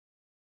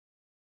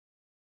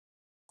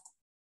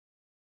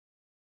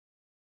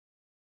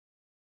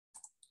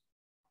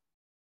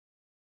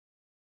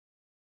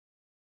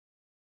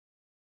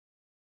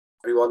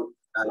Everyone,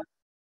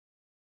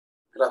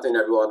 good afternoon,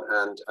 everyone,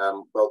 and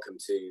welcome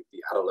to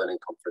the Adult Learning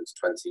Conference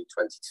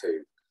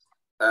 2022.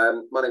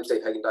 My name is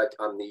Dave Hagendijk.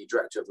 I'm the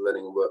Director of the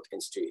Learning and Work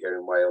Institute here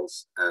in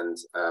Wales, and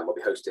I'll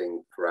be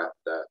hosting throughout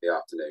the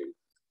afternoon.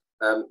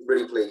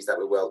 Really pleased that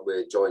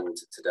we're joined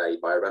today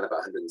by around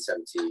about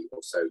 170 or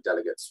so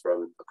delegates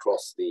from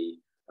across the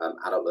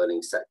adult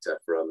learning sector,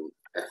 from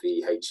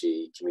FE,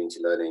 HE, community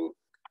learning,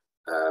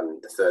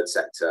 the third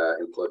sector,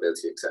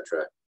 employability,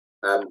 etc.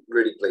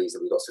 Really pleased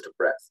that we've got such a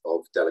breadth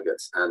of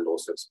delegates and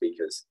also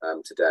speakers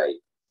today.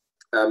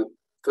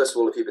 First of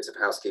all, a few bits of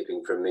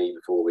housekeeping from me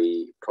before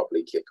we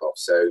properly kick off.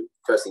 So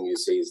first thing you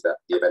see is that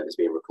the event is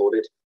being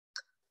recorded.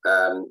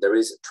 There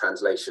is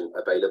translation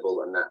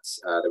available, and that's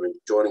there are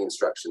joining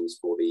instructions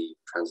for the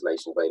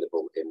translation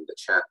available in the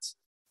chat.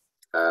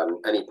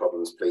 Any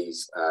problems,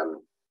 please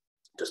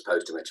just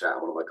post in the chat,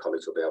 and one of my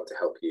colleagues will be able to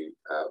help you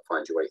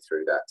find your way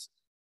through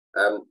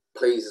that.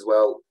 Please as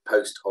well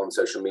post on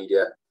social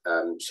media,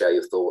 share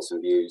your thoughts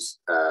and views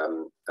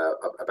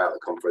about the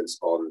conference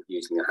on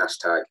using the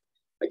hashtag,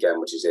 again,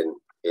 which is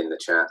in the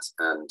chat,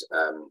 and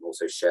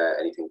also share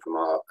anything from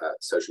our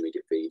social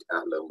media feed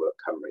at Learn Work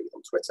Cymru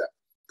on Twitter.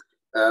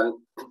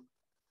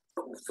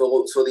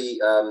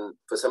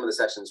 For some of the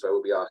sessions where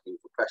we'll be asking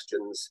for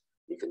questions,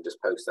 you can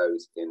just post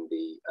those in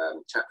the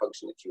chat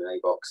function, the Q&A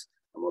box,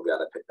 and we'll be able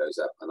to pick those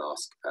up and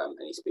ask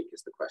any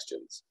speakers the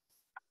questions.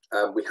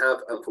 We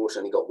have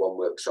unfortunately got one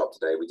workshop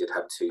today. We did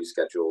have two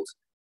scheduled,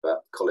 but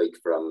a colleague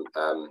from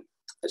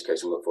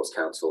Education Workforce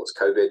Council, it's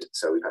COVID,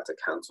 so we've had to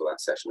cancel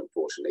that session,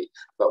 unfortunately.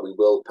 But we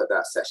will put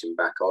that session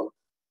back on.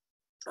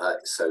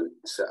 So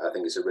I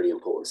think it's a really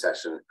important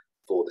session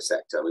for the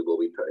sector, and we will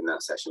be putting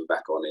that session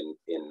back on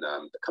in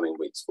the coming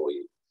weeks for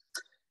you.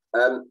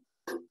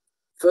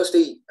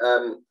 Firstly,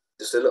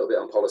 just a little bit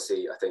on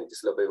policy. I think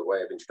just a little bit of a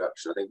way of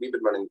introduction. I think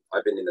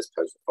I've been in this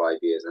post for 5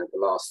 years, and I think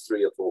the last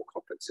 3 or 4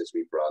 conferences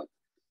we've run,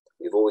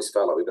 we've always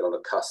felt like we've been on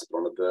the cusp,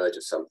 on the verge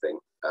of something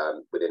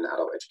within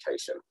adult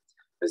education.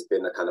 There's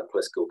been a kind of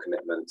political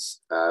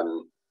commitments,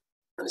 and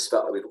it's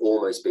felt like we've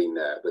almost been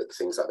there with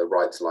things like the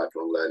right to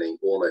lifelong learning,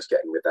 almost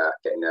getting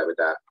there with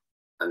that,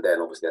 and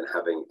then obviously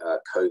having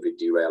COVID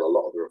derail a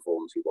lot of the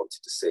reforms we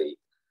wanted to see.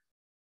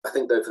 I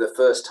think though, for the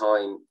first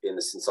time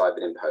since I've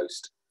been in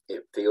post,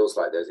 it feels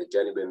like there's a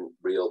genuine,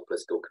 real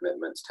political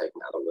commitment to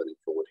taking adult learning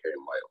forward here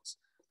in Wales.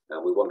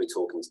 We want to be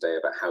talking today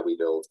about how we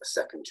build a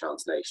second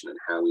chance nation and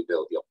how we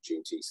build the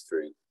opportunities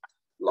through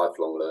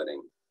lifelong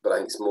learning. But I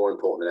think it's more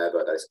important than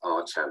ever that it's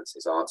our chance,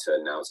 it's our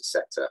turn now as a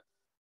sector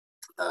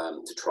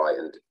to try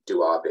and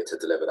do our bit to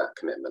deliver that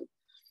commitment.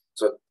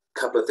 So a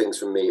couple of things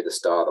from me at the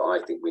start that I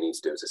think we need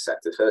to do as a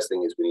sector. The first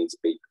thing is we need to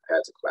be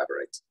prepared to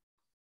collaborate.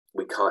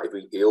 We can't, if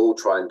we all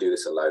try and do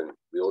this alone,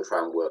 we all try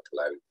and work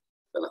alone,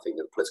 then I think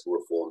the political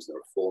reforms and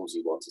the reforms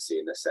you want to see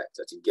in this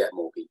sector to get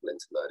more people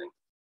into learning,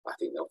 I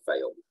think they'll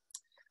fail.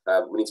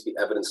 We need to be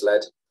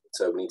evidence-led,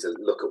 so we need to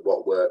look at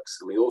what works,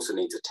 and we also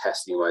need to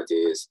test new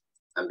ideas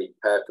and be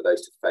prepared for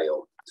those to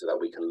fail so that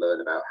we can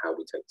learn about how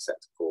we take the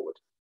sector forward.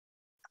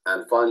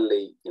 And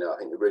finally, I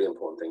think the really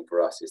important thing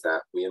for us is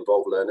that we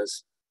involve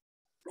learners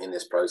in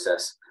this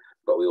process,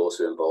 but we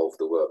also involve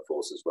the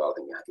workforce as well. I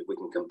think if we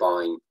can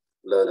combine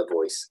learner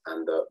voice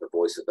and the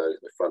voice of those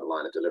at the front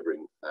line of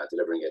delivering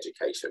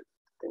education,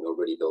 I think we'll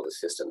really build a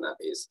system that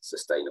is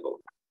sustainable.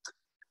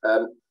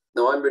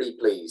 Now, I'm really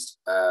pleased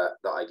that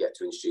I get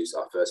to introduce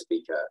our first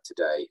speaker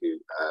today, who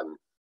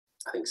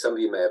I think some of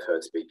you may have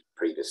heard speak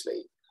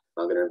previously.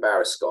 I'm going to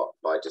embarrass Scott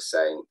by just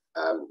saying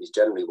he's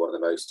generally one of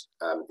the most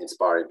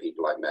inspiring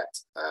people I've met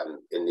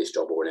in this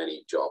job or in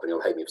any job, and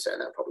he'll hate me for saying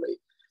that probably.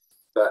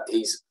 But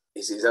his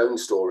own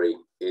story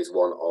is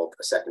one of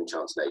a second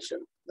chance nation,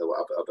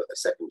 of a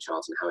second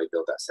chance and how he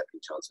built that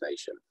second chance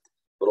nation.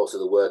 But also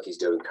the work he's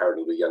doing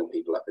currently with young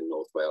people up in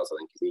North Wales, I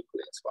think is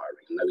equally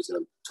inspiring. And he's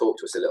going to talk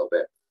to us a little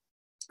bit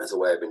as a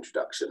way of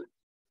introduction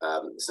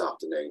this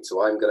afternoon.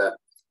 So I'm going to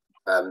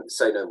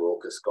say no more,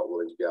 because Scott will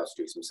be able to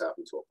introduce himself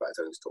and talk about his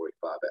own story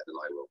far better than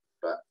I will.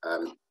 But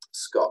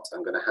Scott,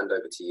 I'm going to hand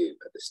over to you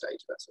at this stage,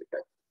 if that's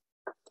okay.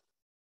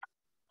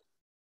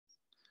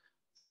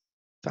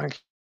 Thank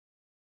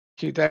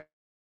you,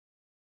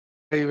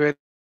 David.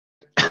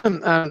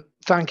 And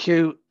thank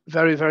you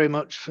very, very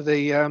much for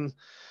the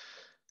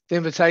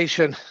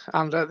invitation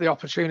and the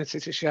opportunity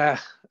to share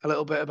a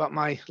little bit about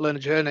my learner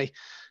journey.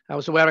 I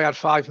was aware I had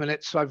 5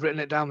 minutes, so I've written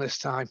it down this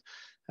time.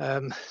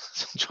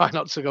 Try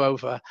not to go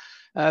over.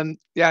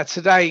 Yeah,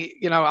 today,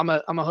 I'm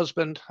a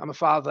husband, I'm a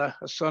father,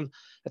 a son,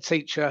 a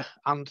teacher,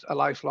 and a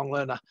lifelong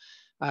learner.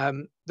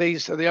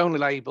 These are the only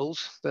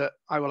labels that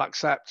I will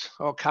accept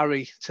or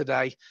carry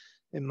today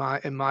in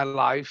my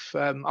life.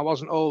 I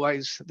wasn't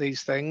always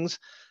these things.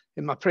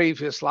 In my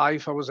previous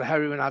life, I was a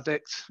heroin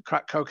addict,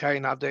 crack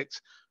cocaine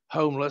addict,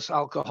 homeless,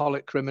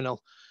 alcoholic,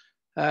 criminal.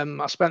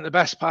 I spent the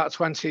best part of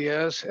 20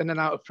 years in and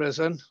out of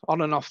prison,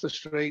 on and off the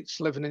streets,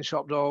 living in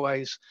shop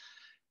doorways.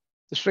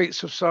 The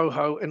streets of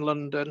Soho in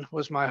London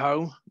was my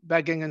home.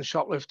 Begging and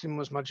shoplifting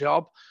was my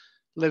job.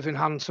 living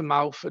hand to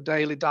mouth, a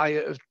daily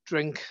diet of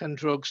drink and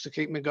drugs to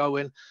keep me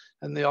going,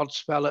 and the odd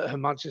spell at Her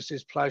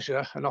Majesty's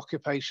pleasure, an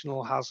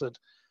occupational hazard.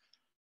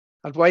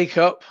 I'd wake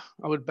up,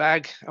 I would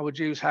beg, I would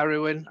use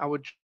heroin, I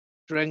would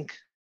drink,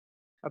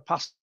 I'd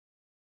pass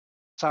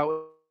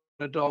out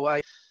in a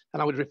doorway,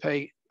 and I would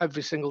repeat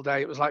every single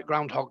day. It was like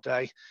Groundhog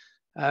Day.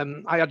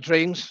 I had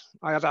dreams,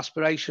 I had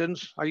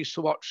aspirations. I used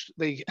to watch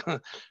the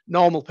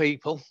normal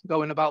people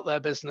going about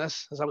their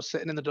business as I was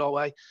sitting in the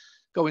doorway,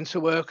 going to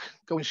work,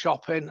 going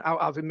shopping,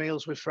 out having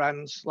meals with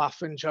friends,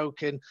 laughing,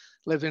 joking,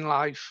 living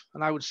life.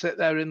 And I would sit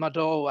there in my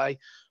doorway,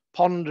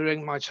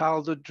 pondering my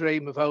childhood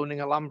dream of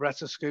owning a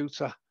Lambretta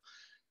scooter.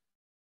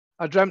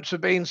 I dreamt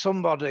of being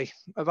somebody,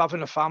 of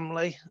having a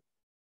family,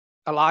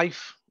 a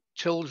life,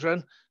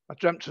 children. I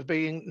dreamt of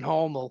being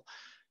normal,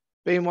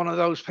 being one of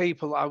those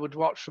people I would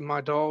watch from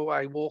my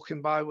doorway,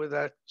 walking by with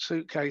their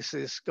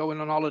suitcases, going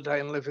on holiday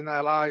and living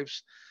their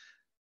lives.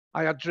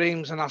 I had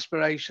dreams and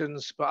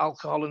aspirations, but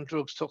alcohol and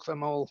drugs took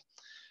them all.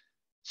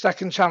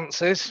 Second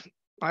chances,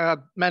 I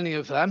had many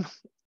of them.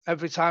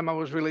 Every time I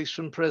was released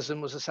from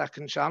prison was a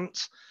second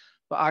chance,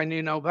 but I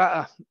knew no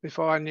better.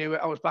 Before I knew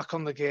it, I was back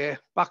on the gear,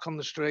 back on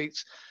the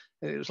streets.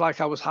 It was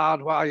like I was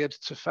hardwired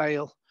to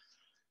fail.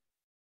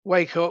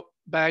 Wake up,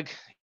 beg,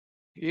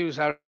 use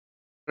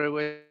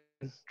heroin,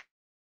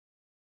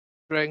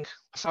 drink,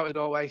 pass out the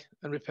doorway,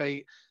 and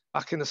repeat,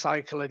 back in the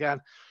cycle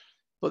again.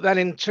 But then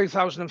in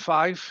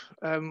 2005,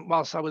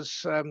 whilst I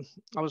was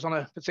on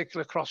a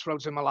particular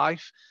crossroads in my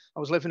life, I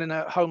was living in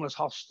a homeless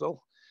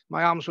hostel.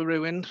 My arms were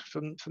ruined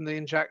from the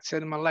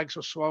injecting, and my legs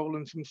were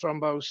swollen from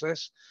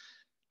thrombosis.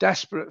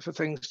 Desperate for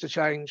things to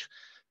change,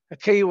 a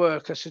key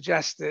worker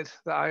suggested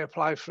that I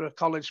apply for a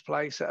college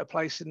place at a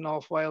place in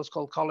North Wales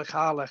called Coleg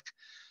Harlech.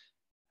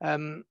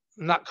 And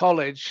that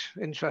college,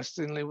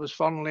 interestingly, was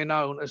fondly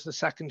known as the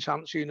Second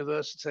Chance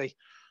University.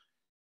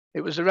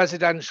 It was a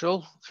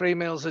residential, 3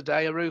 meals a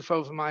day, a roof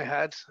over my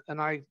head,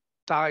 and I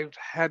dived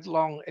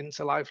headlong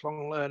into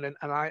lifelong learning,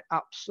 and I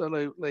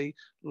absolutely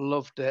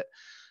loved it.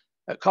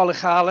 At Coleg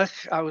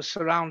Harlech, I was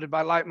surrounded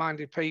by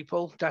like-minded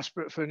people,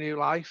 desperate for a new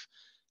life,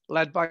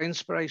 led by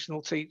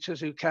inspirational teachers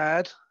who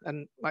cared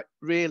and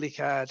really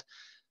cared.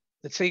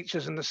 The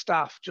teachers and the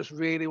staff just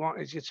really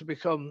wanted you to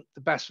become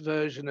the best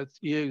version of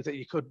you that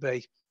you could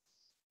be.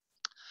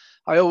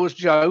 I always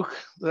joke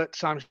that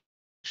I'm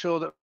sure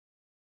that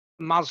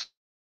Maslow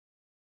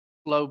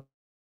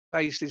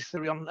based his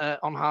theory on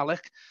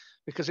Harlech,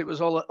 because it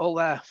was all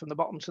there from the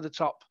bottom to the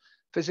top.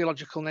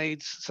 Physiological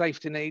needs,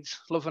 safety needs,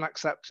 love and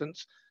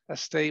acceptance,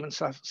 esteem and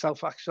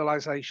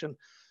self-actualization.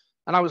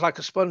 And I was like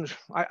a sponge.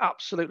 I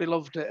absolutely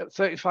loved it. At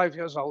 35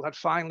 years old, I'd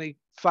finally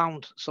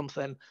found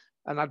something,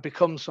 and I'd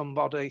become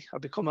somebody.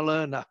 I'd become a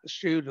learner, a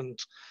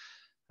student,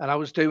 and I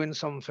was doing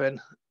something.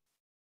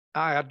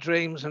 I had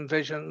dreams and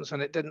visions,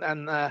 and it didn't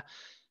end there.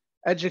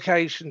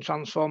 Education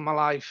transformed my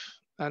life.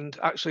 And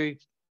actually,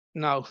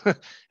 no,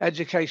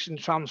 education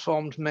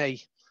transformed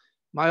me.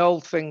 My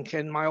old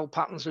thinking, my old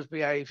patterns of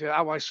behavior,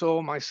 how I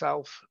saw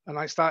myself, and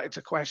I started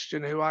to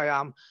question who I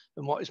am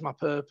and what is my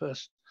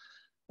purpose.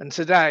 And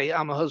today,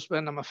 I'm a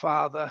husband, I'm a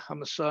father,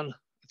 I'm a son,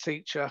 a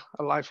teacher,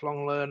 a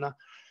lifelong learner.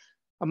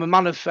 I'm a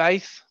man of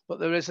faith, but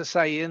there is a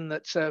saying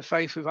that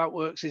faith without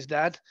works is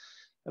dead.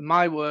 And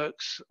my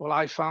works, well,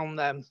 I found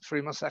them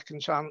through my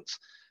second chance,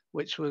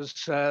 which was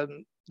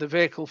the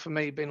vehicle for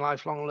me being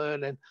lifelong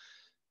learning.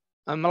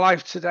 And my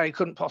life today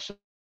couldn't possibly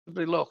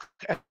look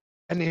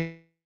any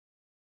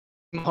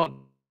more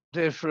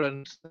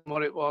different than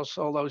what it was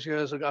all those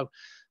years ago.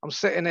 I'm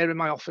sitting here in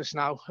my office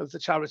now of the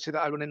charity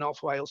that I run in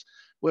North Wales,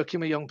 working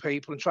with young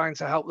people and trying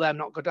to help them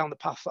not go down the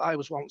path that I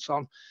was once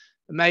on.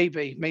 And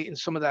maybe meeting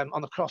some of them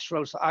on the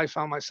crossroads that I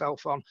found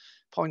myself on,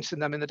 pointing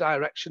them in the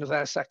direction of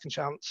their second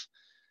chance.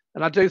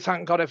 And I do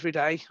thank God every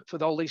day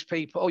for all these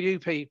people, all you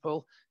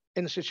people,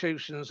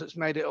 institutions that's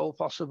made it all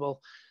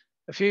possible.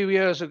 A few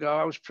years ago,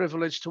 I was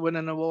privileged to win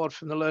an award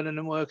from the Learning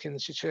and Work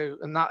Institute,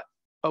 and that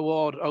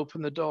award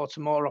opened the door to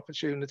more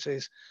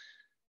opportunities.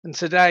 And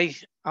today,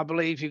 I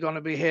believe you're going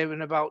to be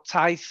hearing about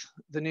TIThe,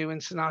 the new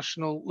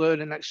international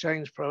learning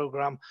exchange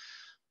program.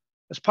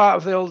 As part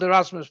of the old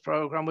Erasmus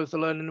program with the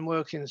Learning and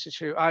Work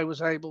Institute, I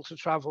was able to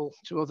travel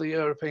to other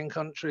European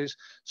countries,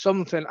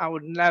 something I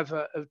would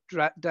never have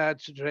dared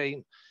to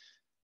dream.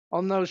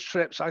 On those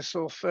trips, I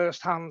saw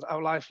firsthand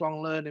how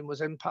lifelong learning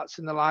was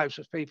impacting the lives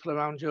of people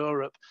around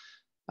Europe,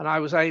 and I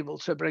was able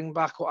to bring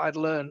back what I'd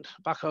learned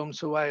back home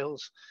to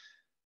Wales.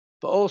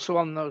 But also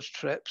on those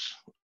trips,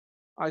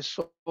 I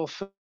saw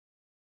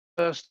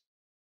firsthand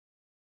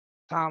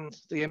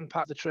the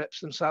impact of the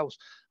trips themselves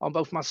on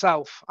both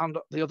myself and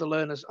the other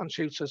learners and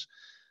tutors.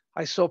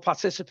 I saw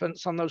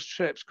participants on those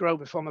trips grow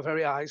before my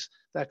very eyes,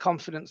 their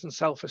confidence and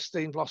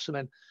self-esteem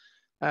blossoming.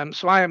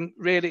 So I am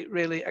really,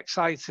 really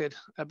excited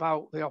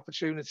about the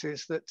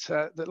opportunities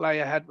that lay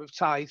ahead with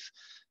TIThe.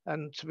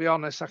 And to be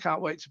honest, I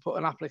can't wait to put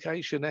an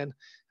application in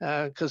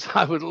because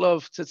I would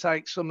love to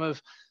take some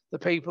of the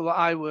people that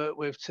I work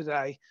with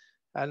today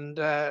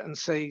and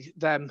see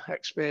them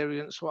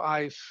experience what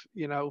I've,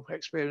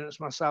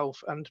 experienced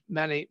myself, and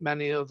many,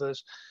 many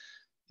others,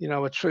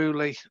 a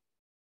truly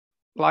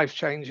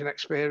life-changing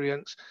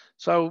experience.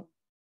 So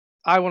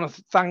I want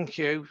to thank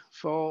you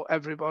for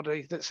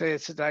everybody that's here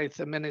today,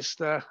 the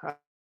Minister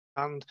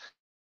and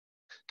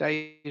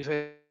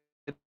David,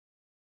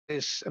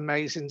 his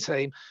amazing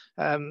team,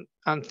 and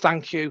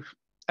thank you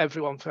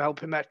everyone for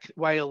helping make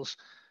Wales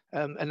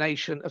a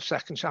nation of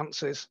second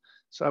chances.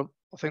 So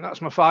I think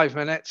that's my 5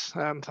 minutes.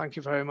 Thank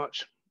you very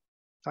much.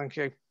 Thank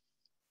you.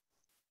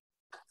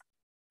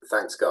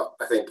 Thanks, Scott.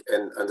 I think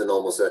under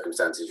normal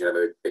circumstances, you have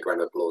a big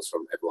round of applause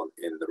from everyone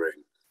in the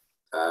room.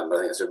 I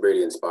think it's a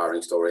really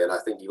inspiring story. And I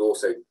think you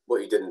also,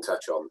 what you didn't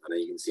touch on, and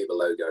you can see the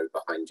logo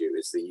behind you,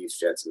 is the Youth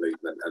Sheds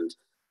movement. And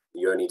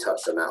you only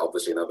touched on that,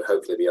 obviously, and there'll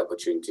hopefully be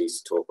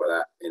opportunities to talk about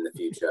that in the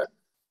future.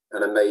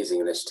 An amazing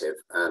initiative.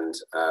 And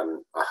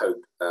I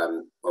hope,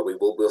 well,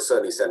 we'll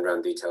certainly send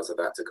around details of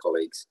that to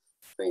colleagues.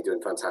 I think you're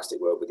doing fantastic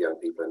work with young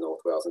people in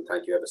North Wales. And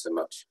thank you ever so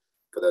much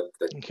for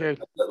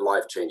the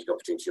life-changing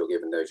opportunity you're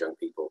giving those young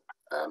people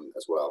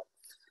as well.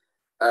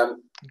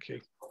 Thank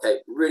you. Okay,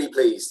 really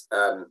pleased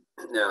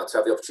now to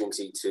have the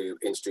opportunity to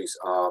introduce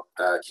our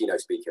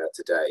keynote speaker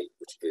today,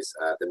 which is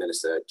the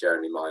Minister,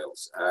 Jeremy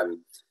Miles. And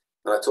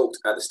I talked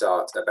at the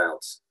start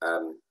about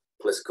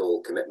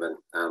political commitment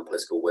and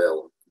political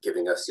will,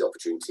 giving us the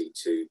opportunity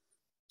to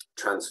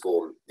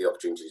transform the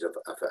opportunities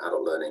for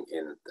adult learning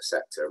in the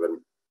sector.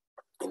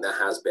 And there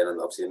has been, and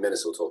obviously the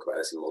Minister will talk about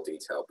this in more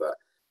detail, but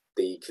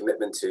the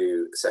commitment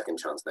to the Second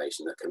Chance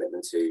Nation, the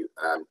commitment to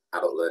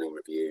adult learning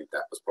review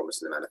that was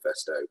promised in the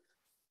manifesto,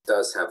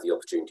 does have the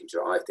opportunity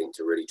to, I think,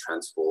 to really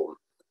transform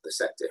the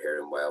sector here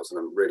in Wales. And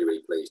I'm really,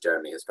 really pleased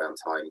Jeremy has found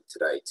time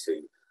today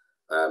to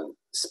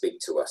speak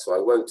to us. So I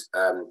won't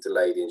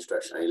delay the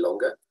introduction any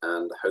longer,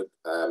 and I hope,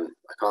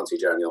 I can't see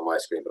Jeremy on my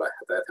screen, but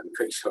I'm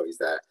pretty sure he's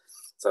there.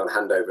 So I'll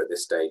hand over at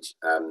this stage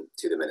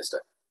to the Minister.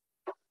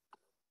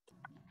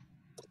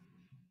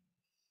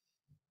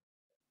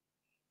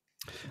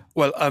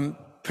 Well,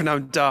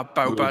 Prynawn da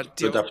bawb.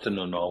 Good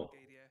afternoon all,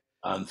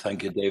 and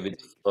thank you, David,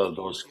 for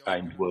those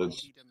kind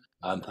words,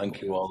 and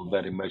thank you all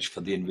very much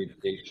for the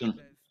invitation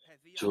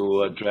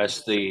to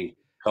address the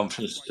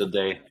conference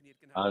today,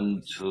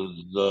 and to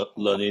the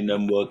Learning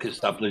and Work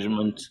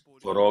Establishment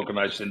for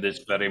organising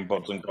this very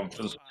important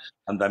conference.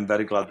 And I'm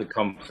very glad the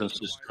conference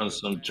is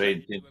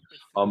concentrating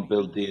on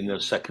building a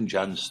second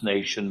chance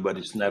nation where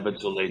it's never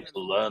too late to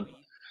learn.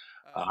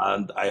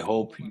 And I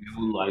hope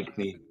you, like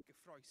me,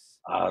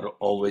 are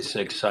always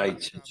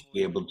excited to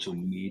be able to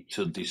meet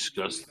to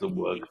discuss the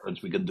work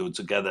that we can do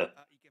together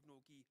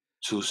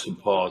to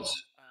support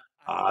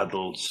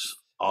adults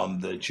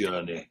on their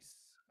journey,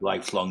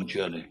 lifelong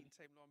journey.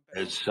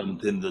 It's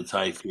something that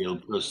I feel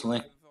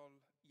personally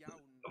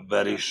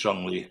very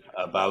strongly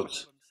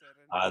about,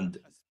 and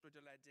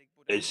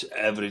it's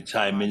every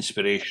time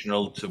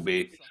inspirational to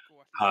be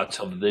part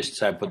of this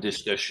type of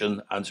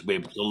discussion and to be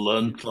able to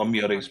learn from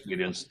your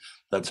experience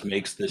that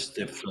makes this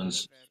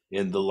difference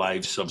in the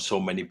lives of so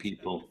many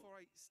people. Before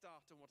I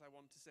start on what I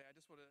want to say, I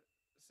just want to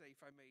say,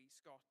 if I may,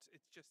 Scott,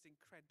 it's just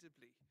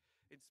incredibly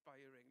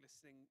inspiring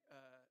listening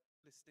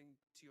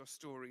to your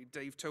story.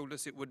 Dave told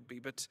us it would be,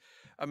 but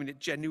I mean, it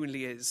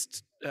genuinely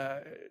is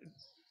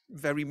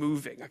very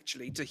moving,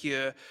 actually, to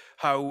hear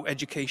how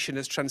education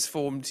has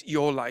transformed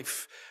your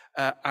life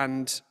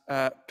and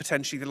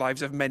potentially the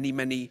lives of many,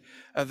 many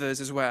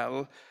others as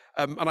well.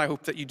 And I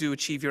hope that you do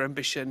achieve your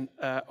ambition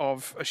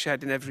of a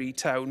shed in every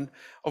town.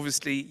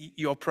 Obviously,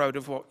 you're proud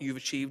of what you've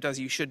achieved, as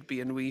you should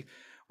be, and we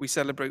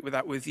celebrate with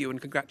that with you and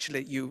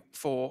congratulate you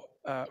for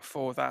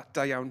that.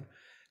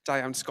 Da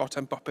iawn, Scott,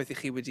 am bopeth I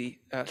chi wedi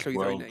llwyddo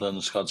Well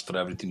done, Scott, for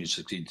everything you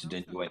succeeded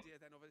in doing.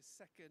 Then of a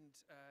second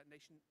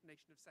nation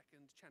of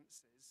second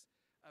chances.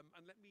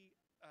 And let me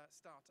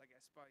start, I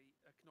guess, by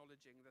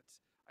acknowledging that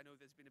I know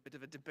there's been a bit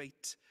of a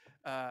debate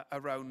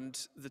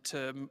around the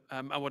term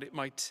and what it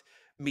might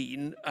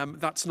mean.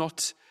 That's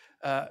not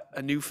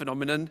a new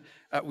phenomenon.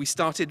 We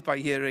started by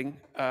hearing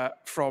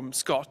from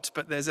Scott,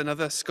 but there's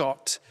another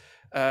Scott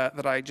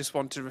that I just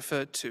want to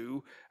refer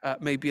to,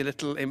 maybe a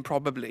little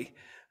improbably,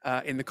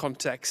 in the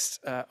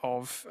context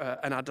of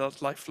an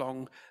adult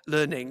lifelong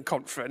learning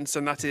conference,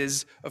 and that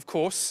is, of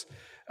course,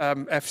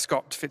 F.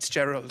 Scott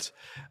Fitzgerald.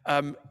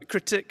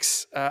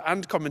 Critics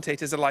and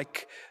commentators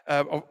alike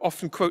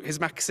often quote his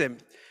maxim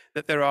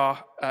that there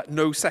are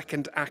no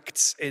second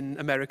acts in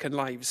American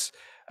lives.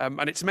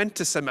 And it's meant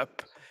to sum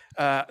up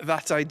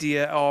that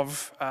idea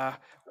of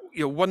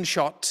one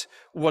shot,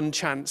 one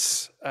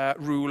chance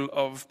rule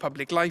of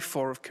public life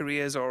or of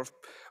careers or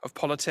of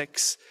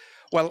politics.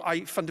 Well,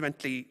 I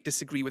fundamentally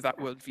disagree with that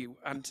worldview.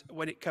 And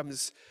when it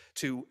comes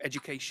to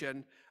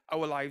education,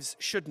 our lives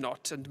should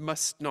not and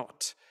must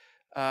not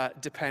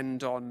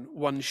depend on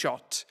one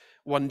shot,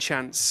 one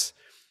chance,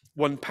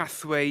 one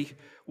pathway,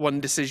 one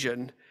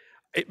decision.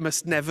 It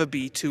must never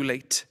be too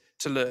late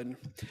to learn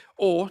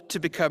or to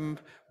become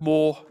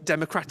more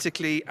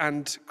democratically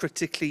and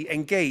critically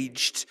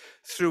engaged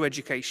through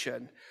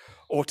education,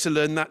 or to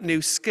learn that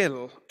new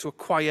skill, to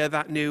acquire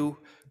that new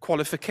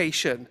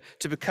qualification,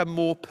 to become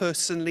more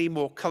personally,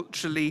 more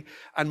culturally,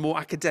 and more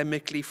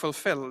academically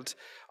fulfilled.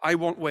 I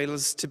want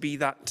Wales to be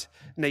that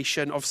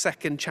nation of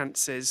second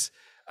chances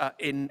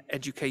in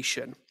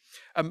education.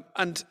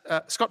 And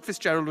Scott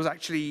Fitzgerald was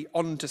actually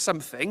on to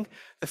something.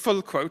 The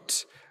full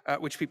quote,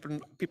 which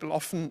people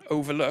often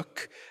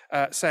overlook,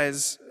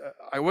 says,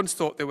 "I once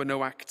thought there were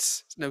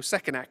no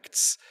second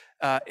acts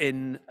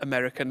in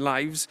American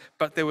lives,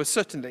 but there was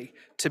certainly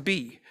to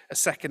be a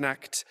second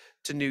act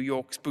to New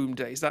York's boom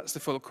days." That's the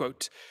full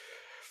quote.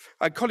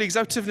 Colleagues,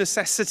 out of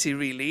necessity,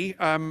 really,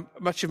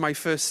 much of my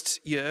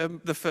first year,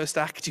 the first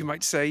act, you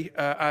might say,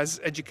 as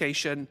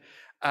Education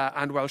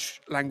and Welsh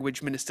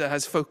Language Minister,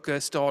 has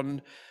focused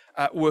on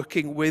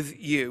working with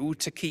you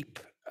to keep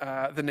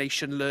the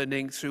nation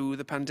learning through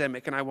the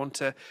pandemic. And I want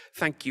to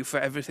thank you for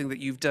everything that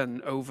you've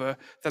done over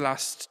the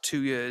last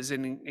 2 years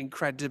in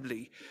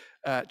incredibly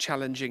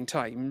challenging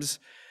times.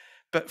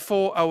 But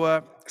for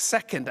our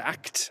second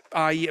act,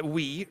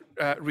 we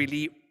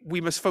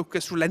must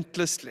focus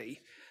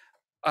relentlessly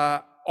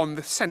on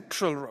the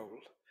central role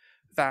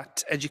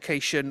that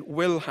education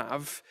will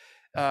have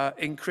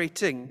in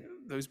creating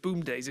those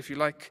boom days, if you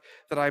like,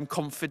 that I'm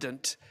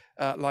confident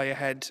lie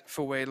ahead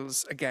for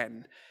Wales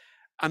again.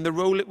 And the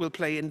role it will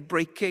play in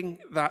breaking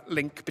that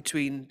link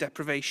between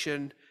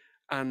deprivation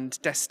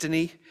and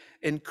destiny,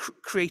 in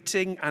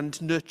creating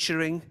and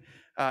nurturing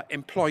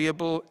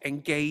employable,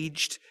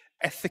 engaged,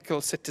 ethical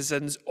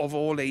citizens of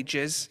all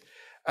ages,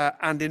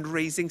 and in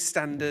raising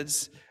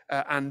standards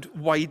and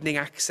widening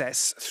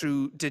access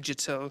through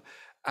digital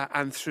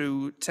and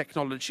through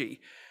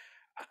technology.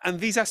 And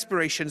these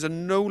aspirations are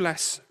no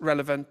less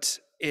relevant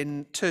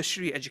in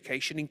tertiary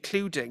education,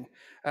 including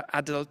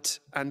adult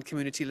and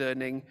community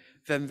learning,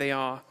 than they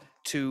are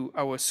to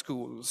our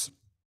schools.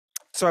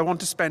 So I want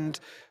to spend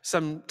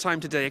some time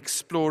today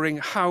exploring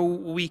how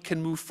we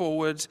can move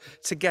forward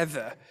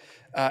together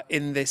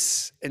in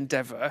this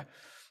endeavour.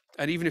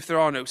 And even if there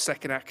are no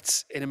second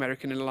acts in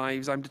American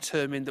lives, I'm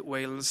determined that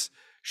Wales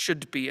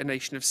should be a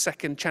nation of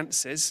second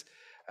chances,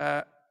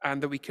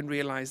 and that we can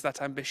realise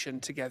that ambition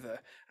together.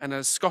 And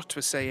as Scott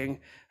was saying,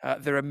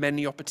 there are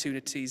many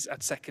opportunities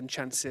at second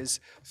chances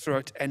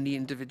throughout any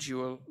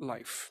individual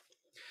life.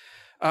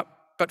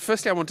 But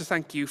firstly, I want to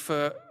thank you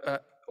for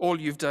all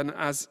you've done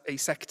as a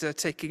sector,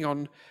 taking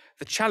on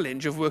the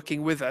challenge of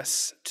working with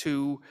us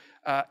to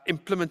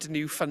implement a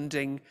new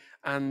funding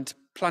and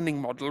planning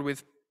model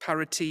with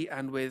parity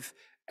and with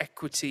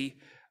equity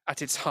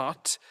at its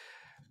heart.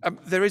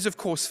 There is, of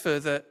course,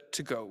 further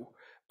to go,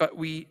 but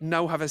we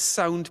now have a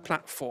sound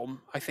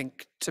platform, I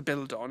think, to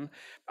build on.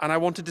 And I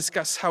want to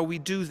discuss how we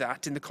do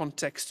that in the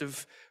context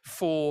of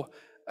 4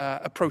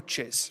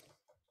 approaches.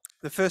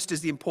 The first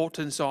is the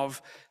importance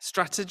of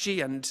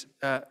strategy and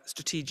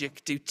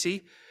strategic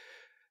duty.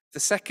 The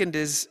second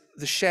is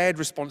the shared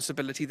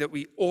responsibility that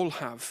we all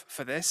have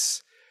for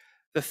this.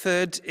 The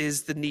third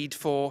is the need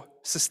for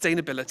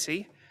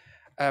sustainability.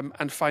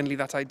 And finally,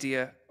 that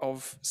idea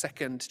of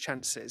second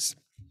chances.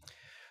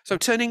 So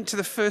turning to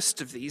the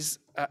first of these,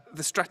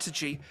 the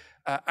strategy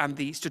and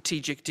the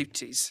strategic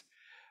duties.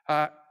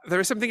 There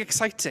is something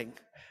exciting,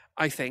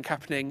 I think,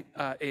 happening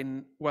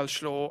in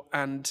Welsh law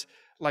and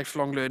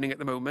lifelong learning at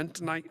the moment.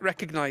 And I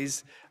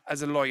recognise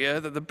as a lawyer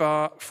that the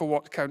bar for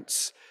what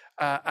counts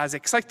as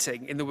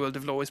exciting in the world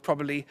of law is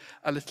probably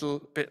a little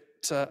bit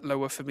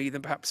lower for me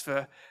than perhaps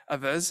for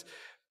others.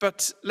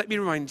 But let me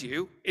remind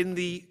you, in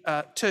the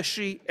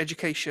Tertiary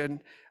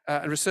Education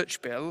and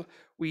Research Bill,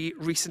 we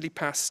recently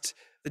passed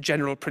the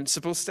general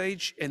principle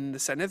stage in the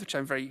Senedd, which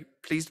I'm very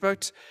pleased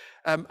about.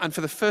 And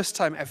for the first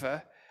time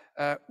ever,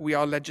 we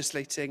are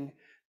legislating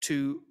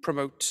to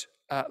promote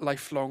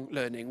lifelong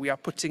learning. We are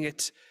putting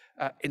it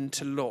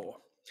into law,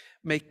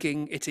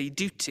 making it a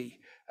duty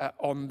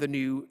on the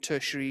new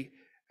Tertiary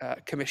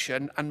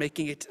Commission and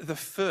making it the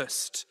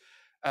first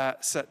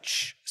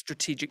such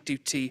strategic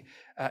duty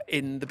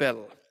in the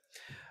bill.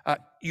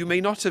 You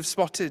may not have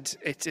spotted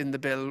it in the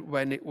bill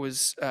when it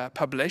was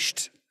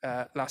published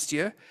last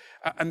year,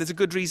 and there's a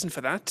good reason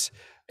for that.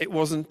 It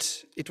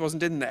wasn't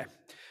in there.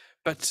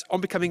 But on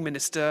becoming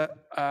minister,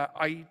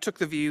 I took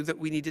the view that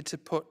we needed to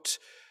put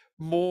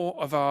more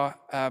of our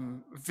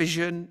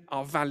vision,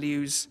 our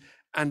values,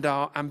 and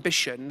our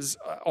ambitions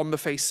on the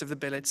face of the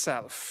bill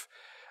itself.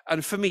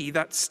 And for me,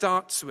 that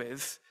starts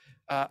with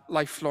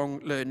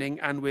lifelong learning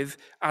and with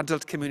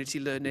adult community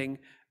learning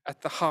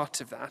at the heart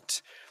of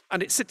that.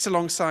 And it sits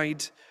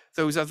alongside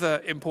those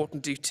other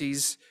important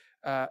duties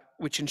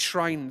which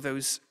enshrine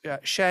those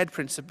shared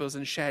principles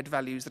and shared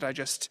values that I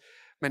just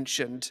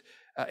mentioned.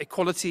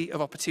 Equality of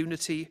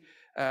opportunity,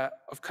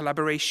 of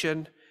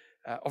collaboration,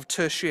 of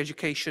tertiary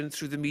education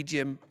through the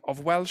medium of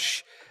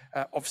Welsh,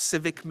 of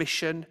civic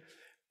mission,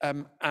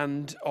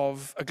 and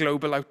of a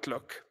global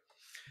outlook.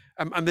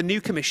 And the new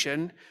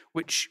commission,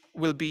 which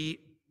will be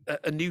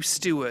a new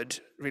steward,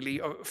 really,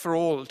 for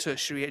all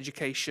tertiary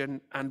education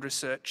and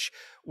research,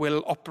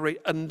 will operate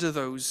under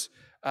those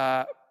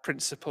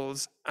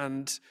principles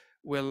and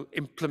will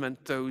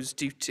implement those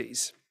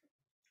duties.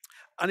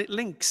 And it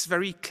links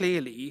very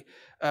clearly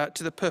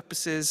to the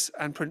purposes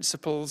and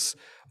principles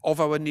of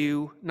our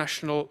new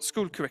national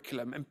school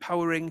curriculum,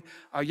 empowering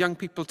our young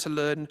people to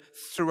learn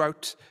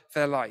throughout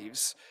their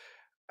lives.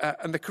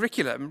 And the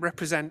curriculum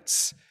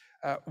represents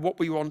what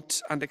we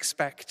want and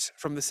expect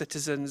from the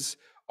citizens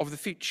of the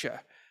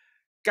future,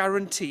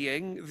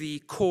 guaranteeing the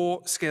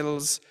core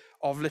skills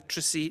of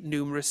literacy,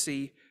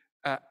 numeracy,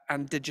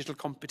 and digital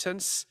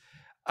competence.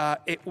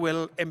 It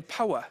will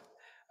empower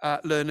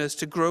learners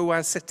to grow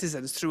as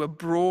citizens through a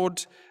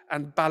broad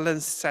and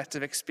balanced set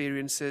of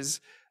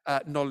experiences,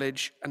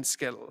 knowledge, and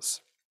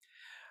skills.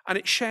 And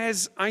it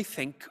shares, I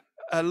think,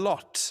 a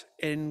lot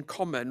in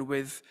common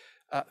with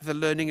the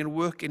Learning and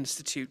Work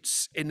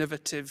Institute's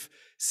innovative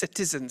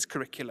citizens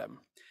curriculum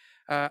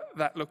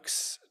that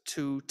looks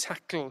to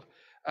tackle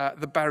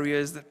the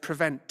barriers that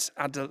prevent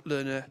adult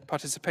learner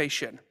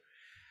participation,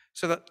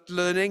 so that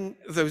learning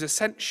those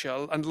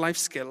essential and life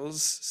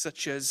skills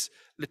such as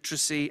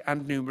literacy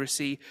and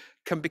numeracy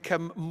can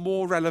become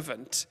more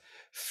relevant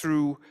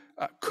through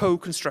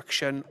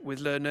co-construction with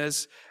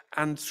learners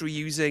and through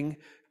using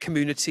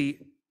community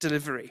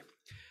delivery.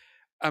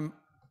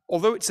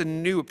 Although it's a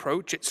new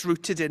approach, it's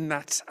rooted in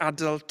that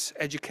adult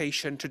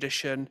education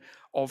tradition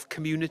of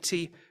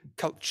community,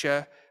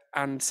 culture,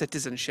 and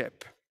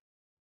citizenship,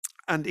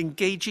 and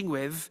engaging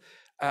with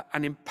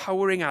and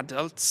empowering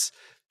adults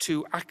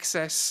to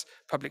access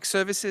public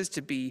services,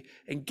 to be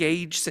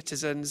engaged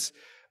citizens,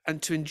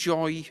 and to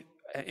enjoy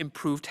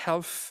improved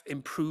health,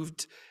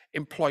 improved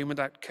employment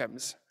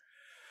outcomes.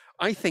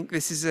 I think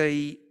this is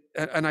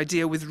an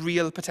idea with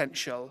real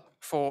potential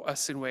for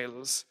us in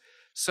Wales.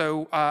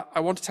 So I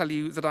want to tell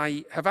you that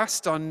I have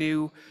asked our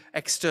new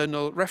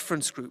external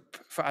reference group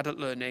for adult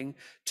learning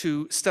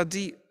to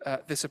study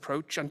this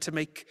approach and to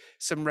make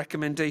some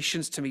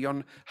recommendations to me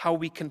on how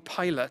we can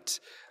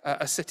pilot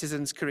a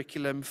citizens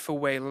curriculum for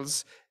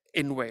Wales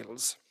in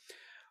Wales.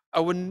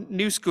 Our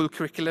new school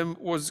curriculum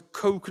was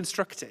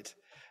co-constructed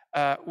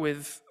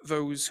with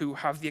those who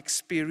have the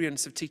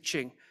experience of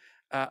teaching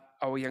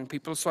our young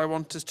people. So I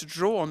want us to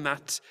draw on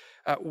that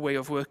way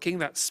of working,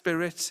 that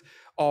spirit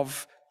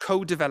of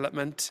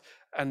co-development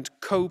and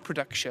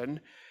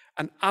co-production,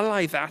 and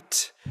ally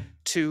that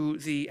to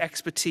the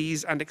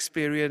expertise and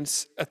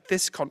experience at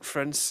this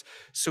conference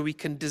so we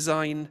can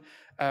design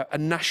a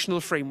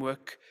national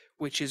framework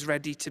which is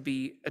ready to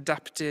be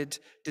adapted,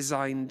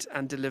 designed,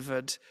 and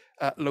delivered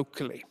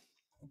locally.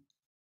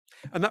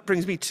 And that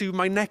brings me to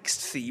my next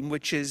theme,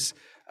 which is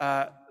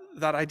that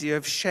idea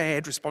of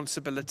shared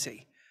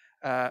responsibility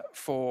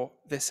for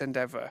this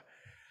endeavour.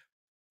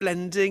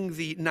 Blending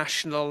the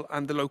national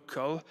and the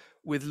local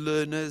with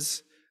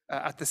learners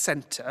at the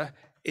centre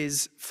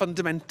is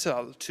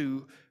fundamental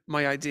to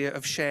my idea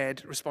of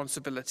shared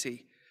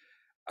responsibility.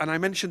 And I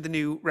mentioned the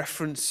new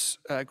reference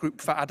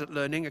group for adult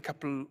learning a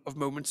couple of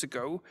moments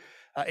ago.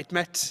 It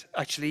met,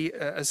 actually,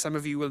 as some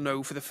of you will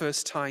know, for the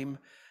first time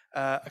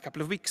a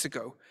couple of weeks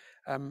ago,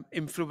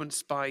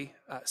 influenced by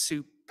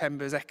Sue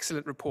Pember's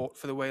excellent report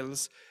for the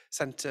Wales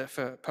Centre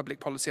for Public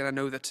Policy. And I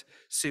know that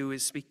Sue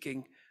is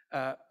speaking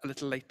a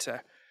little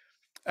later.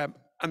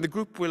 And the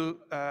group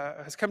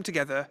has come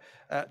together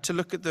to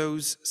look at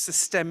those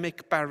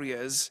systemic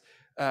barriers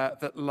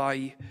that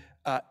lie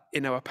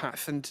in our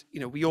path. And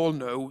we all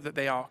know that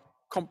they are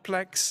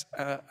complex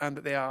and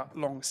that they are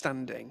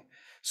long-standing.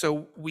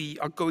 So we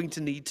are going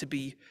to need to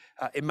be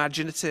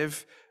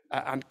imaginative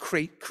and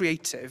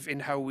creative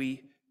in how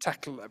we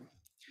tackle them.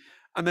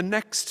 And the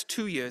next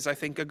 2 years, I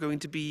think, are going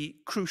to be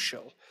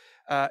crucial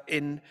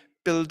in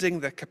building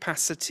the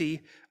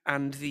capacity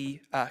and the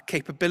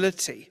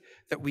capability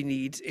that we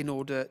need in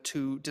order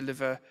to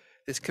deliver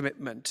this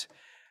commitment.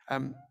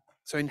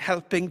 So in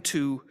helping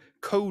to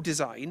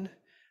co-design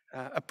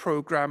a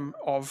programme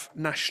of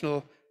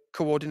national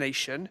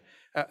coordination,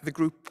 the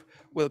group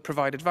will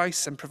provide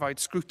advice and provide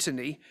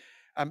scrutiny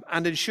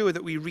and ensure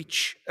that we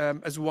reach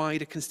as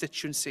wide a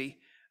constituency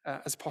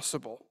as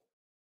possible.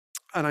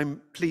 And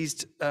I'm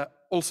pleased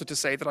also to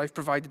say that I've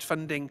provided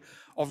funding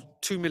of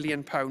 £2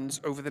 million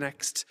over the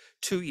next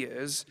 2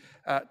 years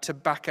to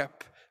back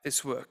up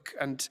this work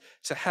and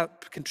to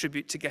help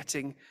contribute to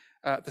getting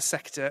the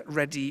sector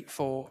ready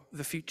for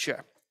the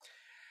future.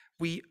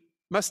 We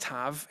must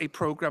have a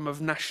programme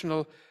of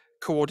national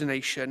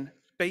coordination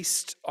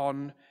based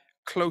on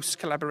close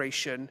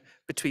collaboration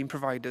between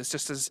providers,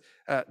 just as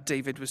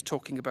David was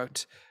talking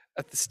about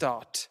at the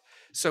start.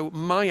 So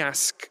my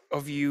ask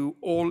of you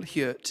all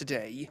here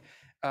today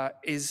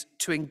is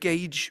to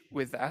engage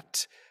with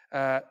that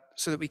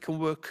so that we can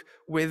work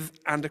with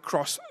and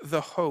across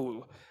the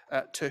whole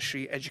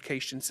tertiary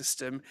education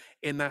system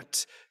in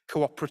that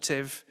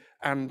cooperative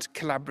and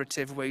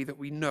collaborative way that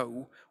we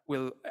know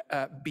will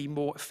be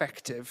more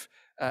effective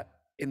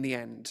in the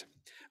end.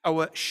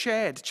 Our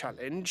shared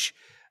challenge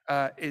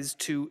is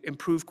to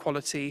improve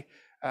quality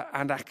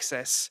and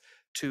access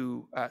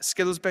to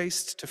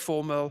skills-based, to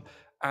formal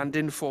and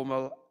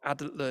informal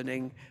adult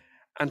learning,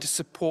 and to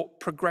support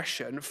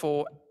progression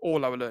for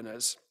all our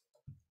learners.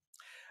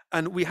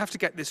 And we have to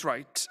get this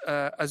right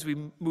as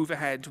we move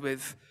ahead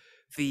with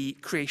the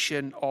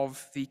creation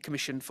of the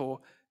Commission for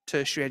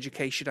tertiary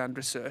education and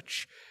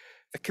research.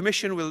 The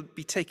Commission will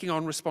be taking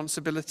on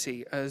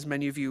responsibility, as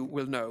many of you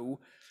will know,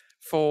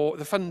 for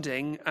the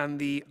funding and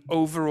the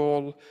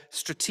overall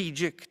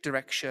strategic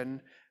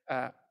direction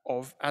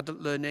of adult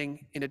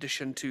learning, in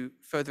addition to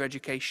further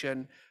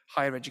education,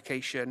 higher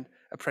education,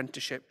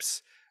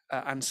 apprenticeships,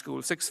 and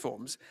school sixth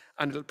forms.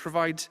 And it'll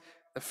provide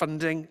the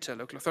funding to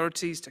local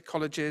authorities, to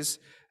colleges,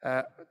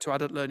 to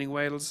Adult Learning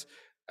Wales,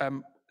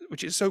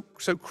 which is so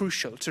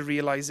crucial to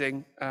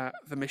realising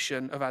the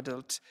mission of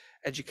adult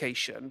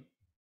education.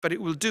 But it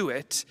will do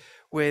it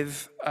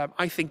with,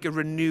 I think, a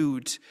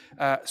renewed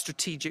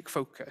strategic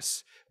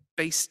focus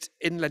based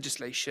in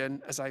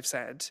legislation, as I've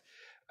said,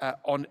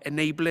 on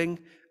enabling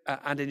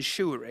and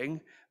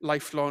ensuring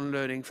lifelong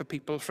learning for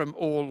people from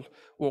all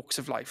walks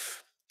of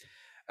life.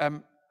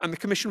 And the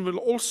Commission will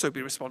also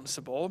be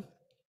responsible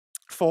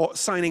for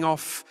signing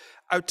off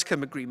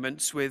outcome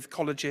agreements with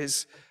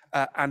colleges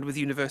and with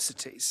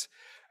universities.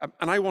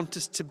 And I want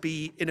us to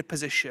be in a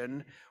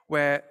position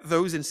where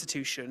those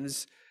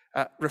institutions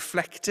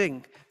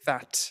reflecting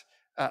that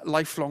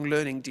lifelong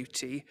learning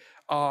duty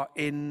are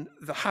in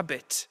the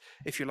habit,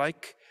 if you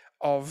like,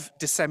 of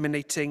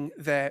disseminating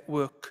their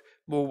work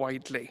more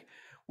widely,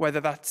 whether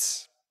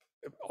that's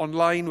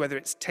online, whether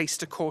it's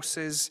taster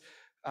courses,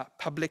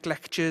 public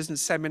lectures and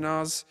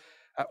seminars,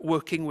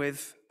 working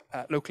with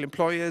local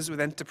employers,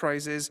 with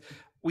enterprises.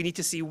 We need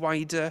to see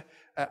wider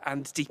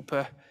and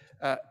deeper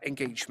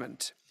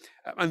engagement.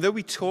 And though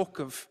we talk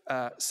of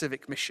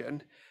civic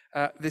mission,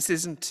 this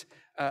isn't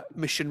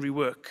missionary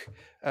work,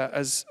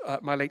 as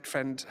my late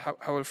friend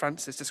Howell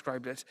Francis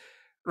described it.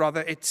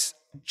 Rather, it's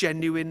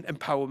genuine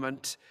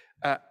empowerment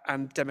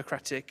and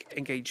democratic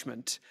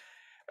engagement.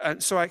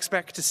 And so I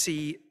expect to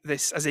see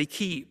this as a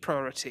key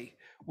priority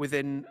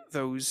within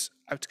those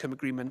outcome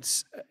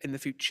agreements in the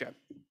future.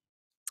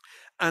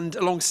 And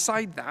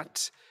alongside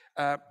that,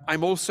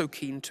 I'm also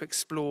keen to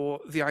explore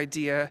the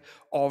idea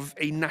of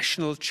a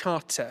national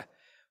charter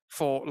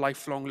for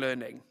lifelong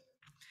learning.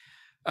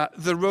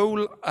 The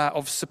role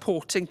of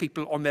supporting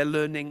people on their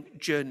learning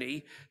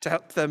journey to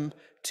help them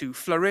to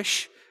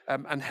flourish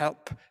and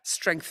help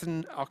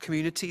strengthen our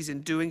communities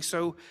in doing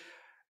so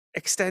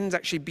extends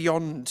actually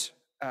beyond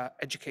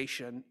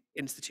education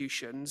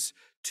institutions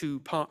to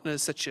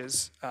partners such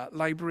as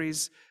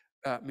libraries,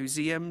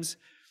 museums,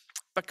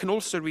 but can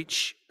also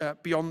reach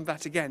beyond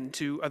that again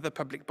to other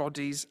public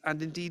bodies,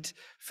 and indeed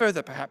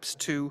further perhaps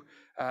to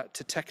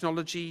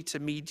technology, to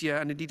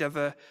media, and indeed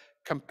other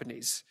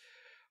companies.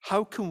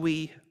 How can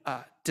we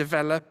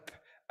develop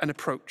an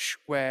approach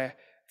where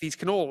these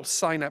can all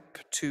sign up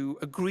to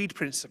agreed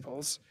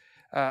principles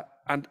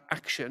and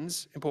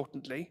actions,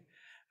 importantly,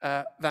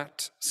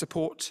 that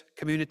support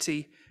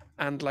community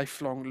and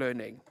lifelong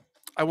learning?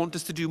 I want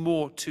us to do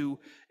more to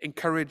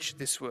encourage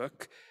this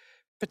work,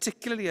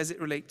 particularly as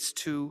it relates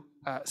to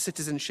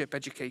citizenship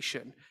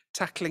education,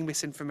 tackling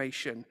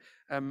misinformation,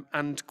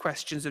 and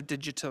questions of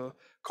digital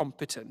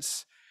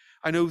competence.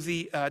 I know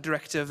the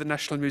director of the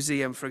National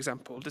Museum, for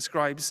example,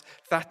 describes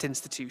that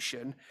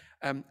institution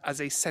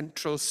as a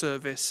central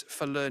service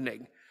for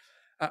learning.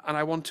 And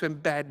I want to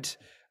embed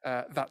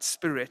that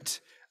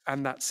spirit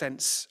and that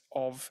sense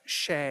of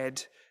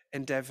shared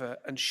endeavour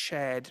and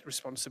shared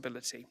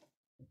responsibility.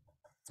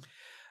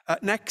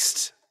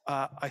 Next,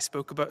 I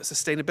spoke about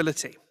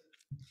sustainability.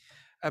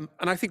 And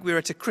I think we're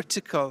at a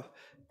critical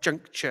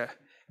juncture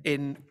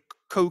in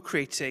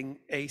co-creating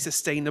a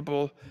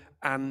sustainable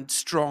and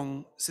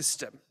strong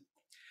system.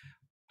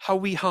 How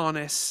we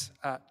harness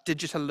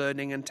digital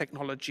learning and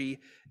technology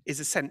is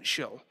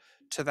essential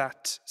to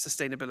that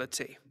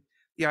sustainability.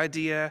 The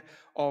idea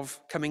of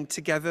coming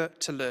together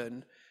to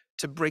learn,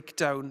 to break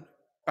down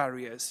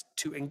barriers,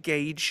 to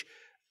engage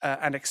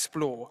and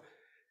explore,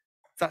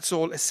 that's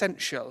all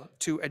essential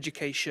to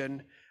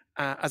education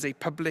as a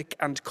public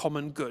and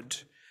common good.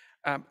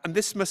 And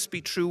this must be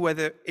true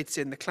whether it's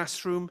in the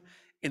classroom,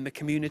 in the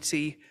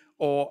community,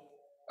 or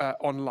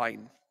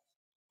online.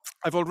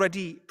 I've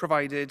already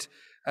provided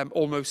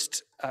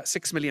almost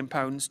 £6 million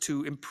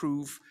to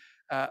improve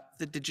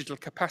the digital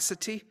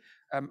capacity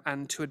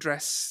and to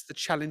address the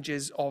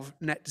challenges of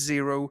net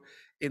zero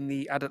in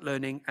the adult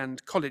learning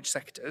and college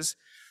sectors,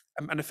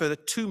 and a further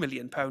 £2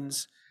 million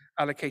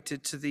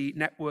allocated to the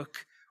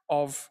network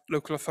of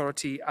local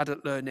authority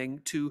adult learning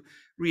to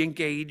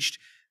re-engage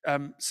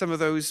some of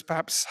those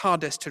perhaps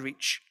hardest to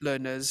reach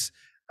learners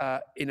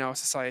in our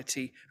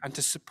society, and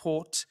to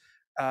support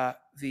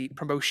the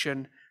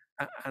promotion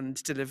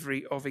and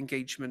delivery of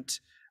engagement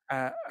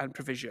and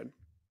provision.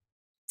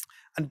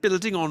 And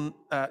building on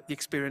the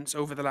experience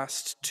over the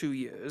last 2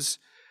 years,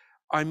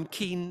 I'm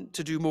keen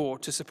to do more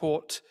to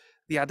support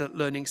the adult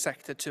learning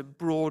sector to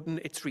broaden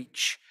its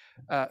reach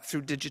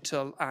through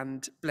digital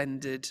and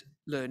blended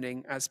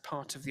learning as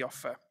part of the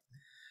offer.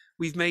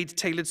 We've made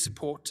tailored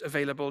support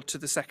available to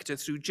the sector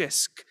through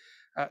JISC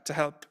to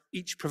help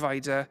each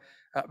provider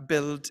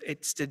build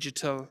its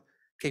digital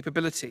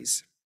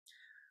capabilities.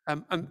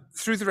 And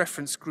through the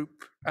reference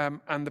group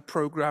and the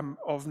programme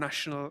of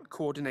national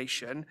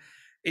coordination,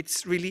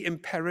 it's really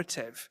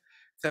imperative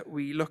that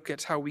we look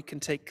at how we can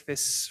take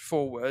this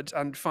forward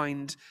and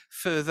find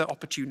further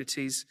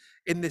opportunities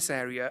in this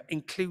area,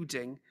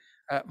 including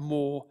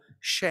more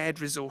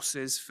shared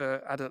resources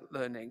for adult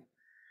learning.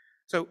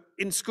 So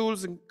in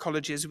schools and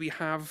colleges, we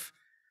have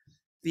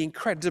the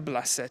incredible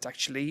asset,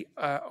 actually,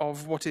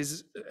 of what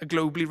is a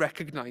globally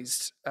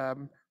recognized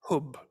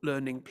hub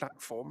learning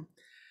platform.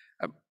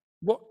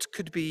 What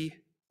could be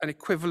an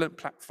equivalent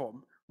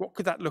platform? What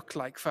could that look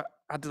like for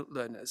adult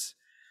learners?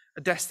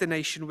 A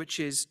destination which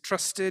is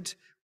trusted,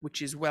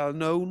 which is well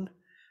known,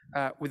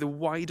 with a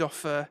wide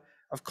offer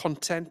of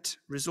content,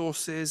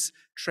 resources,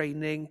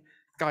 training,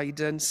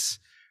 guidance,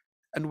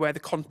 and where the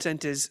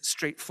content is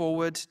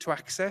straightforward to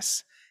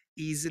access,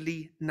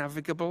 easily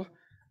navigable,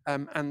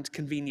 and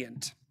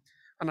convenient.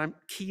 And I'm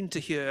keen to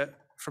hear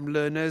from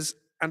learners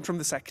and from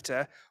the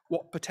sector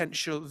what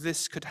potential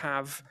this could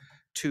have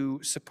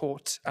to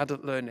support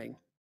adult learning.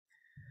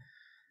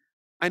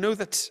 I know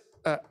that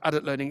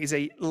adult learning is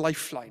a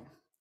lifeline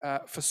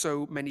for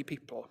so many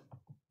people,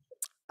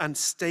 and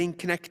staying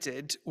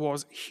connected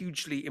was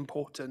hugely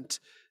important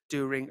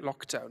during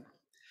lockdown.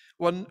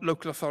 One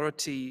local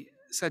authority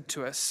said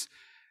to us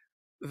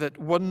that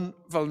one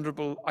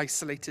vulnerable,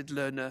 isolated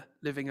learner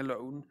living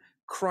alone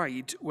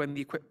cried when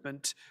the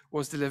equipment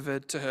was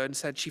delivered to her and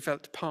said she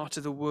felt part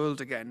of the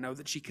world again now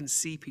that she can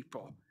see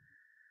people.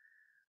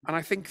 And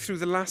I think through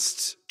the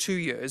last 2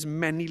 years,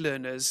 many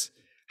learners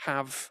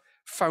have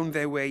found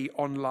their way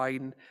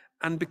online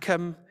and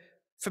become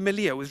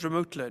familiar with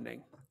remote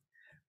learning.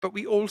 But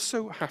we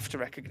also have to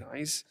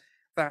recognize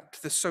that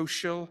the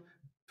social,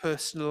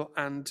 personal,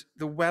 and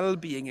the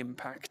well-being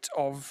impact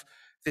of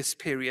this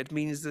period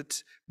means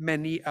that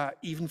many are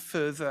even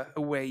further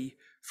away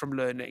from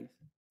learning.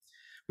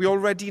 We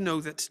already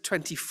know that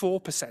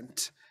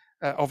 24%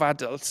 of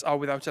adults are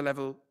without a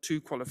level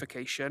 2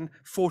 qualification,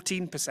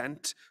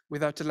 14%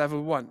 without a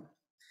level 1.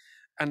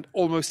 And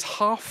almost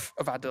half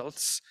of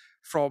adults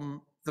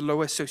from the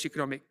lower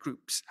socioeconomic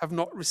groups have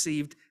not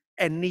received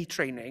any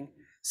training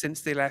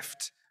since they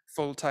left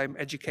full-time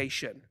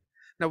education.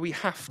 Now we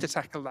have to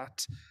tackle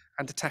that,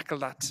 and to tackle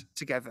that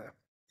together.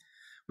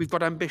 We've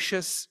got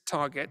ambitious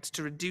targets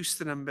to reduce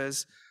the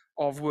numbers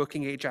of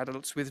working age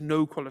adults with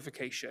no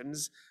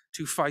qualifications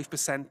to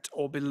 5%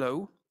 or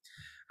below,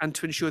 and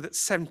to ensure that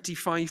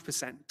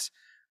 75%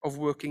 of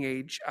working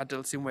age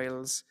adults in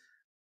Wales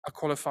are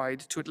qualified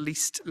to at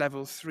least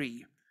level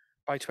 3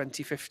 by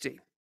 2050.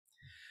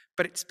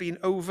 But it's been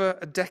over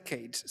a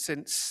decade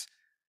since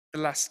the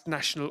last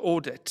national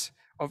audit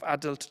of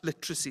adult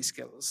literacy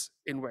skills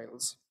in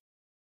Wales.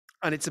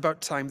 And it's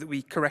about time that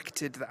we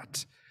corrected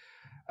that,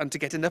 and to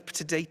get an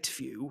up-to-date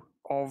view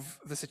of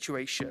the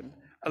situation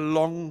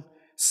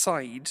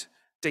alongside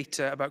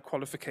data about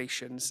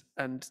qualifications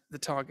and the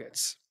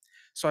targets.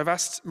 So I've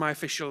asked my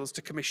officials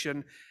to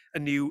commission a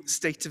new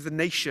State of the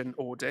Nation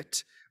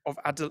audit of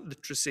adult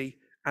literacy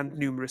and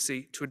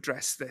numeracy to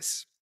address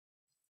this.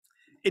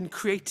 In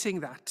creating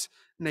that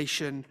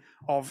nation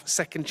of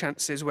second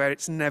chances where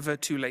it's never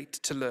too late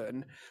to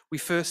learn, we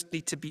first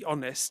need to be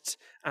honest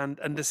and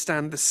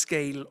understand the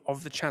scale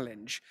of the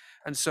challenge.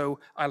 And so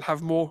I'll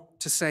have more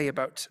to say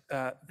about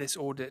this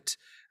audit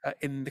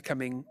in the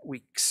coming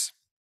weeks.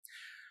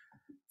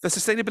 The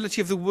sustainability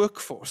of the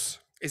workforce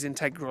is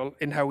integral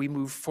in how we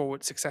move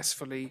forward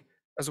successfully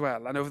as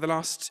well. And over the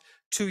last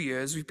 2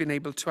 years, we've been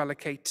able to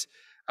allocate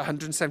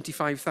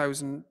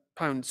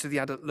 £175,000 to the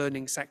adult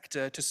learning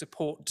sector to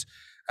support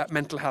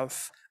mental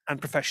health and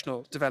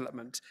professional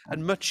development.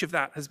 And much of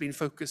that has been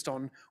focused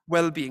on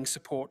well-being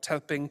support,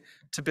 helping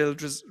to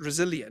build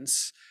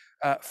resilience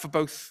for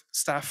both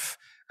staff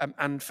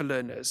and for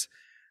learners.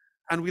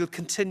 And we'll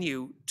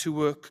continue to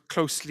work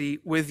closely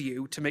with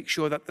you to make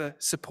sure that the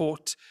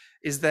support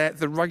is there,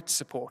 the right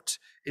support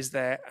is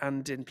there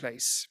and in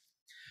place.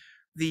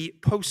 The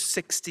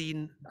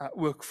post-16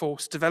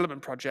 workforce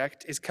development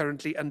project is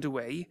currently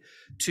underway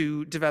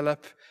to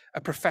develop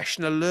a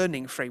professional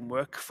learning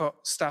framework for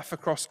staff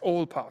across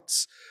all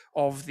parts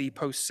of the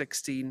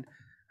post-16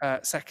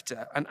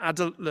 sector. And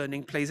adult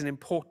learning plays an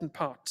important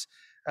part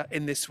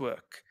in this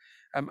work.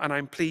 And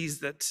I'm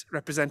pleased that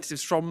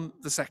representatives from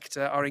the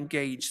sector are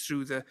engaged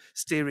through the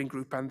steering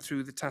group and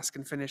through the task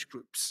and finish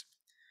groups.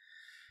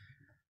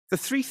 The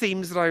 3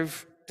 themes that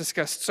I've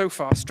discussed so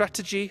far,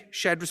 strategy,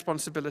 shared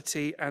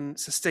responsibility, and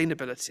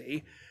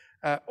sustainability,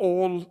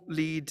 all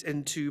lead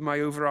into my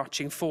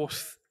overarching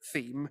 4th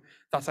theme,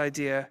 that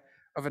idea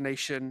of a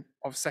nation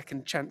of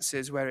second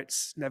chances where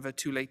it's never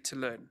too late to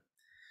learn.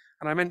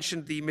 And I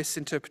mentioned the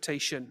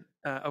misinterpretation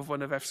of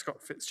one of F.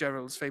 Scott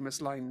Fitzgerald's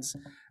famous lines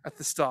at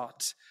the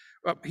start.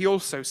 He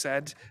also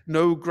said,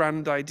 "No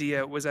grand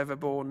idea was ever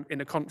born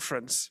in a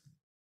conference."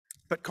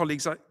 But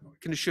colleagues, I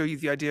can assure you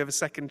the idea of a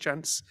second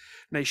chance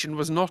nation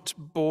was not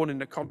born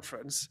in a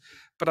conference,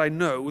 but I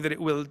know that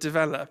it will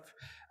develop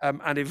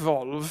and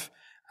evolve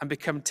and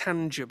become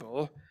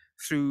tangible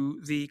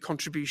through the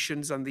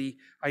contributions and the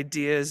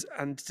ideas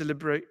and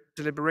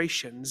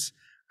deliberations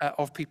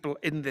of people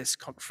in this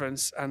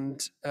conference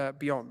and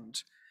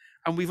beyond.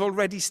 And we've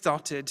already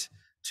started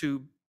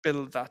to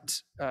build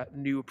that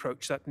new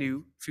approach, that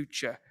new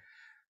future.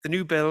 The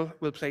new bill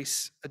will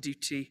place a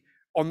duty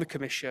on the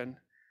Commission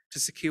to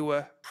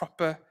secure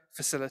proper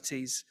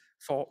facilities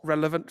for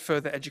relevant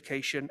further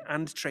education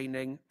and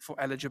training for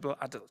eligible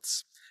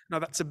adults. Now,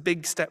 that's a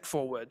big step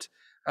forward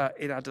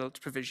in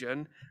adult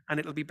provision, and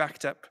it'll be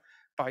backed up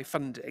by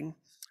funding.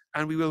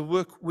 And we will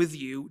work with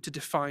you to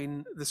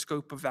define the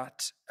scope of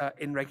that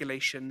in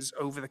regulations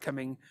over the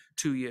coming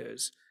 2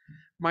 years.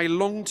 My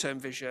long-term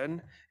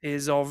vision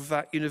is of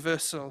that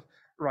universal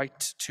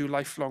right to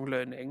lifelong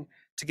learning,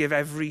 to give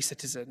every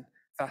citizen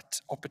that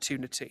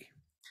opportunity.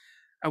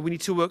 And we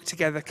need to work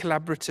together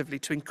collaboratively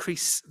to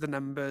increase the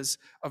numbers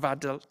of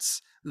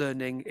adults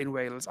learning in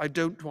Wales. I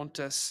don't want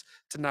us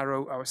to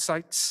narrow our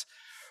sights.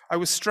 I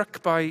was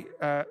struck by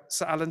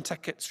Sir Alan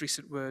Tuckett's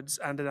recent words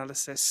and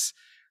analysis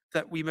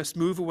that we must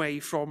move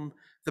away from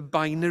the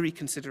binary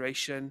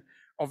consideration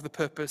of the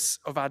purpose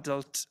of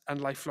adult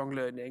and lifelong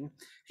learning.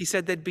 He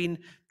said there'd been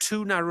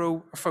too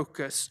narrow a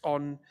focus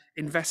on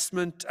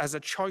investment as a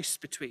choice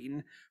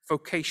between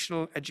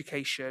vocational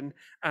education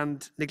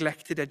and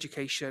neglected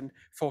education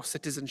for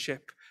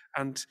citizenship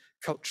and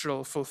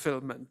cultural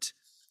fulfillment.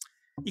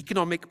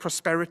 Economic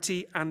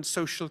prosperity and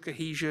social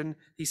cohesion,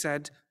 he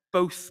said,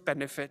 both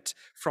benefit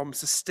from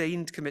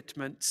sustained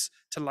commitments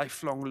to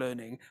lifelong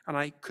learning, and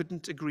I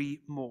couldn't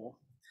agree more.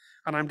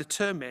 And I'm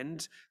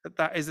determined that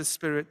that is the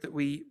spirit that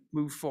we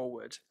move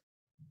forward.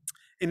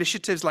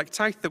 Initiatives like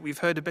TIThe that we've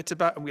heard a bit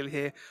about and we'll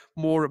hear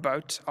more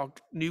about, our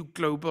new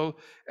global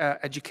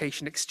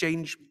education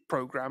exchange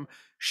programme,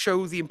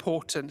 show the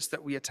importance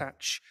that we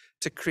attach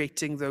to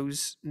creating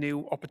those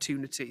new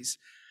opportunities.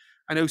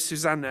 I know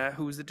Susanna,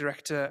 who is the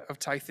director of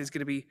TIThe, is going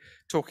to be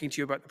talking to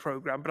you about the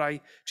programme, but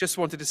I just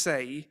wanted to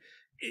say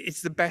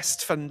it's the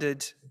best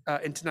funded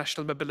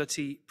international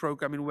mobility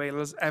programme in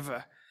Wales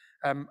ever,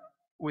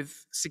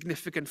 with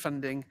significant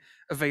funding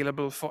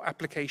available for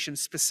applications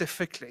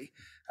specifically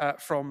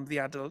from the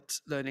adult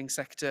learning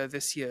sector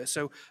this year.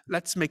 So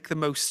let's make the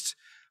most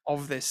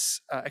of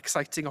this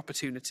exciting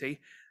opportunity,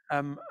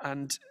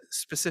 and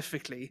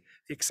specifically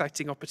the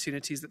exciting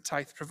opportunities that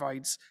TIThe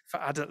provides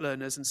for adult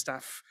learners and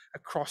staff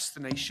across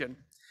the nation.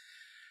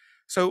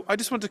 So I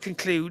just want to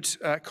conclude,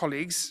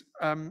 colleagues,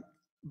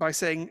 by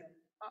saying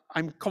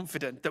I'm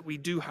confident that we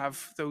do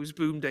have those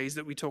boom days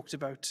that we talked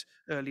about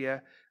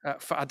earlier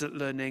for adult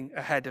learning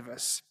ahead of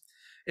us.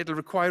 It'll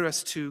require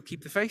us to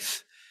keep the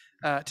faith,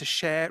 to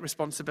share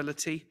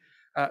responsibility,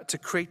 to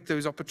create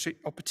those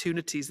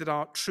opportunities that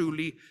are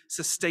truly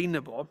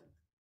sustainable.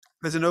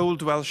 There's an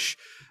old Welsh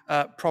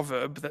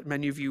proverb that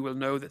many of you will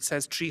know that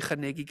says, "Tri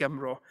chynnig I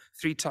Gymro,"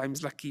 3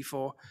 times lucky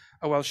for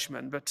a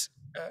Welshman. But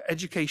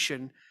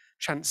education,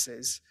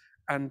 chances,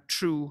 and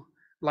true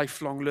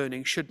lifelong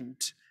learning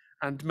shouldn't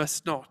and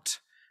must not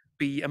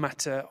be a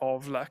matter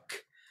of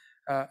luck.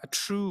 A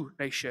true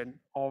nation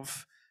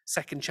of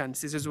second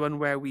chances is one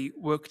where we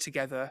work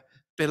together,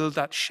 build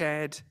that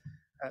shared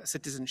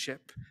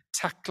citizenship,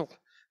 tackle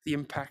the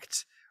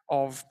impact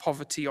of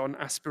poverty on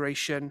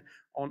aspiration,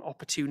 on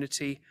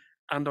opportunity,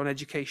 and on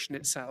education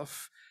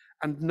itself.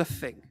 And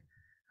nothing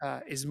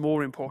is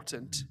more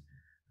important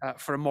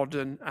for a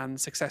modern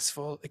and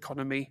successful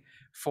economy,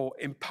 for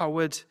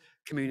empowered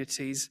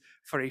communities,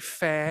 for a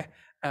fair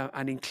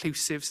and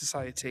inclusive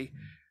society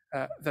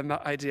than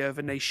that idea of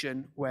a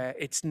nation where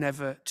it's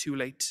never too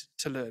late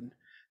to learn.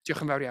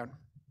 Diolch yn fawr iawn.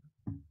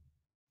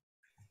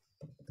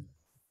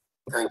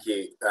 Thank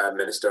you,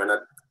 Minister. And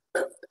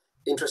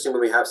interesting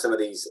when we have some of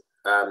these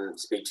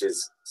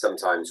speeches,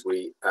 sometimes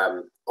we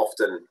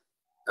often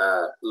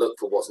look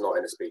for what's not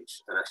in a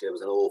speech. And actually there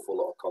was an awful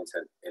lot of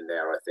content in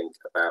there, I think,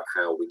 about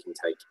how we can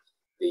take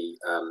the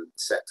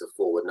sector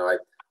forward. Now, I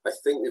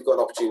think we've got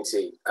an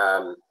opportunity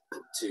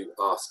to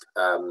ask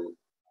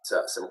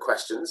some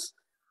questions,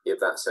 if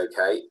that's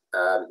okay.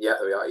 Yeah,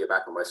 there we are. You're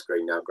back on my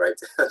screen now. Great.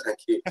 Thank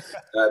you.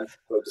 And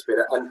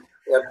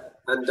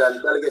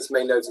delegates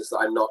may notice that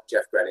I'm not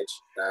Jeff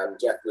Greenwich.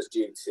 Jeff was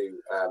due to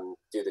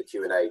do the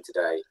Q&A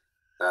today,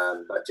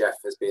 but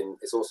Jeff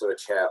is also a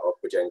chair of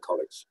Bridgend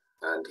College,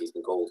 and he's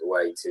been called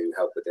away to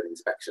help with an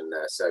inspection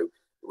there. So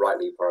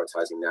rightly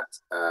prioritising that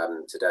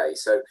today.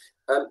 So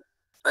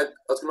I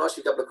was going to ask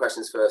you a couple of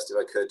questions first, if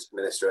I could,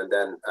 Minister, and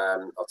then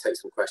I'll take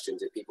some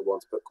questions. If people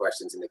want to put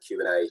questions in the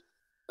Q&A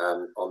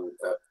on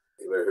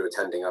who are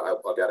attending,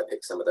 I'll be able to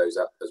pick some of those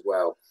up as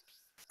well.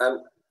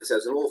 So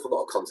there's an awful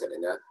lot of content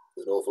in there.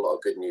 There's an awful lot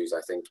of good news,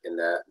 I think, in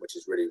there, which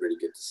is really, really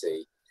good to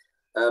see.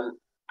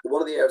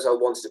 One of the areas I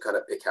wanted to kind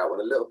of pick out,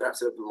 and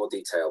perhaps a little bit more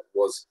detail,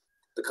 was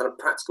the kind of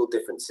practical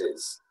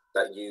differences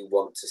that you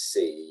want to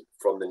see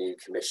from the new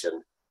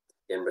Commission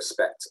in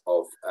respect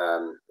of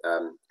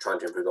trying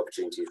to improve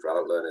opportunities for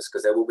adult learners,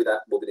 because there will be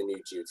the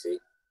new duty,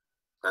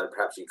 and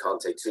perhaps you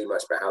can't say too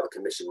much about how the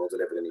Commission will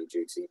deliver the new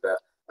duty, but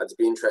I'd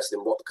be interested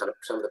in what kind of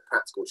some of the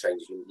practical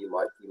changes you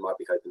might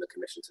be hoping the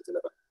Commission to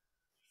deliver.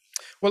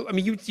 Well, I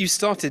mean, you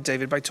started,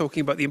 David, by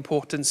talking about the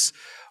importance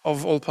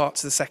of all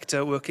parts of the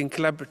sector working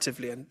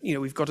collaboratively, and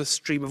we've got a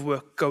stream of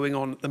work going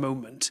on at the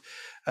moment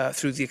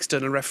through the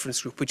External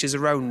Reference Group, which is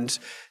around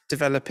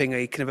developing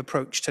a kind of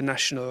approach to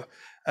national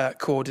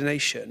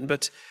coordination.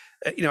 But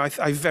you know,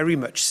 I very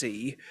much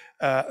see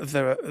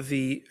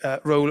the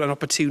role and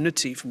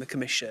opportunity from the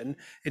Commission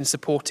in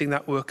supporting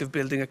that work of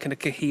building a kind of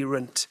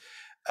coherent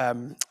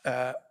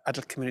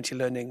adult community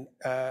learning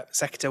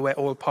sector where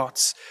all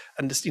parts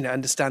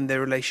understand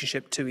their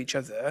relationship to each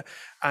other,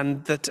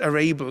 and that are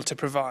able to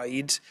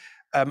provide,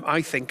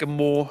 I think, a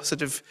more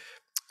sort of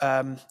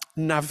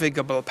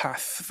navigable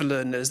path for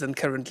learners than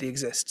currently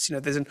exists. You know,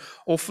 there's an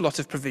awful lot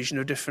of provision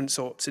of different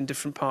sorts in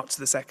different parts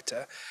of the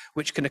sector,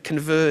 which kind of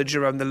converge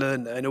around the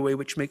learner in a way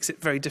which makes it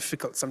very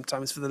difficult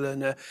sometimes for the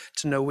learner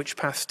to know which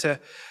path to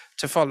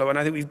follow. And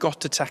I think we've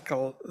got to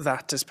tackle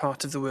that as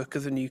part of the work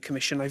of the new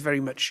Commission. I very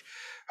much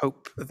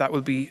hope that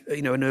will be,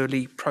 you know, an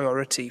early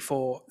priority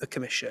for the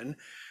Commission.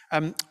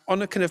 On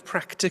a kind of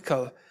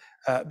practical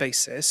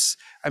basis,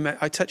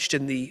 I touched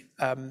in the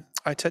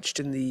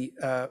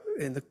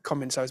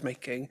comments I was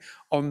making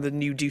on the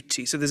new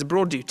duty. So there's a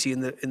broad duty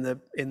in the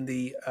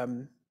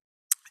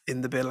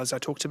bill, as I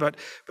talked about,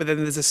 but then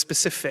there's a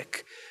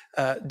specific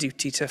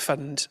duty to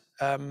fund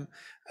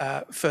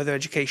further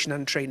education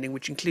and training,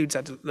 which includes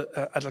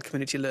adult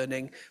community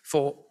learning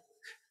for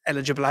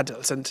eligible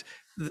adults. And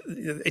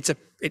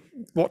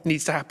what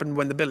needs to happen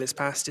when the bill is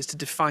passed is to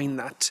define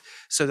that,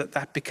 so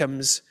that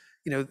becomes,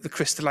 you know, the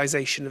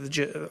crystallization of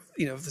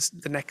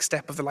the next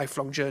step of the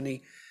lifelong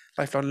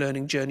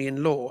learning journey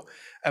in law.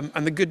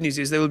 And the good news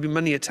is there will be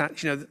money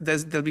attached. You know,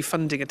 there'll be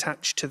funding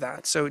attached to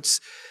that. So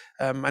it's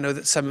I know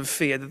that some have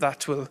feared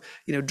that will,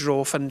 you know,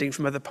 draw funding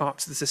from other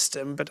parts of the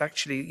system, but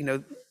actually, you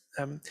know,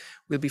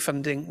 we'll be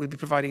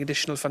providing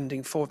additional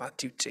funding for that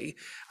duty.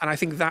 And I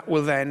think that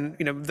will then,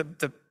 you know,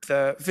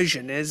 the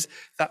vision is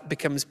that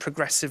becomes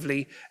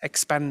progressively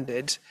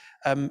expanded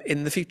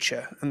in the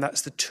future. And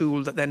that's the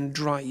tool that then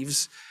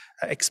drives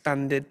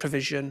expanded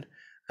provision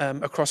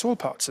across all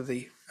parts of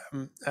the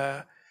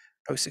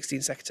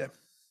post-16 sector.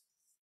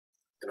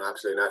 You know,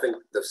 absolutely. And I think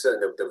there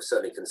were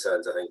certainly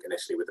concerns, I think,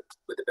 initially with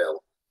the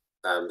bill,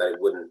 that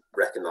it wouldn't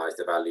recognise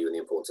the value and the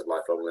importance of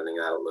lifelong learning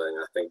and adult learning.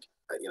 I think,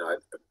 you know,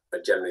 I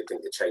generally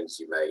think the changes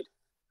you made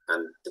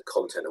and the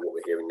content of what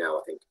we're hearing now,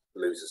 I think,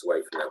 moves us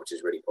away from that, which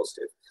is really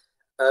positive.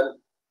 I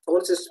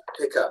want to just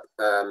pick up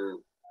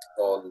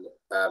on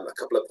a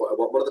couple of points.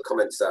 One of the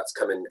comments that's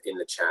come in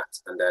the chat,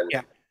 and then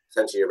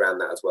essentially around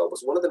that as well,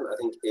 was one of them, I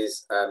think,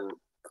 is,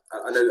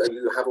 I know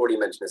you have already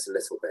mentioned this a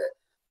little bit,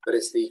 but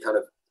it's the kind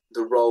of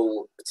the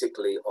role,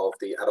 particularly of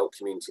the adult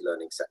community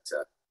learning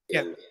sector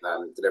in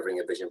delivering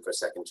a vision for a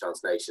second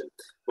chance nation.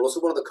 But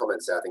also one of the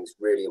comments there I think is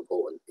really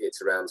important.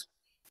 It's around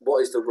what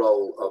is the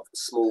role of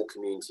small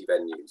community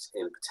venues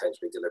in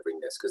potentially delivering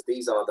this? Because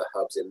these are the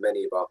hubs in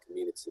many of our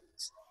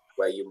communities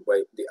where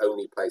the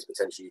only place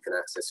potentially you can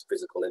access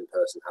physical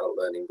in-person adult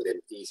learning within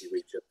easy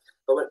reach of,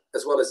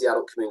 as well as the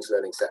adult community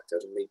learning sector,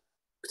 and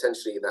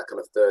potentially that kind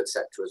of third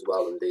sector as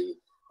well, and the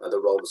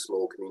role of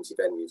small community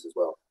venues as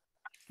well.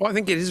 Well, I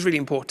think it is really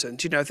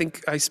important. You know, I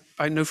think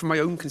I know from my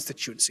own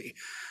constituency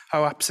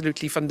how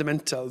absolutely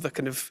fundamental the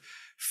kind of,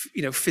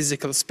 you know,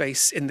 physical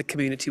space in the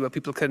community where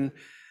people can,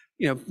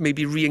 you know,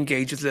 maybe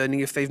re-engage with learning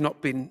if they've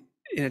not been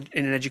in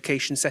an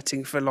education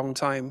setting for a long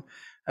time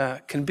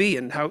can be,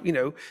 and how, you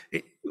know,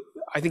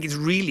 I think it's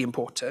really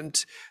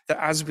important that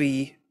as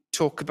we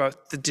talk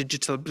about the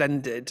digital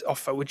blended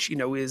offer, which, you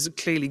know, is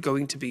clearly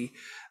going to be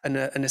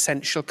an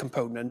essential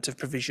component of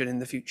provision in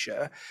the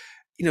future,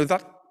 you know,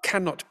 that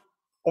cannot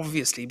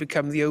obviously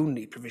become the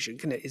only provision,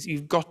 can it?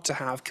 You've got to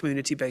have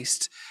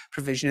community-based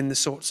provision in the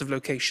sorts of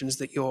locations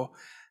that you're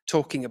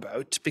talking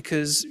about,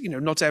 because, you know,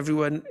 not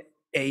everyone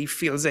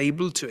feels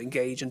able to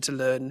engage and to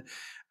learn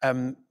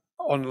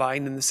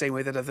online in the same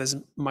way that others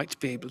might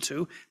be able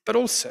to, but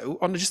also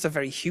on just a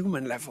very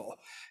human level.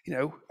 You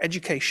know,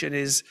 education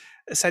is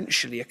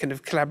essentially a kind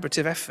of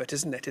collaborative effort,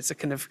 isn't it? It's a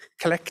kind of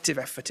collective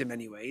effort in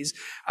many ways,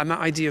 and that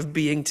idea of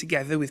being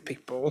together with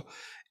people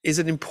is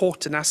an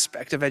important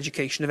aspect of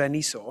education of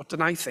any sort,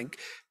 and I think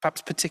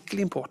perhaps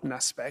particularly important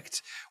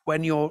aspect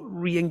when you're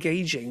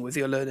re-engaging with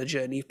your learner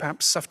journey,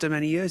 perhaps after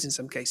many years in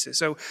some cases.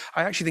 So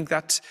I actually think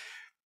that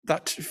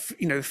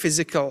you know,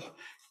 physical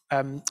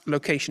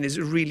location is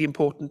a really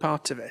important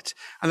part of it.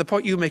 And the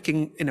point you're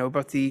making, you know,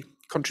 about the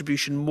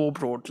contribution more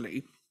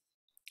broadly,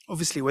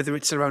 obviously whether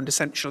it's around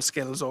essential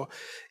skills or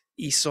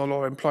ESOL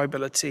or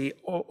employability,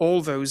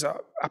 all those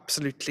are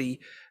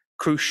absolutely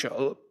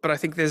crucial, but I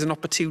think there's an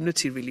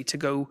opportunity really to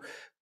go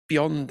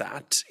beyond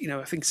that. You know,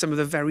 I think some of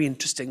the very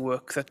interesting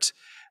work that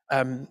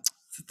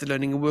the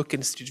Learning and Work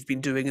Institute have been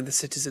doing in the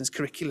citizens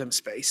curriculum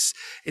space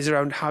is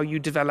around how you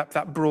develop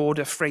that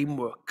broader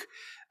framework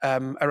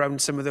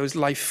around some of those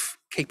life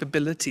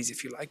capabilities,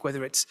 if you like,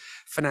 whether it's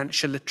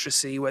financial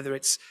literacy, whether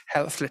it's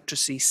health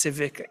literacy,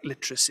 civic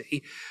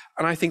literacy.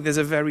 And I think there's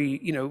a very,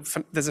 you know,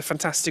 there's a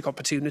fantastic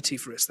opportunity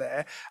for us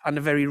there, and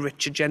a very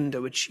rich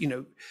agenda, which, you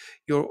know,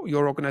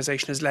 your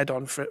organisation has led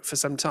on for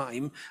some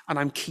time. And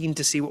I'm keen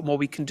to see what more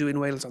we can do in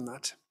Wales on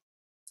that.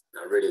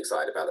 I'm really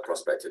excited about the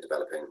prospect of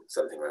developing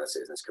something around a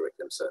citizens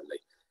curriculum, certainly.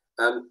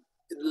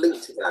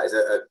 Linked to that is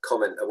a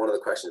comment, one of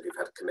the questions we've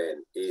had come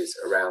in is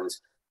around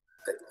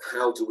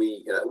how do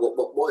we,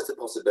 what is the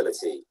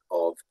possibility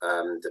of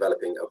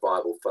developing a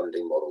viable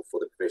funding model for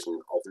the provision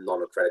of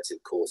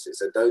non-accredited courses?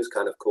 So those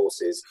kind of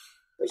courses,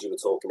 as you were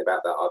talking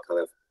about, that are kind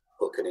of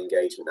hook and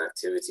engagement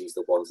activities,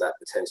 the ones that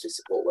potentially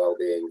support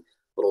well-being,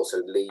 but also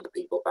lead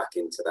people back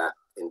into that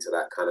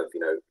kind of,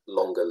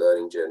 longer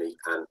learning journey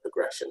and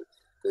progression.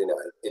 And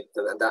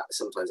that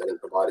sometimes I think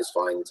providers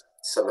find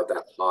some of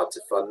that hard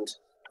to fund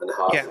and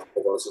hard to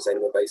fund on a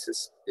sustainable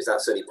basis. Is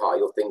that certainly part of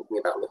your thinking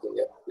about looking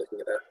at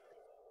that?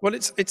 Well,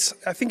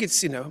 I think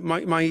it's,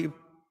 my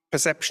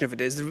perception of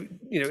it is,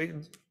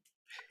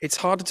 it's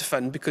harder to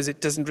fund because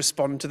it doesn't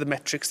respond to the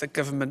metrics that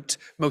government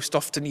most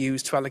often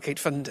use to allocate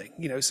funding.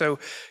 So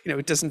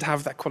it doesn't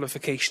have that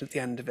qualification at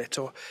the end of it,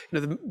 or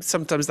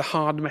sometimes the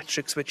hard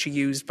metrics which are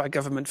used by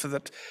government for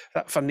that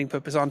funding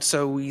purpose aren't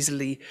so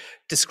easily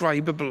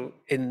describable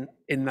in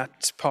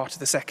that part of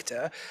the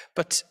sector.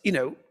 But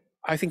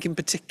I think in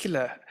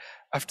particular,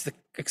 after the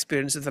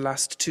experience of the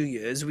last 2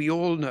 years, we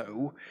all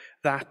know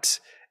that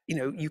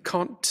you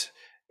can't.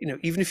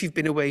 Even if you've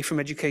been away from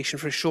education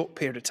for a short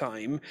period of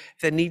time,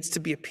 there needs to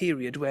be a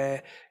period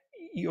where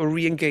you're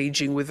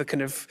re-engaging with the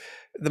kind of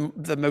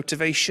the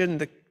motivation,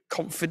 the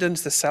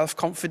confidence, the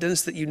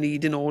self-confidence that you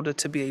need in order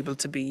to be able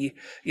to be,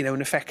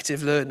 an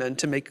effective learner and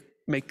to make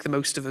the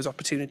most of those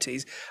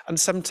opportunities. And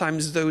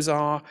sometimes those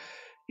are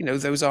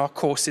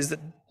courses that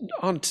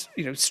aren't,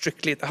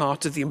 strictly at the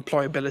heart of the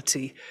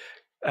employability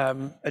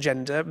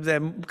agenda. They're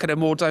kind of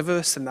more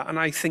diverse than that. And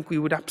I think we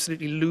would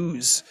absolutely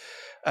lose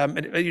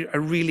a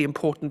really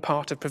important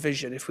part of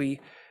provision if we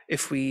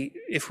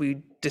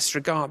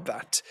disregard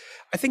that.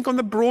 I think on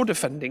the broader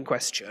funding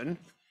question,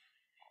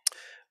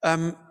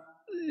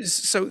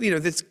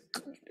 there's,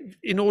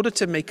 in order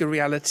to make a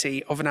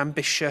reality of an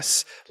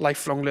ambitious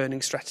lifelong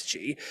learning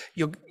strategy,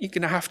 you're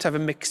going to have a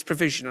mixed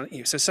provision.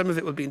 So some of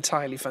it will be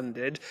entirely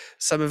funded,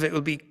 some of it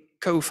will be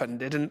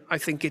co-funded, and I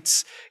think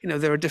it's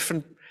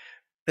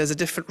there's a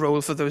different role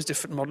for those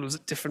different models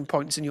at different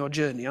points in your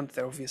journey, aren't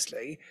there?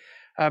 Obviously.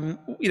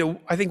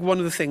 I think one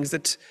of the things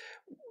that,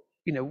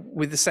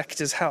 with the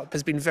sector's help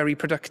has been very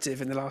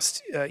productive in the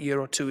last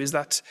year or two is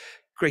that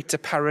greater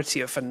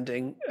parity of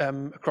funding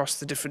across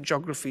the different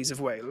geographies of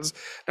Wales.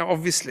 Now,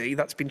 obviously,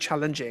 that's been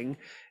challenging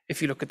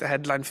if you look at the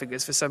headline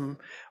figures for some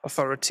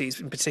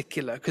authorities in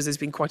particular, because there's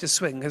been quite a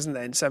swing, hasn't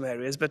there, in some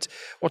areas. But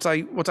what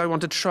I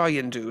want to try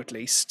and do, at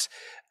least,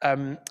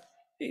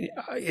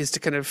 is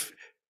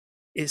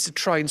to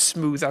try and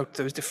smooth out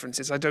those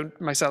differences. I don't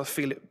myself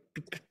feel it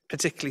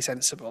particularly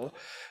sensible,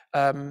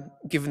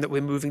 given that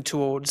we're moving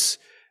towards,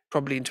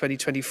 probably in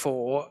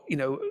 2024,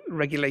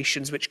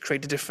 regulations which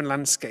create a different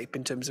landscape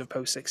in terms of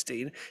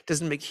post-16. It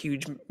doesn't make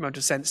huge amount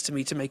of sense to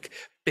me to make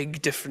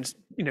big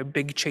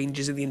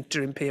changes in the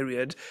interim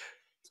period.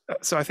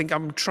 So I think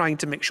I'm trying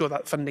to make sure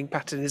that funding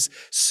pattern is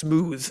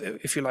smooth,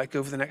 if you like,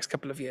 over the next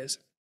couple of years.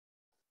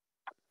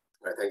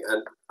 I think,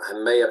 and I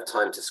may have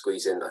time to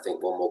squeeze in, I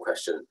think, one more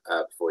question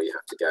before you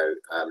have to go,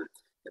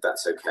 if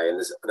that's okay.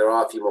 And there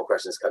are a few more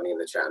questions coming in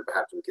the chat, and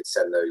perhaps we could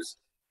send those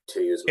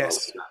to you as well, if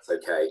that's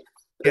okay.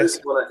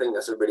 There's one, I think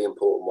that's a really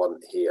important one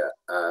here,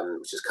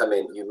 which has come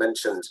in. You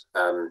mentioned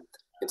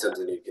in terms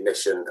of the new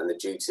commission and the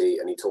duty,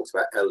 and you talked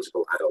about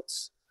eligible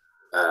adults,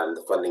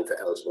 the funding for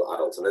eligible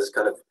adults. And there's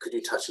could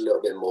you touch a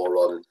little bit more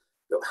on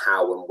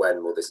how and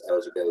when will this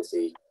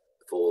eligibility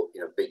for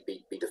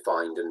be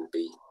defined and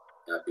be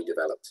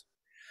developed?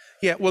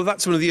 Yeah, well,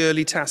 that's one of the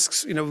early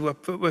tasks.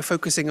 We're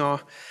focusing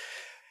our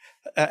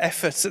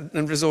efforts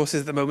and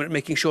resources at the moment,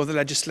 making sure the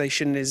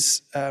legislation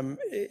is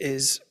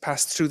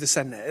passed through the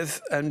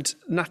Senedd, and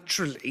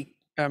naturally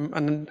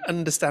and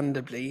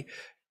understandably,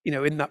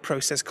 in that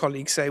process,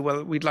 colleagues say,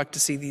 "Well, we'd like to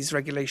see these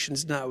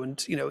regulations now."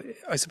 And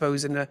I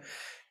suppose in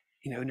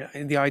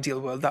the ideal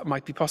world that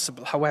might be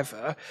possible.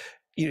 However,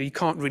 you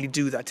can't really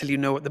do that till you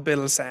know what the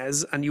bill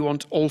says, and you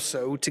want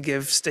also to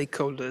give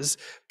stakeholders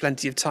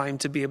plenty of time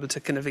to be able to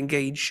kind of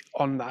engage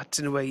on that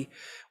in a way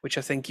which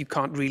I think you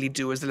can't really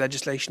do as the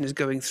legislation is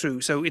going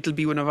through. So it'll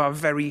be one of our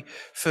very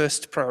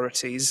first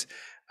priorities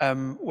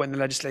when the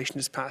legislation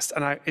is passed,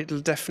 and it'll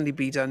definitely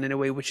be done in a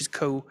way which is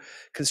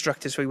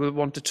co-constructed. So we will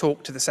want to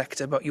talk to the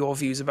sector about your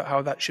views about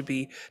how that should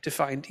be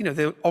defined.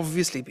 There'll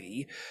obviously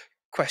be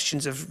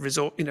questions of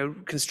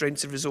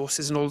constraints of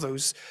resources and all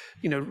those,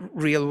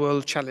 real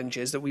world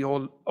challenges that we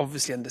all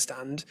obviously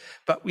understand.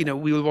 But, we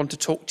will want to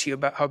talk to you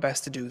about how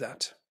best to do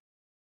that.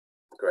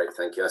 Great,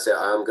 thank you.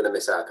 I'm going to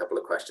miss out a couple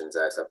of questions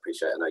there, so I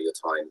appreciate it. I know your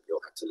time,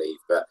 you'll have to leave.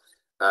 But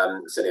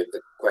certainly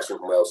the question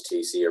from Welsh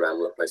TC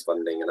around workplace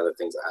funding and other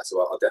things like that. So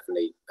I'll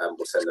definitely,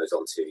 we'll send those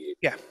on to you.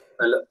 Yeah.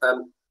 And look,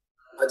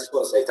 I just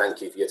want to say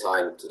thank you for your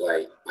time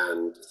today.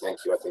 And thank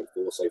you, I think,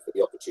 also for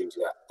the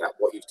opportunity that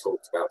what you've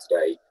talked about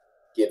today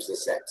gives the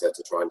sector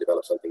to try and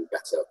develop something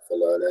better for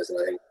learners. And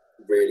I think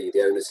really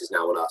the onus is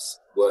now on us,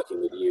 working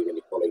with you and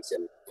your colleagues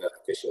and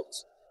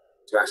officials,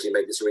 to actually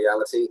make this a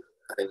reality.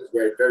 I think it's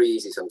very, very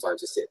easy sometimes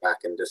to sit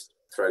back and just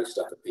throw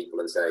stuff at people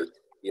and say,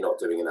 you're not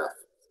doing enough.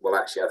 Well,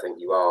 actually, I think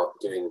you are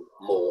doing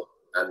more,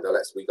 and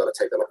we've got to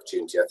take that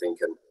opportunity, I think,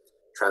 and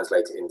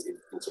translate it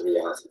into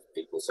reality for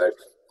people. So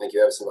Thank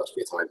you ever so much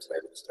for your time today,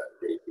 Minister.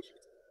 Really appreciate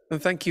it.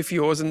 And thank you for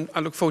yours, and I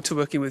look forward to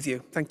working with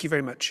you. Thank you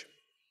very much.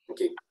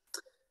 Thank you.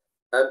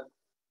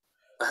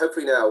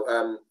 Hopefully now,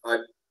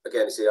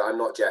 again, you see, I'm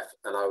not Jeff,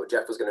 and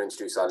Jeff was going to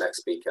introduce our next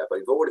speaker, but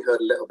we've already heard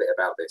a little bit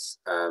about this,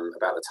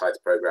 about the TIDE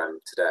programme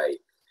today.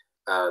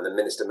 The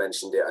Minister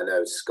mentioned it, I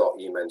know, Scott,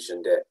 you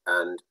mentioned it,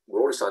 and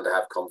we're already starting to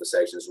have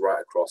conversations right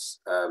across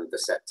the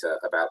sector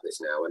about this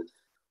now. And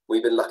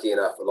we've been lucky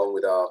enough, along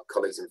with our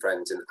colleagues and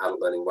friends in Adult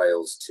Learning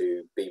Wales,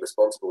 to be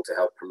responsible to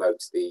help promote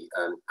the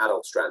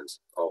adult strand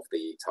of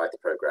the TIDE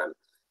programme.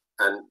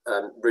 And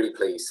really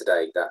pleased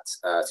today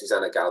that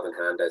Susanna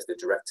Galvin-Hand, as the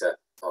director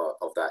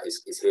of that,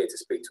 is here to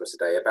speak to us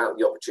today about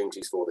the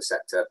opportunities for the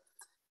sector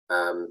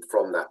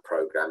from that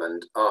programme.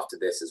 And after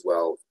this as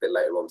well, a bit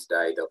later on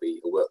today, there'll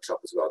be a workshop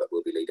as well that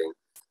we'll be leading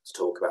to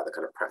talk about the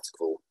kind of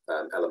practical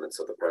elements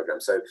of the programme.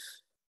 So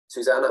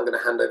Susanna, I'm going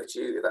to hand over to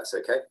you, if that's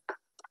okay.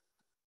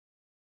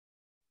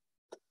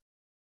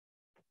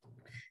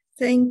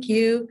 Thank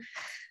you.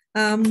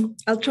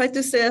 I'll try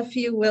to say a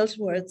few Welsh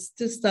words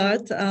to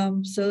start.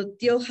 So,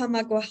 diolch am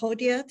y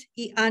gwahoddiad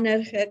I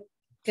anerch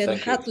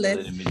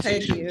gynhadledd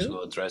heddiw. To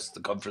address the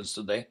conference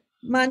today.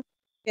 Ma'n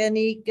gen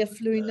I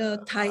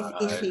gyflwyno taith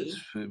I chi.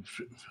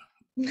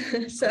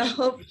 So I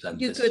hope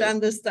you could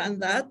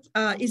understand that.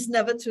 It's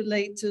never too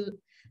late to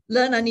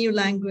learn a new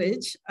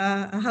language.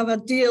 I have a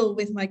deal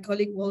with my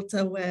colleague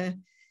Walter where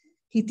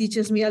he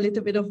teaches me a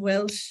little bit of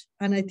Welsh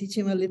and I teach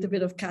him a little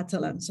bit of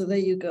Catalan. So there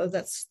you go.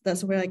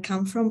 That's where I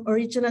come from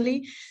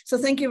originally. So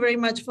thank you very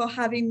much for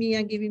having me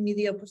and giving me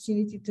the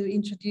opportunity to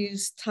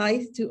introduce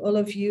TIDE to all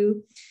of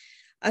you.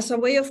 As a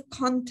way of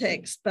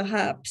context,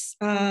 perhaps,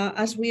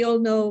 as we all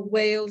know,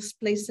 Wales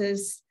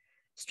places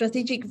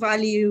strategic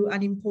value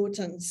and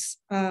importance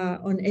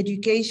on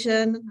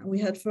education. We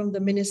heard from the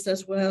Minister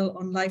as well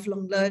on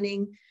lifelong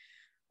learning,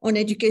 on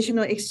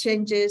educational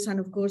exchanges, and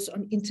of course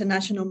on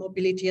international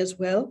mobility as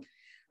well.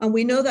 And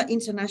we know that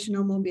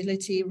international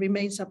mobility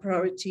remains a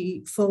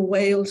priority for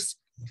Wales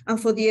and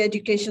for the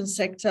education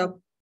sector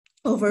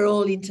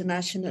overall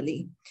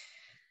internationally.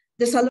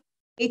 There's a lot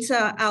of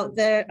data out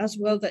there as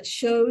well that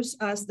shows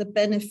us the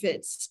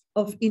benefits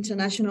of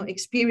international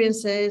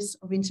experiences,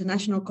 of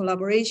international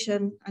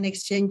collaboration and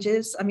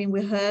exchanges. I mean,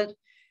 we heard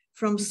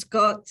from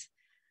Scott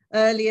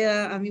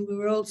earlier. I mean, we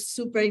were all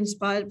super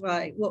inspired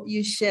by what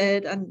you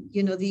shared and,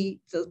 you know, the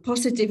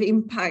positive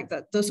impact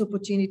that those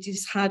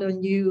opportunities had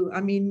on you.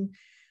 I mean,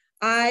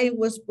 I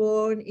was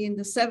born in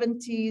the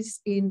 70s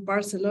in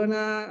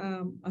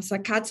Barcelona as a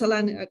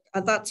Catalan.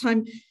 At that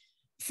time,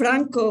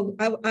 Franco,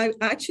 I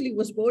actually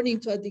was born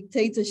into a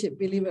dictatorship,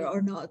 believe it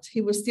or not.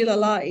 He was still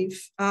alive.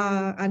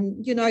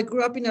 And, you know, I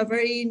grew up in a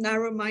very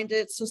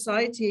narrow-minded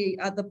society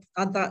at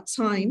that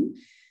time.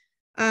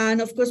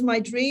 And of course, my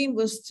dream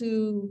was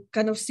to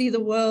kind of see the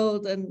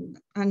world and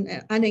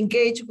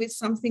engage with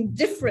something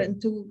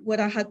different to what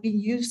I had been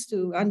used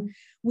to. And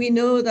we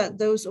know that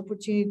those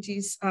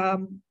opportunities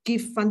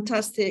give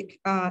fantastic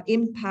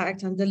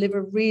impact and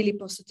deliver really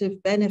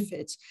positive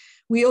benefits.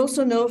 We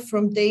also know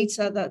from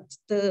data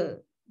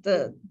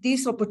that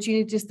these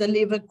opportunities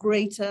deliver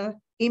greater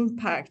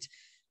impact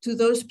to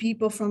those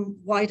people from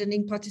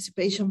widening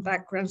participation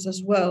backgrounds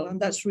as well. And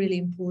that's really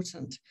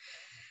important.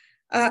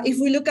 If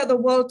we look at the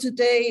world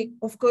today,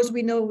 of course,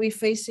 we know we're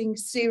facing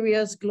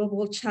serious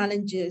global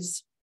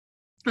challenges.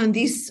 And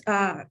this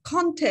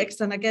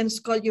context, and again,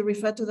 Scott, you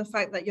refer to the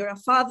fact that you're a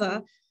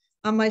father,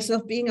 and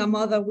myself being a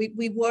mother,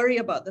 we worry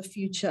about the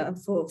future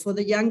for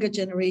the younger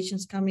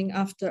generations coming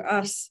after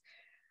us.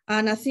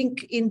 And I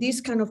think in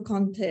this kind of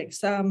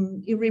context,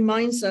 it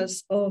reminds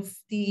us of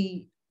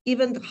the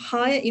even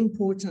higher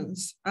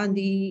importance and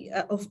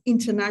of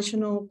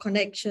international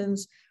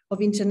connections, of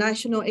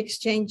international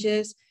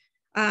exchanges,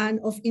 and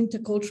of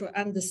intercultural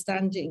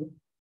understanding.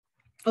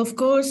 Of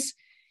course,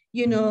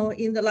 you know,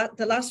 in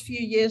the last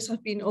few years have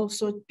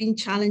also been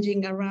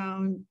challenging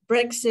around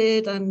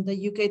Brexit and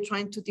the UK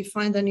trying to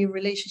define the new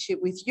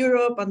relationship with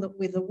Europe and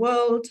with the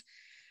world.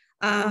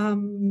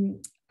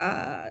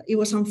 It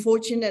was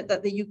unfortunate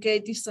that the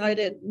UK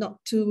decided not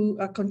to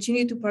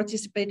continue to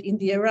participate in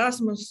the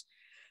Erasmus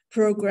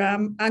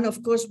program. And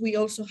of course, we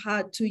also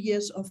had 2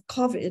 years of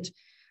COVID.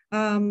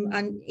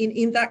 And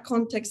in that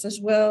context as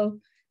well,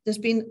 there's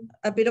been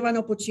a bit of an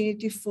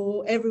opportunity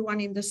for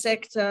everyone in the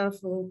sector,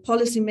 for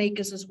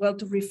policymakers as well,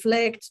 to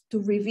reflect, to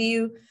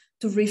review,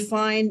 to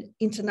refine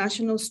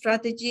international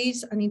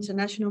strategies and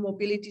international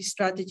mobility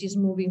strategies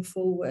moving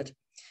forward.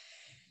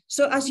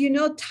 So as you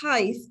know,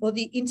 TIDE, or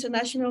the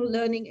International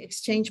Learning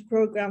Exchange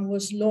Program,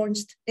 was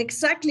launched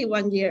exactly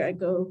 1 year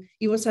ago.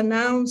 It was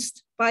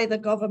announced by the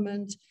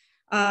government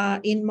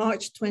in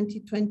March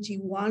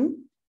 2021.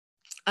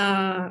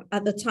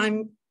 At the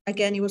time,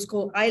 again, it was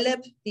called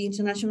ILEP, the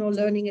International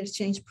Learning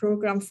Exchange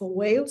Program for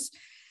Wales.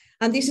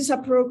 And this is a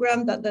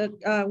program that the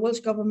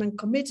Welsh Government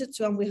committed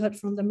to, and we heard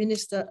from the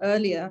Minister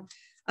earlier,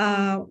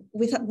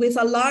 with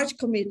a large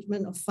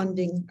commitment of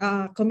funding,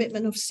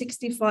 commitment of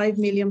 £65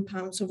 million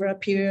over a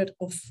period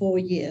of 4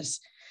 years.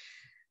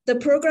 The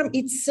program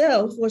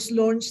itself was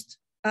launched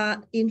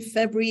in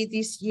February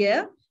this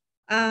year,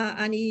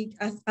 and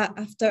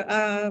after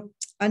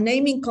a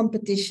naming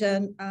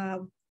competition,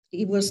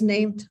 it was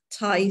named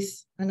Tithe.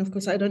 And of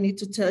course, I don't need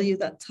to tell you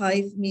that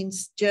Tithe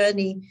means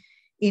journey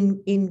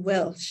in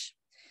Welsh.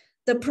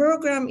 The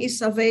program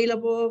is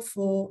available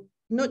for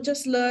not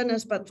just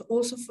learners, but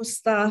also for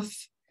staff,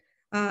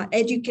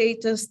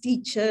 educators,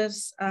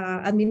 teachers,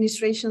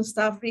 administration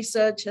staff,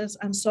 researchers,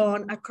 and so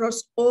on,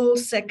 across all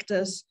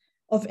sectors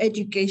of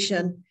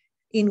education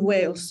in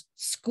Wales: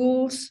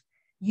 schools,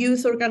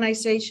 youth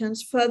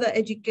organizations, further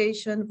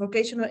education,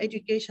 vocational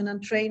education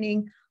and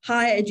training,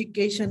 higher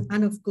education,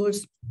 and of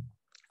course,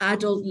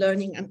 adult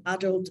learning and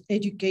adult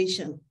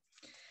education.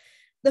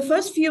 The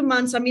first few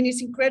months, I mean,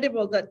 it's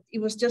incredible that it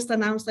was just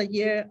announced a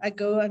year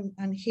ago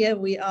and here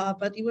we are,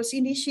 but it was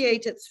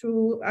initiated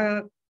through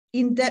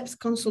in-depth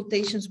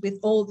consultations with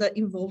all the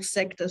involved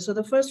sectors. So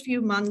the first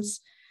few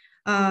months,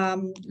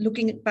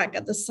 looking back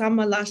at the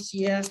summer last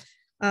year,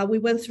 we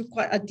went through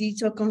quite a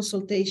detailed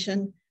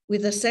consultation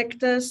with the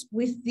sectors,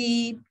 with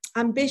the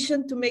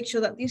ambition to make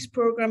sure that this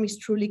program is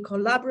truly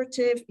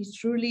collaborative, is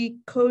truly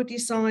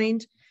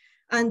co-designed,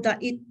 and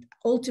that it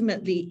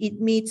ultimately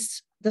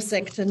meets the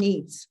sector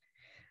needs.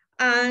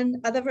 And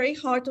at the very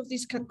heart of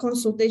this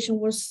consultation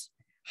was,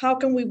 how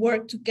can we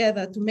work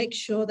together to make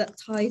sure that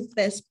Tithe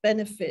best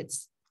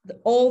benefits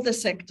all the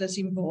sectors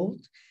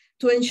involved,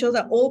 to ensure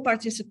that all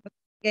participants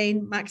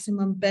gain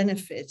maximum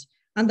benefit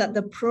and that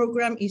the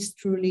program is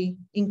truly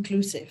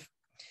inclusive.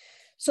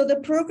 So the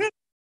program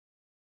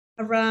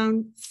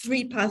around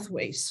 3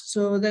 pathways.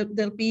 So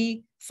there'll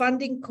be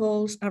funding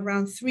calls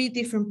around 3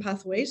 different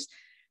pathways.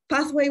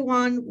 Pathway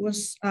 1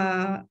 was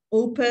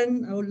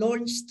open or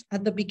launched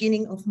at the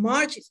beginning of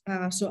March.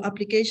 So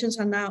applications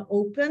are now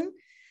open,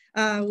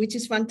 which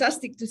is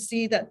fantastic to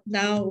see that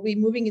now we're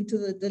moving into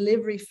the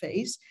delivery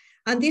phase.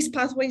 And this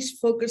pathway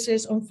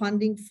focuses on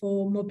funding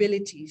for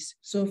mobilities.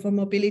 So for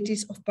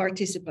mobilities of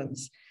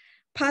participants.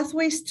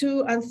 Pathways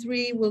 2 and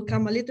 3 will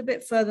come a little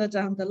bit further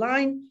down the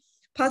line.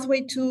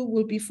 Pathway 2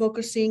 will be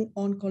focusing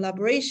on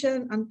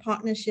collaboration and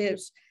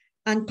partnerships,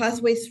 and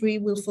Pathway 3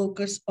 will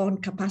focus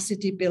on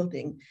capacity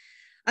building.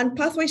 And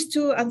Pathways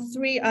 2 and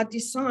 3 are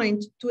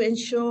designed to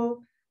ensure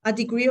a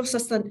degree of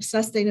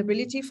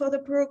sustainability for the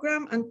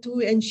program and to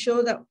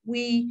ensure that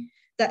we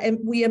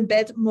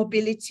embed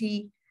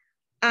mobility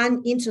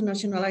and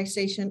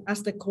internationalization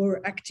as the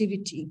core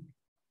activity.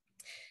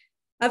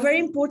 A very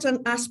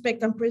important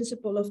aspect and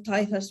principle of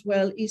Tithe as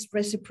well is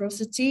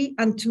reciprocity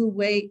and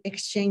two-way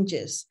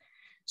exchanges.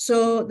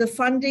 So the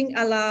funding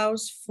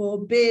allows for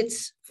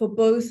bids for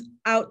both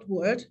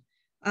outward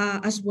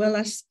as well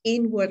as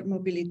inward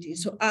mobility.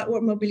 So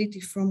outward mobility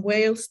from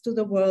Wales to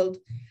the world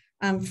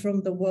and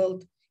from the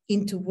world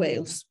into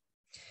Wales.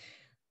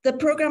 The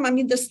program, I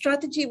mean, the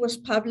strategy was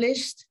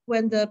published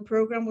when the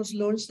program was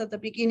launched at the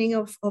beginning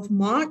of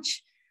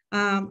March.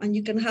 And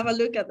you can have a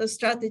look at the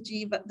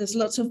strategy, but there's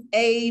lots of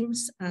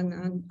aims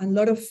and a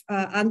lot of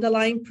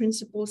underlying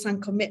principles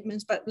and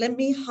commitments. But let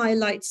me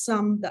highlight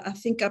some that I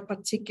think are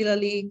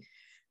particularly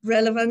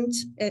relevant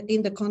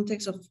in the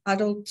context of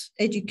adult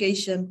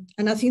education.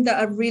 And I think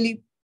that are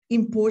really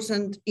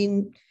important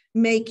in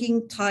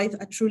making Tithe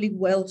a truly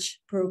Welsh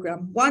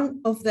program.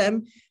 One of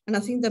them, and I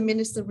think the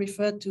minister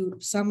referred to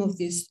some of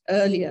this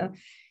earlier,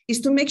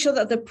 is to make sure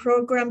that the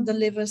program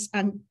delivers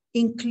an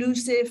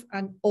inclusive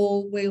and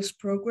all Wales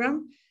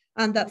program,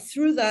 and that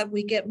through that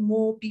we get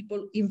more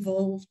people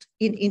involved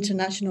in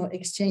international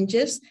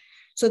exchanges.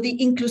 So the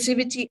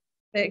inclusivity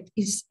aspect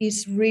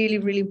is really,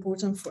 really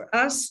important for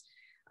us.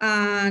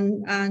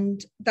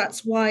 And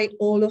that's why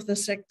all of the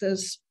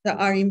sectors that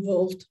are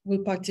involved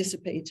will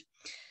participate.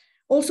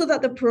 Also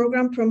that the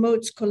program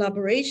promotes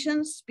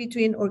collaborations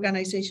between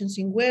organizations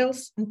in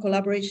Wales and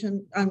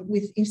collaboration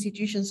with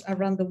institutions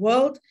around the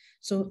world.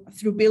 So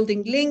through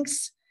building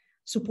links,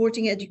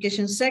 supporting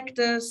education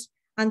sectors,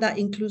 and that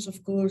includes,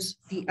 of course,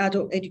 the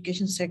adult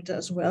education sector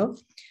as well.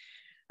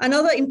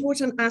 Another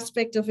important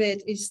aspect of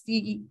it is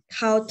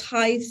how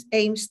Tithe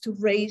aims to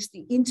raise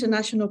the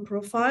international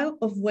profile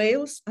of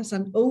Wales as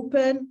an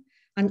open,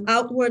 an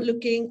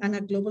outward-looking, and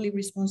a globally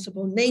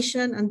responsible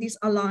nation. And this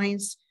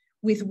aligns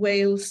with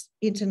Wales'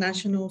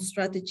 international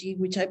strategy,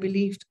 which I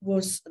believe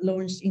was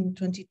launched in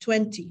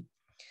 2020.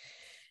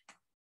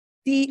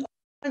 The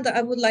one that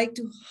I would like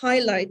to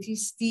highlight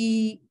is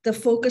the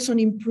focus on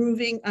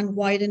improving and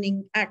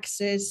widening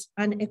access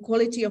and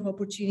equality of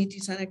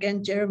opportunities. And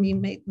again, Jeremy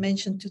made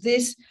mention to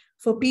this,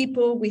 for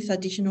people with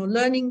additional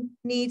learning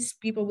needs,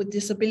 people with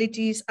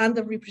disabilities,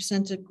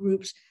 underrepresented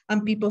groups,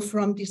 and people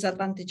from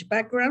disadvantaged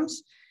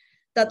backgrounds.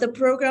 That the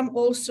program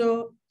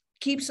also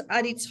keeps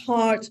at its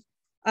heart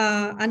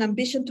an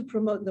ambition to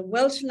promote the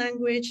Welsh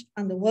language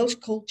and the Welsh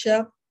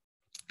culture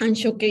and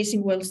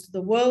showcasing Wales to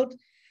the world.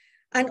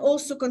 And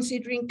also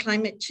considering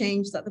climate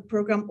change, that the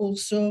program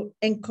also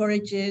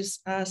encourages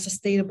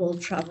sustainable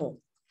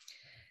travel.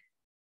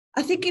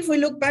 I think if we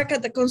look back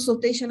at the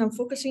consultation and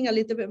focusing a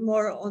little bit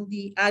more on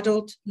the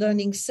adult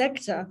learning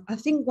sector, I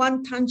think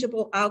one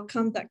tangible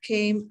outcome that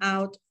came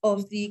out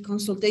of the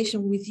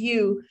consultation with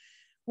you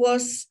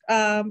was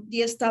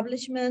the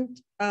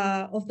establishment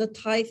of the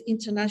Tithe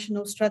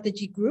International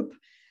Strategy Group.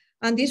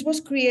 And this was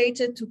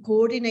created to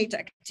coordinate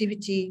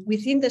activity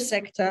within the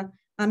sector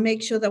and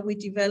make sure that we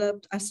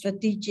developed a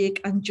strategic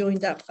and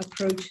joined up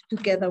approach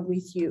together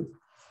with you.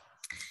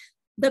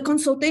 The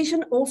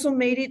consultation also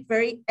made it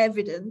very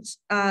evident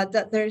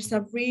that there is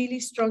a really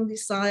strong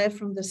desire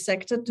from the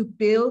sector to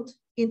build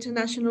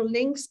international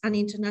links and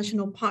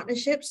international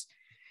partnerships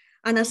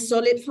and a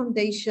solid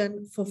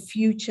foundation for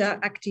future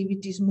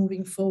activities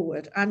moving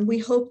forward. And we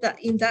hope that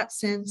in that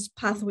sense,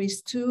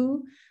 Pathways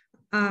 2,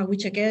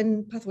 which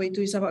again, Pathway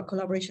 2 is about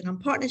collaboration and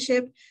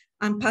partnership,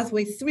 and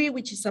Pathway 3,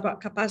 which is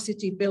about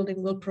capacity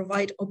building, will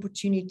provide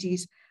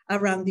opportunities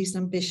around these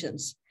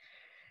ambitions.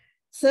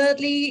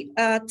 Thirdly,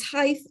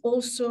 Tithe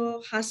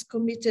also has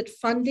committed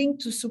funding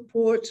to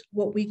support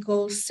what we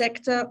call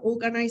sector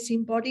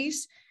organizing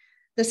bodies.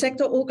 The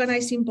sector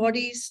organizing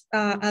bodies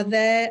are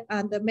there,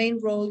 and the main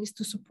role is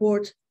to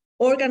support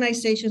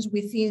organizations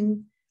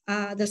within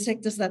the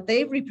sectors that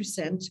they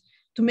represent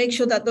to make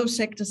sure that those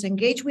sectors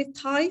engage with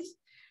Tithe,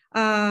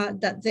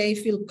 that they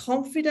feel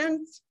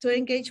confident to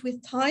engage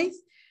with Tithe,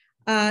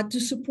 to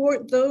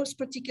support those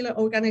particular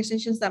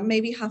organizations that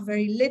maybe have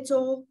very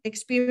little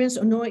experience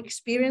or no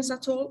experience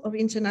at all of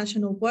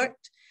international work,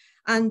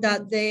 and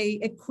that they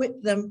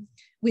equip them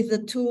with the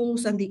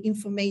tools and the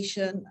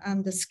information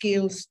and the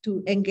skills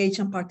to engage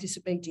and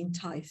participate in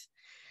Tithe.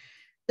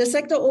 The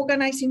sector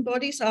organizing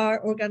bodies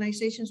are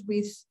organizations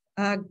with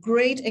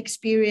great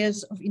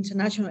experience of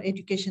international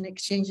education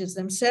exchanges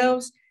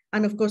themselves.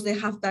 And of course, they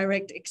have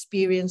direct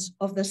experience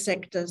of the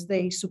sectors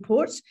they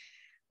support.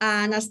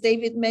 And as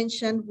David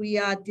mentioned, we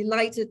are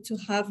delighted to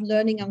have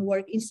Learning and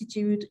Work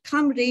Institute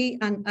Cymru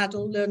and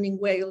Adult Learning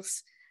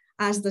Wales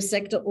as the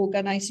sector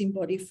organizing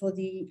body for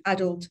the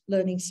adult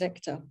learning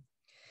sector.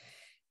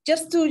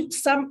 Just to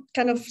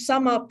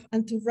sum up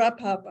and to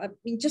wrap up, I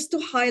mean, just to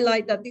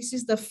highlight that this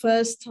is the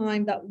first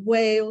time that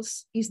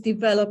Wales is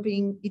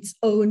developing its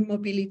own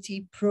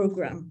mobility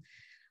program.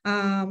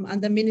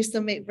 And the minister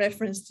made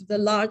reference to the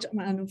large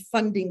amount of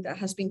funding that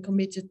has been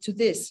committed to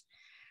this.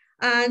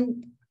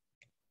 And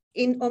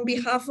on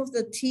behalf of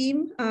the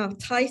team,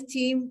 Tithe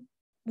team,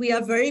 we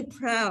are very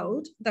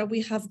proud that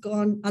we have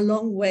gone a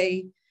long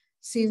way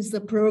since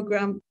the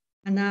program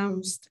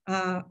announced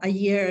a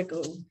year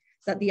ago,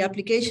 that the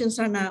applications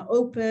are now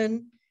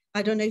open.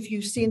 I don't know if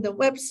you've seen the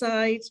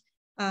website,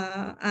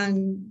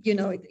 and you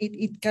know,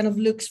 it kind of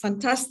looks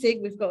fantastic.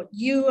 We've got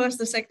you as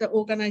the sector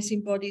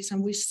organizing bodies,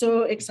 and we're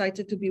so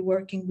excited to be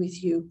working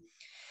with you.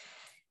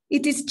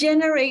 It is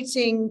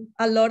generating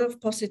a lot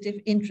of positive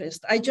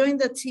interest. I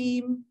joined the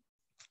team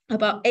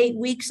about 8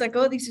 weeks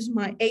ago. This is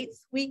my 8th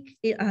week,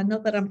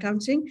 not that I'm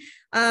counting.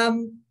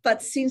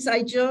 But since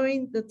I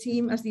joined the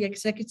team as the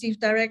executive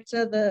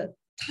director, the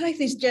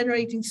Tithe is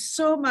generating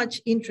so much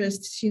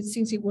interest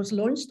since it was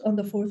launched on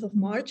the 4th of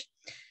March,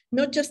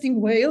 not just in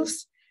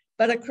Wales,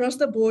 but across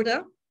the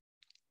border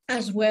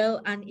as well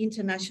and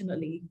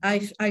internationally.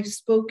 I've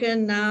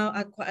spoken now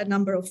at quite a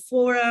number of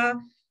fora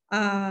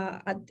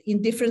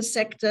in different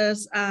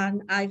sectors,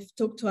 and I've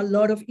talked to a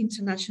lot of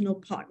international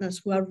partners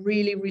who are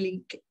really,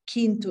 really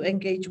keen to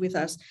engage with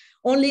us.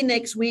 Only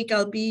next week,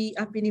 I've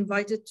been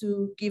invited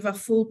to give a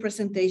full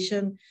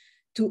presentation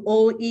to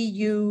all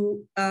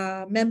EU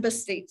member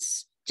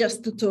states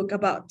just to talk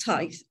about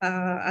Tithe,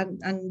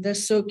 and they're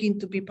so keen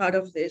to be part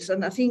of this.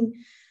 And I think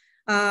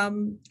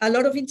a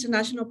lot of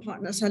international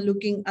partners are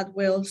looking at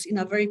Wales in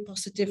a very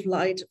positive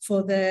light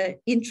for their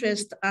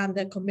interest and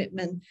their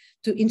commitment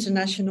to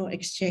international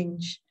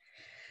exchange.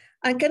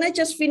 And can I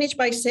just finish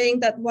by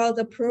saying that while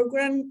the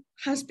program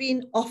has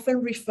been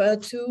often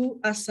referred to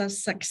as a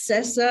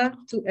successor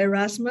to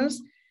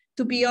Erasmus,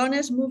 to be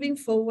honest, moving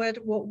forward,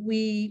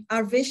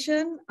 our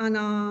vision and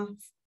our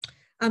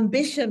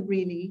ambition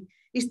really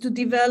is to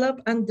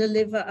develop and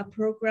deliver a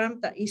program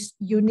that is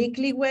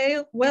uniquely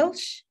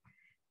Welsh,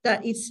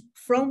 that is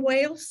from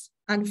Wales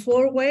and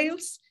for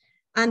Wales,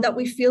 and that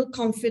we feel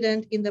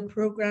confident in the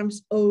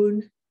program's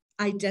own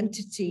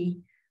identity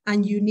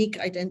and unique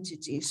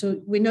identity. So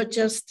we're not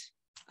just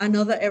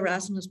another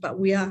Erasmus, but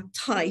we are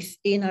Tithe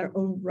in our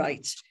own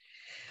right.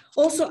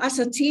 Also, as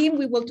a team,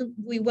 we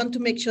want to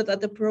make sure that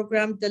the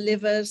program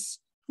delivers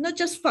not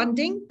just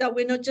funding, that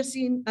we're not just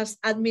seen as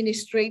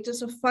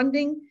administrators of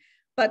funding,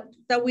 but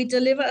that we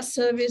deliver a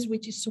service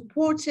which is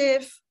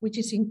supportive, which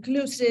is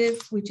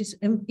inclusive, which is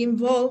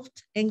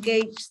involved,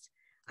 engaged,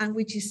 and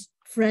which is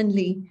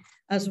friendly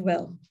as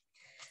well.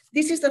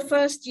 This is the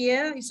first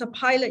year, it's a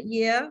pilot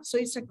year, so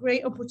it's a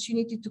great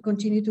opportunity to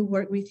continue to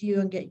work with you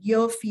and get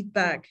your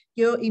feedback,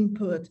 your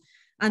input,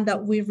 and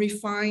that we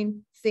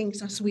refine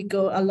things as we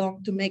go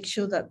along to make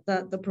sure that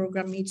the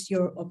program meets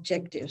your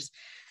objectives.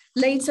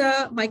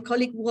 Later, my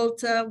colleague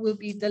Walter will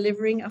be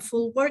delivering a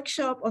full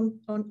workshop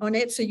on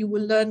it, so you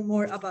will learn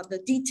more about the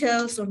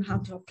details on how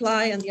to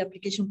apply and the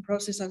application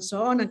process and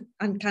so on,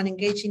 and can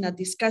engage in a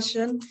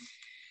discussion.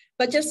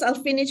 But I'll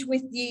finish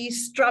with the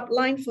strap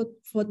line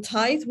for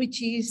Tithe,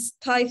 which is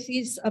Tithe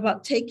is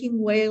about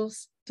taking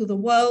Wales to the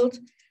world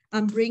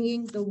and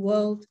bringing the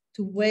world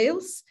to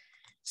Wales.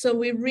 So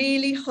we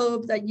really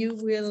hope that you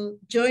will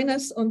join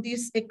us on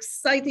this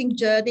exciting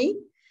journey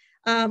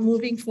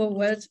moving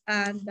forward,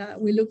 and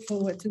we look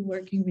forward to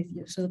working with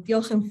you. So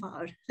diolch yn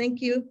fawr. Thank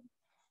you.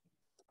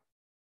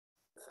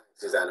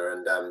 Susanna,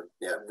 and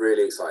yeah,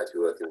 really excited to be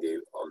working with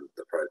you on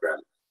the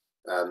programme.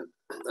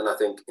 And I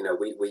think, you know,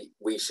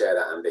 we share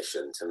that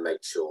ambition to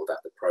make sure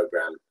that the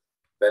programme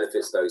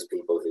benefits those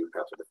people who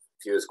perhaps have the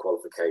fewest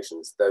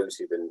qualifications, those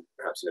who've been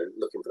perhaps, you know,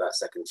 looking for that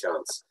second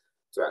chance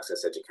to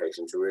access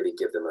education, to really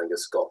give them, I think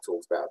as Scott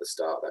talked about at the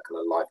start, that kind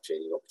of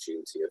life-changing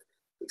opportunity of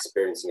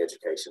experiencing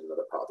education in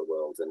another part of the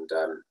world. And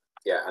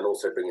yeah, and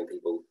also bringing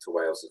people to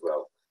Wales as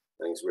well.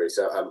 I think it's really,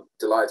 so I'm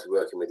delighted to be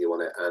working with you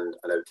on it. And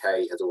I know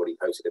Kay has already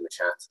posted in the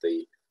chat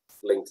the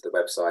link to the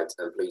website,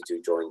 and please do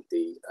join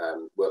the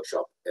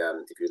workshop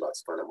if you'd like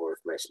to find out more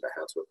information about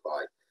how to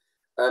apply.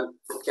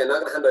 Okay,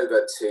 now I'm going to hand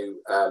over to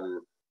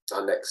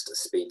our next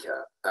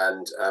speaker,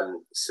 and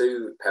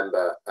Sue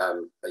Pember,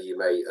 you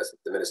may, as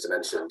the Minister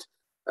mentioned,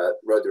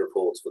 wrote the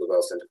reports for the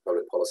Welsh Centre for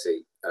Public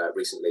Policy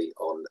recently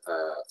on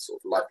sort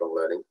of lifelong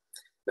learning.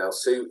 Now,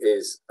 Sue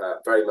is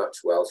very much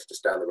Welsh,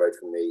 just down the road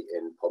from me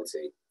in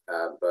Ponty,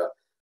 but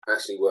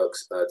actually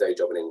works a day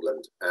job in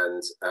England,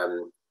 and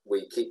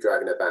we keep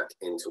dragging her back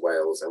into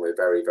Wales, and we're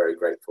very, very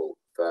grateful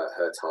for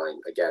her time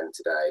again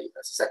today.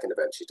 It's the second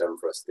event she's done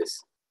for us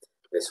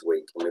this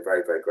week, and we're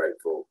very, very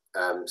grateful.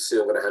 Sue,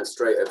 I'm going to hand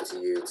straight over to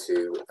you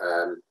to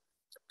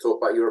talk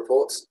about your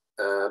reports,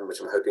 which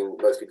I'm hoping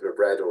most people have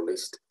read or at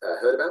least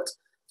heard about.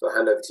 So I'll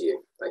hand over to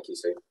you. Thank you,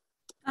 Sue.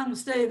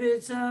 Thanks,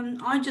 David.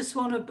 I just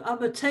want to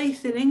have a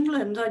taste in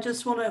England. I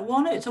just want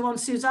it. I want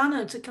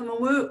Susanna to come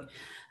and work.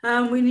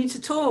 We need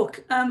to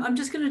talk. I'm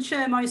just going to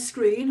share my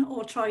screen,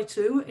 or try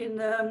to, in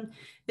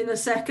a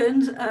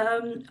second.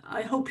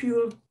 I hope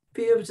you'll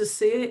be able to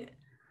see it.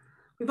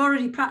 We've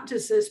already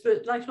practiced this,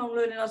 but lifelong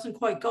learning hasn't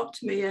quite got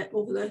to me yet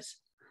over this.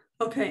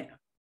 Okay,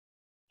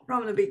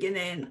 from the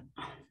beginning.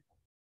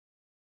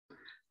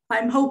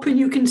 I'm hoping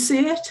you can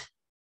see it.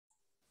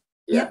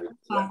 Yeah.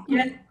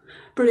 Yeah,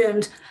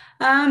 brilliant.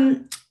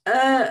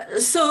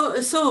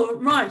 So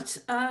right.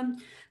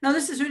 Now,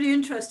 this is really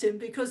interesting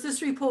because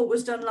this report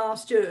was done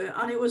last year,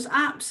 and it was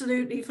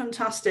absolutely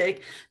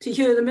fantastic to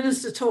hear the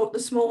Minister talk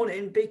this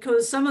morning,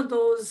 because some of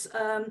those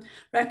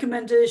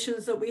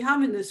recommendations that we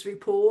have in this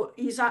report,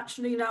 he's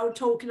actually now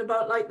talking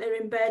about like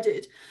they're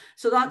embedded.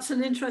 So that's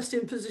an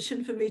interesting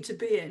position for me to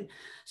be in.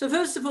 So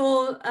first of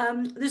all,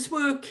 this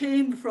work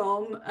came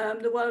from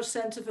the Welsh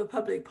Centre for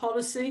Public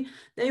Policy.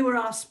 They were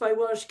asked by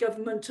Welsh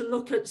Government to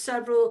look at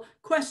several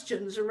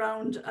questions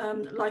around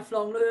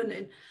lifelong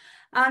learning.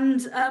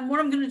 And what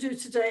I'm going to do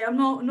today, I'm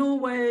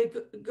nowhere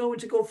going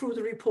to go through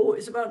the report.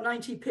 It's about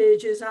 90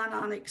 pages and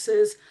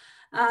annexes,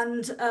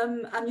 and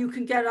you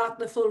can get at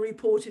the full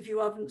report if you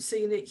haven't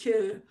seen it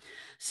here.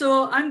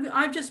 So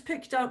I've just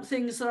picked out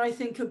things that I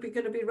think are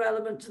going to be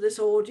relevant to this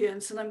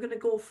audience, and I'm going to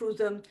go through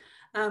them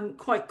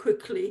quite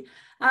quickly.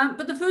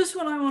 But the first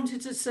one I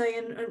wanted to say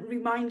and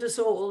remind us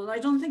all, and I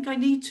don't think I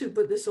need to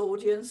with this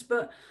audience,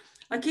 but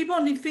I keep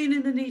on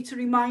feeling the need to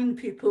remind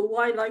people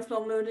why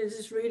lifelong learning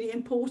is really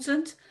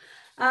important.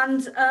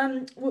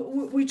 And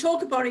we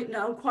talk about it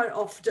now quite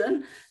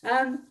often,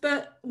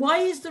 but why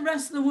is the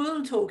rest of the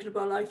world talking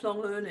about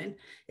lifelong learning?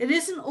 It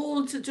isn't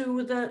all to do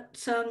with that,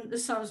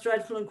 this sounds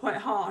dreadful and quite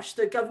harsh,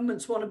 that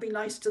governments want to be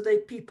nice to their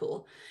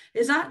people.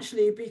 It's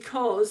actually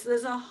because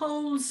there's a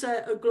whole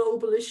set of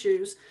global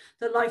issues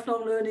that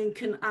lifelong learning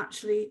can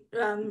actually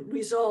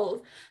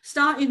resolve,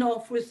 starting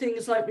off with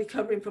things like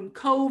recovering from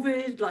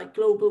COVID, like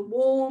global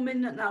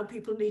warming, that now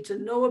people need to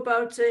know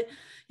about it,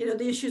 you know,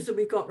 the issues that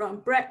we've got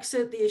around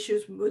Brexit, the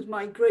issues with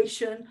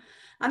migration.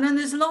 And then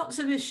there's lots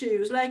of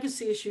issues,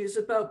 legacy issues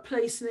about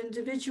place and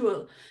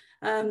individual.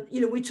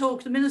 You know,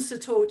 the Minister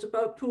talked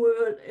about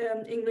poor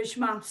English,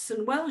 maths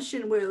and Welsh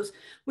in Wales.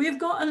 We've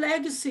got a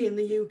legacy in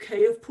the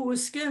UK of poor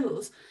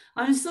skills.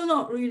 I'm still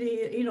not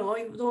really, you know,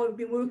 although I've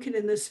been working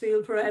in this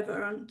field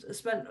forever and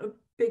spent a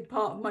big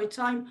part of my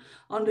time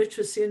on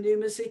literacy and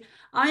numeracy,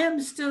 I am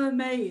still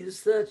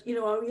amazed that, you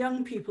know, our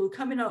young people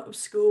coming out of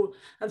school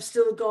have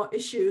still got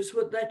issues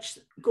with that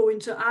go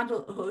into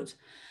adulthood.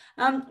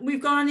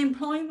 We've got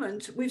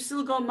unemployment. We've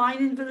still got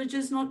mining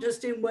villages, not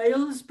just in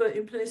Wales, but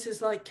in places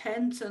like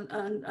Kent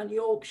and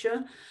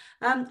Yorkshire.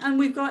 And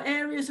we've got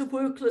areas of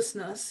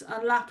worklessness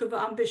and lack of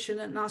ambition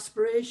and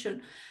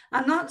aspiration.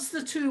 And that's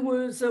the two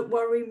words that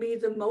worry me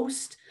the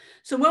most.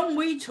 So when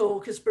we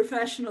talk as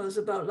professionals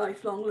about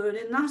lifelong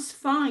learning, that's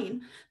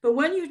fine. But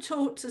when you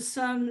talk to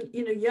some,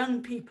 you know,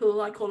 young people,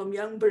 I call them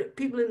young, but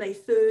people in their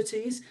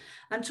 30s,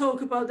 and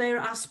talk about their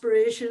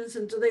aspirations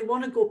and do they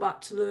want to go back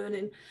to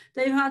learning,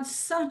 they've had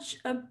such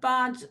a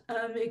bad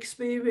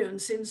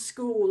experience in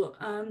school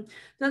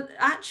that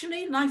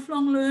actually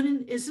lifelong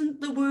learning isn't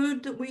the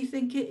word that we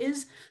think it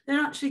is. They're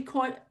actually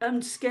quite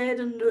scared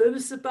and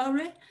nervous about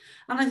it.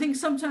 And I think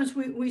sometimes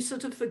we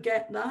sort of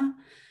forget that.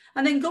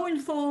 And then going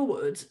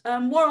forward,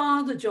 what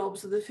are the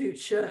jobs of the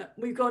future?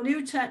 We've got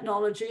new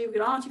technology, we've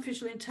got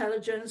artificial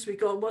intelligence, we've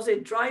got,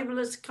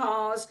 driverless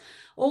cars,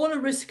 all the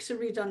risks of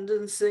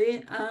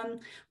redundancy.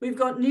 We've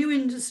got new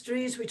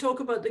industries. We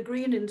talk about the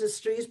green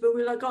industries, but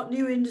we've got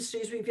new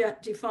industries we've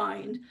yet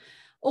defined.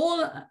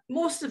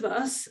 Most of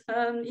us,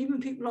 even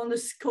people on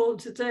this call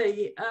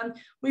today,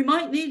 we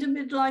might need a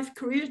midlife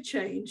career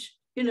change.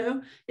 You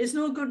know, it's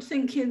no good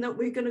thinking that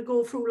we're going to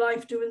go through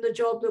life doing the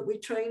job that we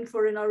trained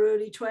for in our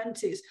early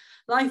 20s.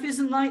 Life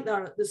isn't like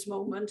that at this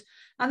moment.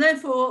 And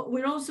therefore,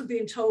 we're also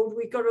being told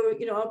we've got to,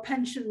 you know, our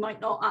pension might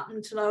not happen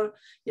until our,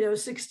 you know,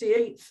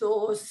 68th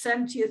or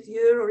 70th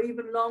year or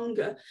even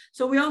longer.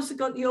 So we also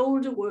got the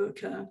older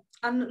worker.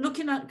 And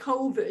looking at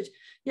COVID,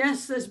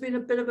 yes, there's been a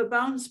bit of a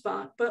bounce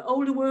back, but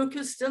older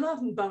workers still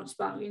haven't bounced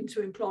back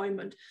into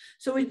employment.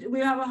 So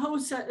we have a whole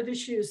set of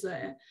issues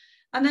there.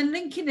 And then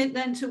linking it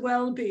then to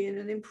well-being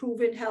and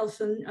improving health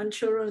and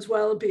children's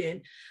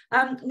well-being.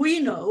 We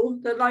know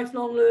that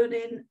lifelong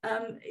learning,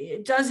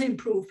 it does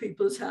improve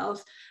people's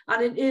health,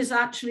 and it is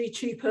actually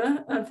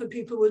cheaper for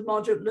people with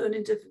moderate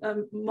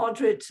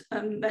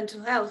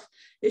mental health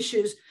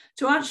issues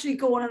to actually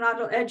go on an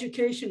adult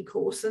education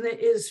course than it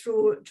is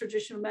through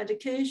traditional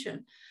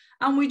medication.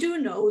 And we do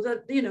know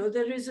that, you know,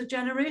 there is a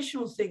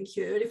generational thing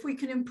here. If we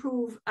can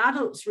improve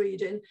adults'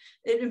 reading,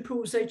 it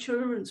improves their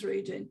children's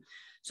reading.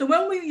 So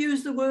when we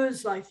use the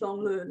words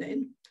lifelong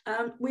learning,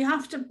 we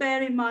have to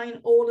bear in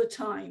mind all the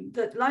time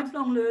that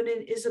lifelong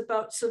learning is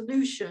about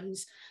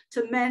solutions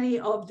to many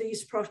of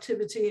these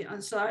productivity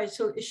and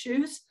societal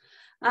issues.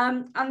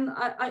 And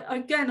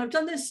again, I've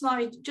done this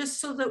slide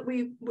just so that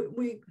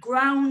we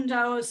ground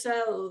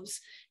ourselves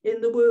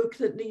in the work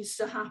that needs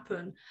to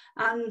happen,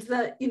 and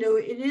that, you know,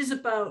 it is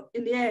about,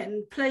 in the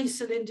end, place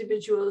and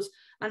individuals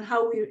and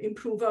how we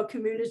improve our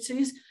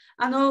communities.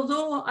 And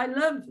although I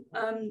love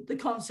the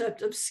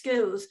concept of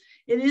skills,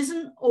 it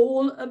isn't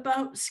all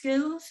about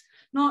skills,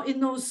 not in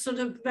those sort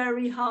of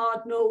very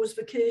hard-nosed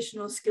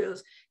vocational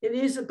skills. It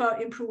is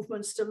about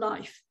improvements to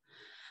life.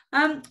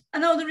 I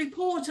know the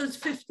report has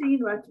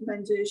 15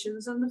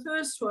 recommendations, and the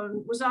first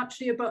one was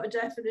actually about a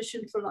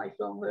definition for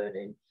lifelong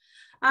learning.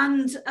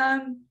 And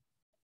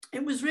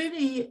it was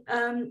really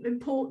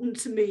important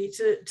to me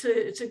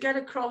to get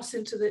across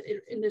in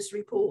this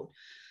report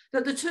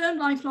that the term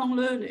lifelong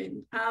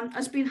learning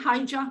has been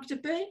hijacked a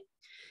bit.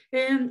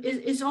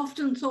 Is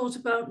often thought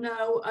about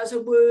now as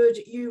a word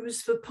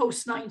used for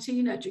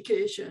post-19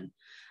 education.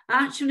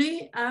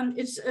 Actually,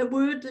 it's a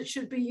word that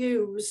should be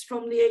used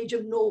from the age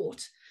of 0.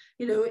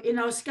 You know, in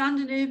our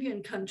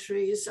Scandinavian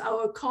countries,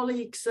 our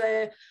colleagues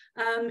there,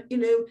 you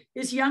know,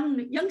 is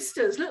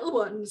youngsters, little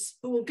ones,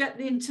 who will get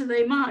into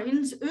their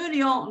minds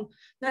early on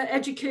that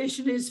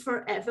education is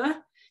forever.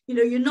 You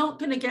know, you're not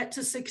going to get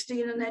to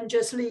 16 and then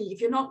just leave.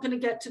 You're not going to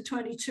get to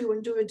 22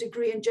 and do a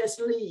degree and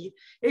just leave.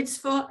 It's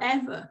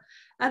forever.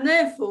 And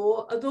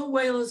therefore, although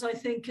Wales, I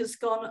think, has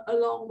gone a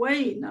long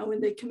way now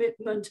in their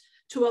commitment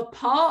to a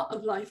part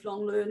of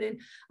lifelong learning,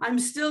 I'm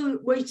still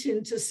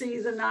waiting to see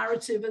the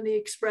narrative and the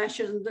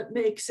expression that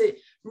makes it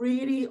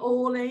really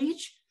all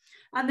age.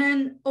 And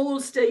then all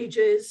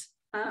stages.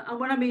 And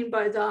what I mean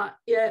by that,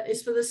 yeah,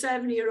 is for the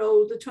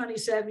 7-year-old, the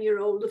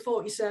 27-year-old, the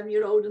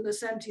 47-year-old, and the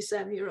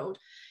 77-year-old.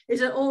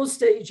 It's at all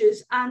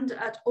stages and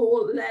at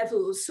all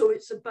levels. So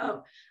it's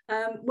about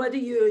whether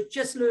you're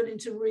just learning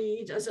to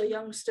read as a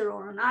youngster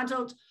or an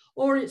adult,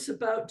 or it's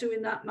about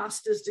doing that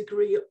master's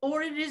degree,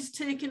 or it is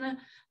taking a,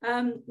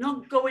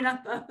 not going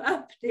up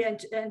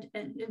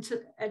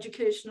into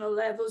educational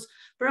levels,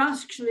 but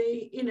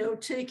actually, you know,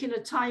 taking a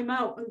time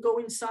out and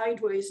going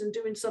sideways and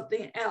doing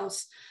something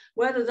else.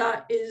 Whether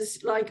that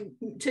is like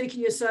taking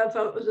yourself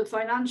out of the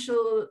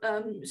financial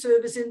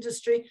service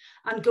industry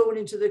and going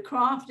into the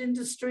craft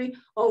industry,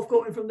 or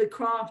going from the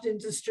craft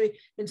industry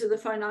into the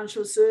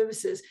financial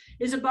services,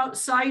 is about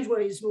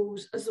sideways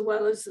moves as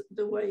well as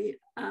the way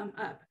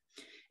up.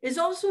 It's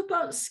also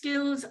about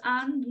skills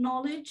and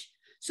knowledge.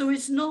 So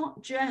it's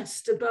not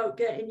just about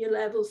getting your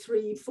level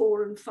 3,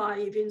 4, and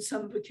 5 in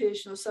some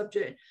vocational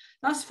subject.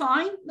 That's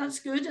fine, that's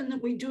good, and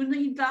we do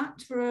need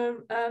that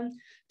for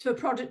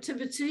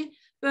productivity.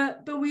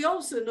 But we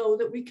also know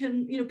that we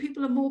can, you know,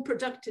 people are more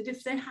productive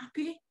if they're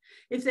happy,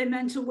 if their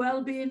mental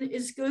well-being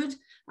is good,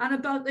 and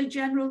about their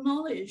general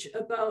knowledge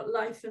about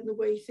life and the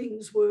way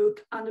things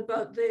work, and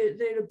about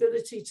their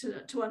ability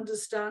to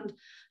understand,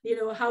 you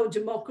know, how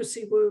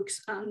democracy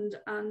works and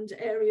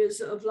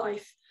areas of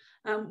life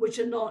which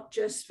are not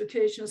just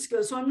vocational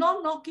skills. So I'm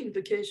not knocking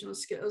vocational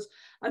skills.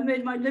 I've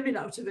made my living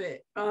out of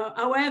it.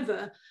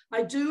 However,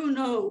 I do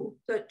know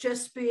that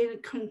just being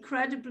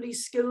incredibly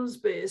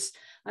skills-based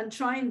and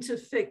trying to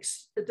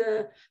fix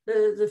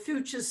the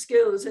future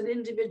skills in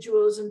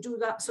individuals and do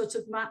that sort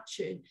of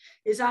matching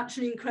is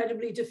actually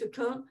incredibly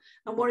difficult.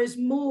 And what is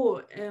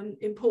more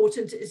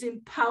important is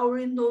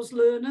empowering those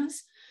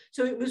learners.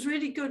 So it was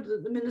really good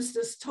that the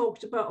ministers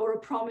talked about, or a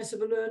promise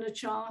of a learner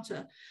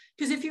charter,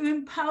 because if you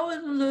empower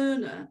the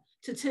learner,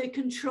 to take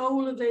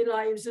control of their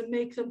lives and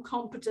make them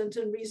competent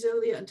and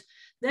resilient,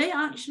 they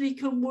actually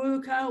can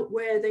work out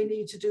where they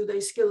need to do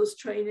their skills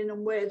training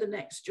and where the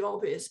next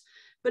job is.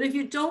 But if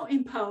you don't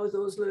empower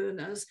those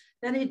learners,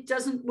 then it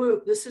doesn't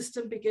work. The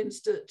system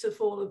begins to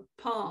fall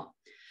apart.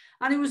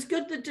 And it was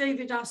good that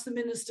David asked the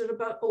Minister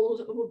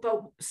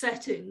about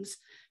settings.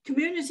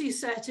 Community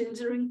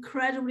settings are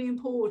incredibly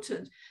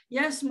important.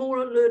 Yes,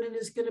 more learning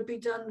is going to be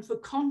done for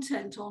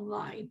content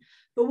online,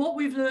 but what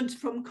we've learned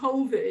from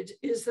COVID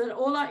is that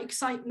all that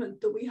excitement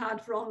that we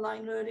had for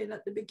online learning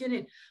at the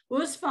beginning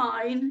was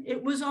fine,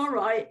 it was all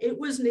right, it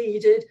was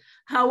needed.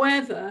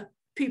 However,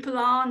 people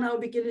are now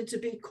beginning to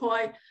be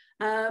quite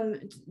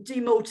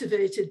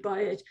demotivated by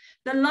it.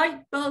 The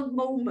light bulb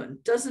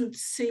moment doesn't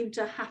seem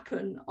to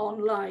happen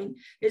online.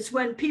 It's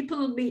when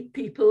people meet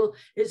people,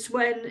 it's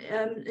when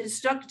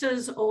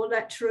instructors or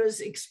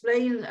lecturers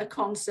explain a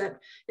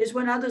concept, it's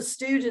when other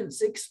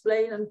students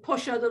explain and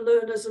push other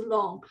learners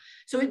along.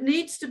 So it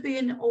needs to be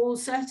in all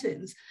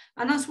settings.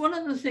 And that's one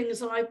of the things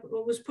that I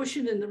was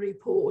pushing in the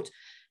report.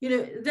 You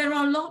know, there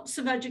are lots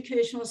of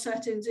educational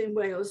settings in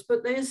Wales,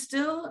 but they are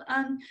still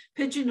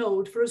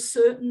pigeonholed for a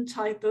certain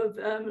type of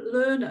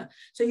learner.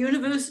 So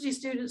university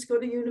students go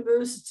to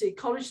university,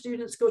 college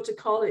students go to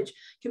college,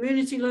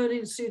 community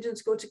learning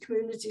students go to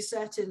community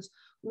settings.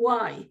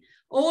 Why?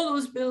 All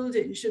those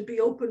buildings should be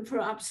open for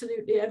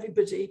absolutely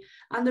everybody,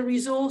 and the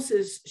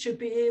resources should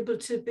be able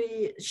to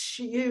be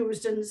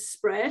used and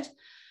spread.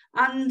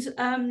 And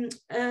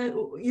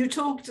you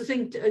talked, I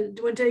think,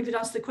 when David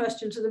asked the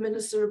question to the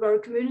Minister about a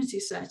community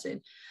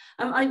setting,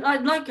 I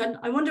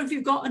wonder if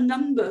you've got a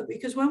number,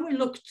 because when we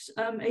looked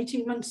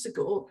 18 months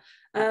ago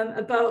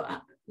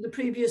about the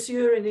previous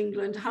year in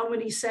England, how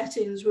many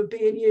settings were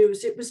being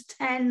used, it was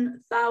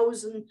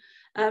 10,000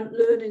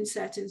 learning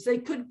settings. They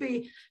could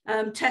be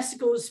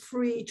Tesco's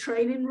free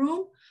training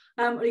room,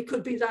 or it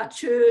could be that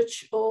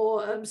church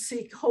or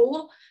Sikh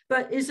hall,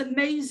 but it's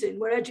amazing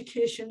where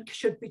education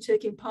should be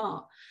taking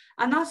part.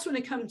 And that's when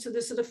it comes to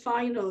the sort of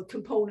final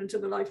component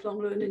of a lifelong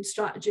learning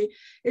strategy.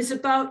 It's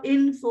about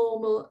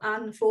informal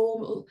and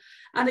formal.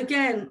 And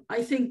again,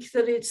 I think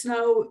that it's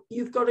now,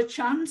 you've got a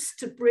chance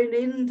to bring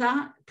in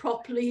that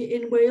properly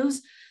in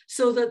Wales,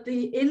 so that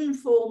the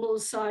informal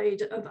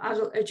side of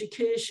adult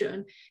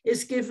education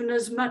is given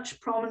as much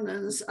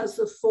prominence as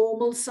the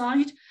formal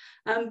side.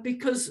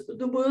 Because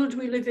the world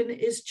we live in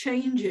is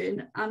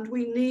changing, and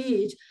we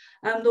need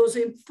those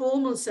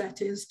informal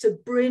settings to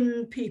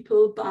bring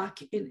people back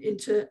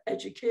into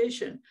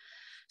education.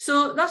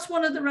 So that's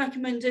one of the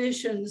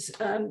recommendations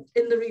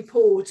in the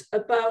report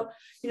about,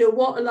 you know,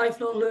 what a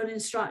lifelong learning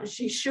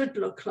strategy should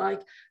look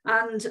like,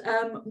 and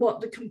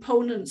what the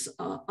components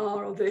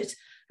are of it.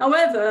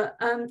 However,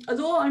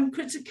 although I'm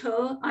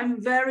critical,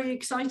 I'm very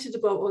excited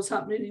about what's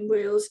happening in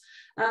Wales,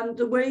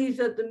 the way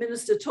that the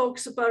Minister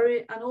talks about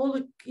it, and all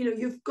the, you know,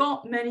 you've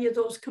got many of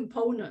those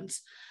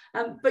components,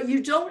 but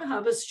you don't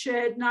have a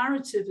shared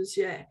narrative as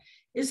yet.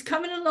 It's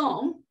coming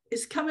along.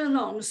 It's coming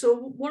along. So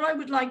what I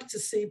would like to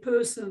see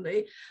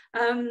personally,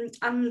 and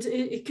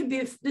it can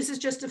be, this is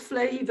just a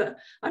flavour.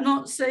 I'm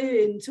not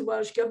saying to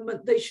Welsh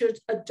Government they should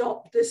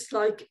adopt this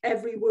like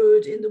every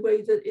word in the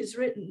way that is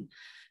written.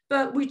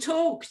 But we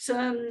talked,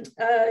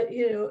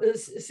 you know,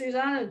 as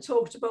Susanna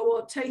talked about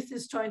what Taith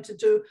is trying to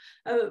do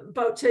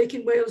about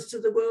taking Wales to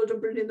the world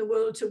and bringing the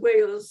world to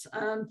Wales.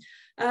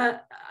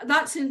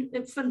 That's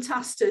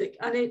fantastic,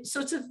 and it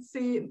sort of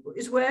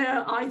is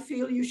where I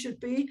feel you should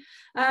be.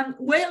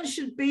 Wales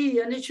should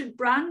be, and it should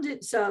brand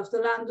itself, the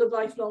land of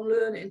lifelong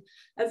learning,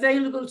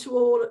 available to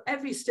all,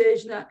 every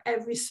stage and at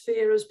every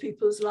sphere of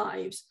people's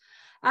lives.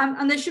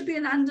 And there should be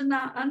an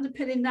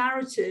underpinning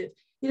narrative.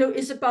 You know,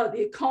 it's about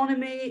the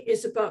economy,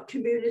 it's about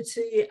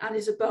community, and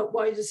it's about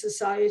wider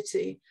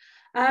society.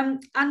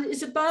 And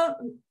it's about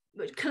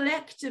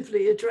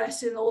collectively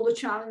addressing all the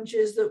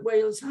challenges that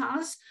Wales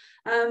has.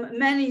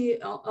 Many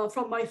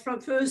from my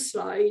first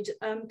slide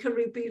can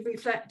be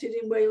reflected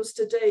in Wales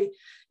today.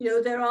 You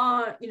know, there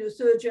are, you know,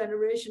 third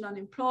generation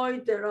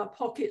unemployed, there are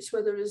pockets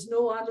where there is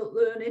no adult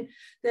learning,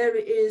 there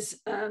is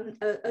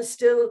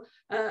still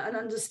an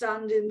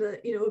understanding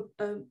that, you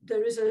know,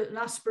 there is an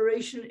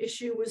aspiration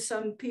issue with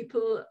some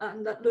people,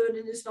 and that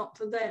learning is not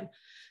for them.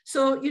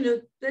 So, you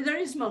know, there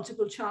is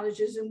multiple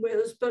challenges in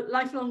Wales, but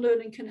lifelong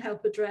learning can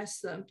help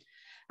address them.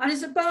 And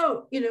it's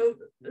about, you know,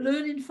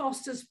 learning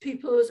fosters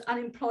people's and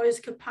employers'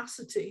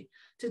 capacity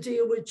to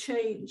deal with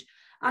change.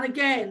 And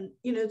again,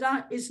 you know,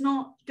 that is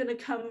not going to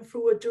come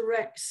through a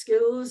direct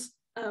skills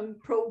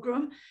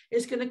program.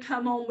 It's going to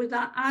come on with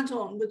that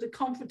add-on, with the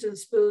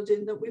confidence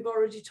building that we've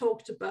already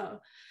talked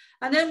about.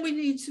 And then we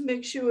need to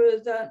make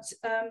sure that,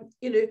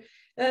 you know,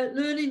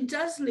 learning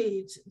does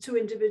lead to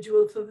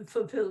individual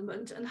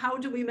fulfillment, and how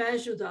do we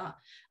measure that?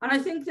 And I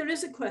think there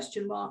is a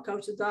question mark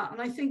out of that.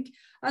 And I think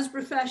as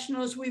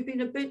professionals, we've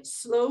been a bit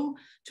slow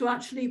to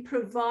actually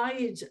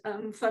provide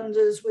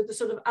funders with the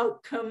sort of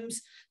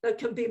outcomes that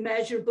can be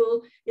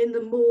measurable in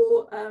the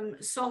more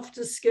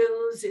softer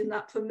skills, in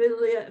that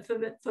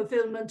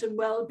fulfillment and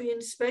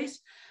well-being space.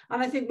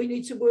 And I think we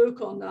need to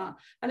work on that.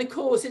 And of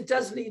course, it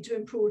does lead to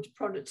improved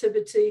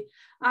productivity.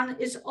 And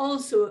it's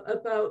also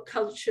about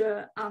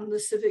culture and the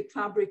civic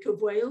fabric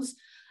of Wales.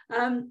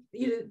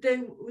 You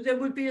know, there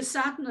would be a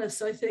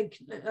sadness, I think,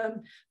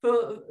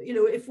 for, you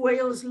know, if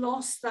Wales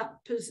lost that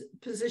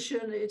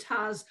position it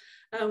has,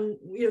 you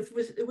know,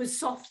 with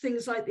soft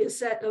things like the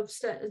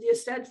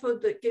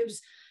Eisteddfod that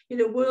gives, you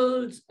know,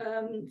 world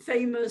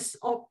famous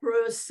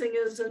opera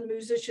singers and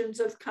musicians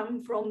have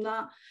come from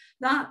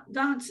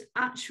that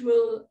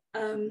actual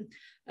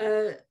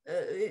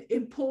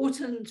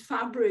important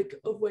fabric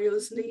of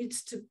Wales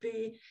needs to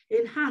be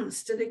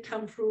enhanced, and it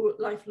comes through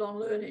lifelong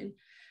learning.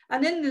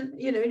 And then,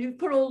 you know, you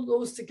put all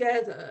those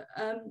together,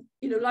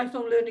 you know,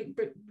 lifelong learning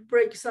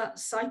breaks that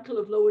cycle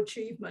of low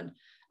achievement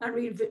and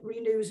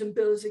renews and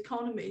builds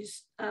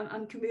economies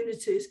and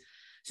communities.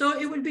 So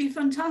it would be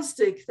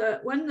fantastic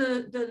that when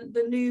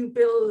the new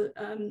bill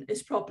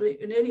is properly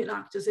nearly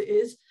enacted as it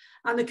is,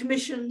 and the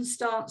Commission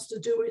starts to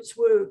do its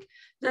work,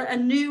 that a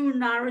new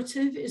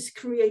narrative is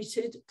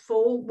created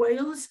for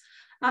Wales.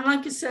 And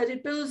like I said,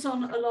 it builds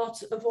on a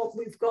lot of what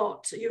you've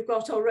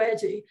got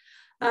already.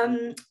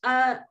 In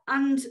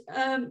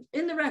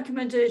the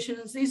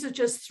recommendations, these are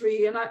just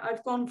 3, and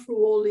I've gone through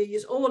all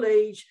these: all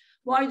age,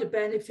 wider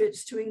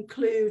benefits to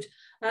include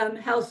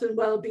health and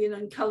well-being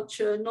and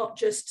culture, not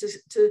just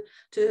to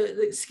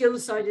the skill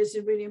side is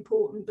really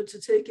important, but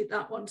to take it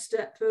that one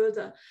step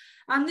further.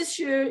 And this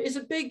year is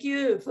a big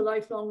year for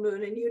lifelong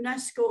learning.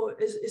 UNESCO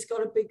has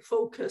got a big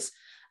focus.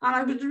 And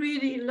I would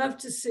really love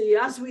to see,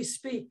 as we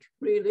speak,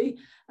 really,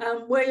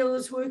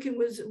 Wales working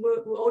with,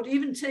 or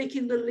even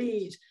taking the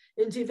lead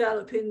in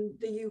developing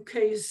the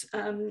UK's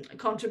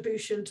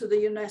contribution to the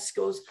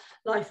UNESCO's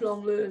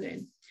lifelong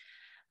learning.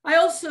 I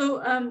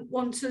also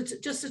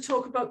wanted just to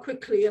talk about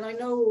quickly, and I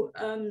know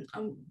I'm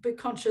a bit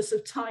conscious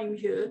of time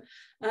here,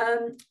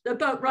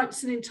 about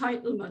rights and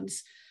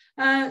entitlements.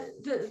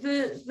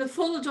 The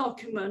full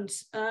document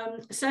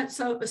sets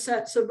out a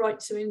set of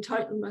rights and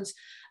entitlements,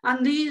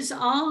 and these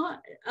are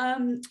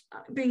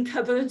being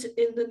covered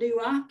in the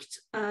new Act.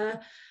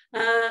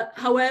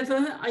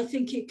 However, I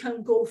think it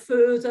can go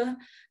further.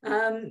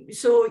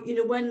 So, you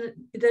know,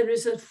 when there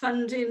is a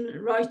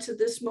funding right at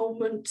this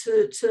moment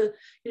to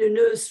you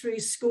know, nursery,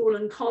 school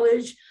and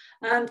college,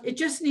 it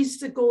just needs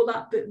to go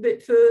that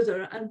bit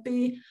further and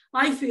be,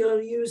 I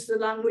feel, use the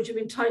language of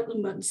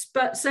entitlements.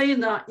 But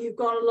saying that, you've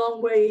gone a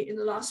long way in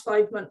the last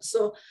 5 months,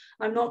 so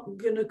I'm not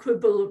going to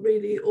quibble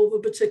really over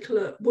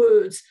particular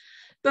words.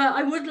 But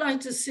I would like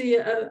to see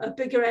a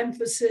bigger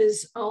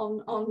emphasis on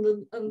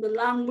the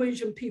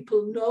language, and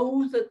people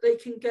know that they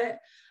can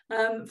get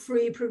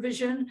free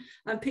provision,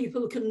 and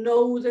people can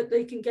know that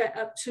they can get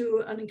up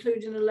to and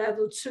including a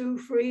level 2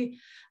 free.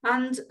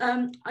 And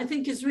I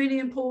think it's really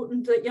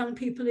important that young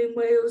people in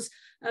Wales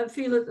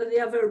feel that they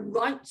have a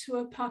right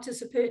to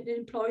participate in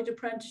employed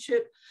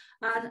apprenticeship,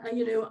 and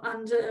you know,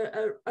 and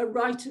a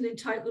right and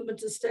entitlement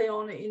to stay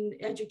on in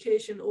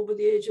education over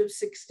the age of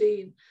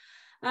 16.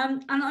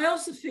 And I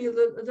also feel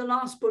that the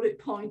last bullet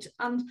point,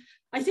 and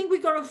I think we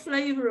got a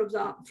flavour of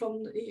that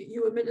from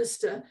you,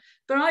 Minister,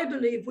 but I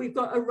believe we've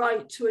got a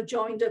right to a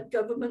joined up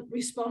government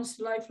response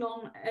to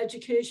lifelong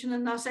education,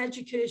 and that's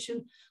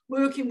education,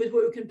 working with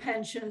work and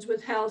pensions,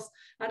 with health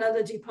and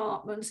other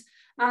departments,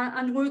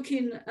 and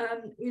working,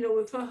 you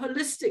know, for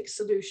holistic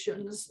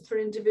solutions for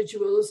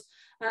individuals,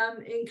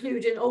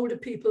 including older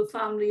people,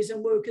 families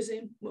and workers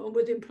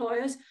with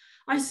employers.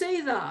 I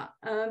say that,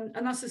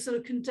 and that's a sort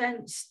of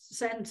condensed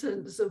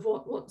sentence of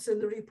what's in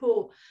the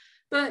report.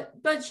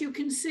 But you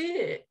can see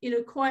it, you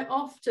know, quite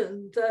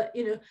often that,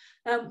 you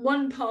know,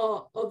 one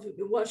part of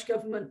the Welsh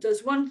Government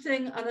does one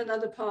thing and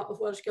another part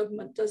of Welsh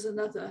Government does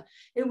another.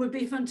 It would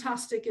be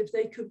fantastic if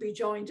they could be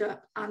joined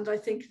up, and I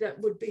think that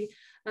would be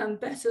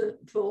better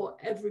for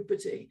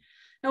everybody.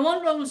 Now,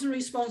 on roles and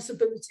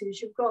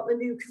responsibilities, you've got the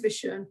new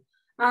Commission.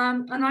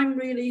 And I'm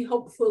really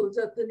hopeful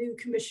that the new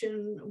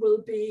Commission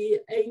will be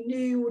a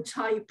new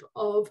type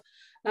of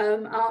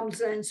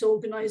arm's length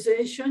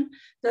organisation,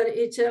 that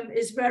it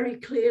is very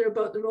clear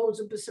about the roles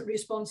and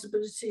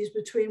responsibilities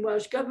between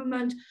Welsh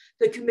Government,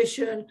 the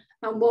Commission,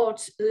 and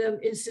what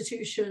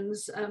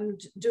institutions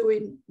do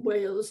in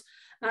Wales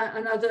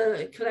and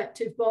other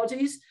collective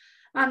bodies.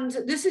 And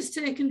this is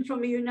taken from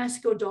a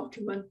UNESCO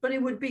document, but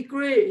it would be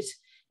great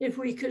if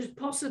we could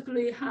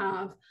possibly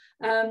have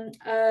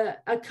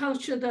a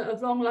culture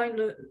of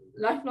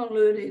lifelong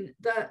learning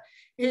that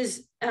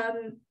is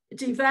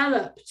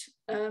developed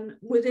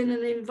within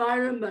an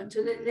environment,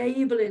 an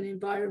enabling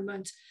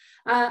environment.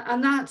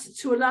 And that,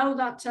 to allow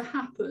that to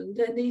happen,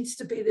 there needs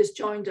to be this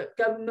joined up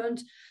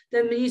government.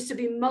 There needs to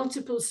be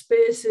multiple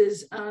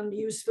spaces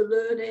used for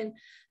learning.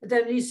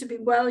 There needs to be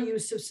well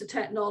use of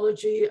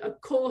technology,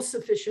 of course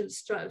sufficient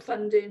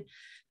funding,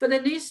 but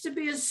there needs to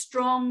be a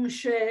strong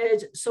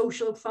shared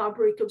social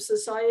fabric of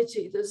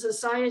society. The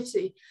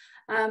society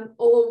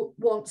all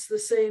wants the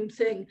same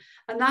thing.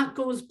 And that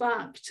goes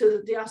back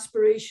to the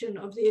aspiration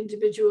of the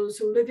individuals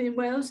who live in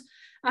Wales.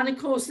 And of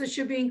course, there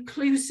should be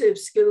inclusive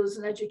skills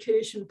and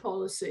education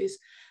policies.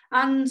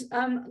 And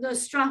the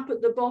strap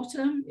at the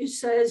bottom, it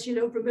says, you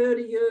know, from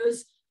early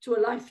years to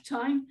a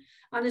lifetime.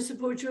 And it's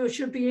supposed to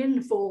should be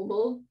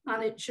informal,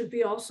 and it should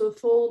be also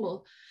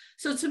formal.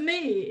 So to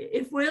me,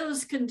 if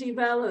Wales can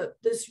develop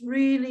this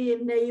really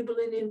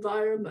enabling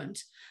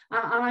environment,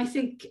 and I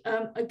think,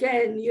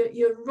 again,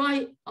 you're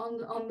right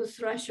on the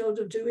threshold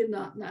of doing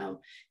that now,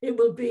 it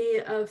will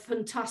be a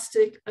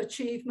fantastic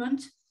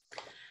achievement.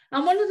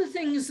 And one of the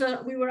things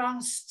that we were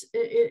asked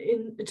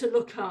to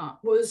look at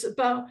was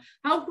about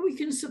how we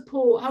can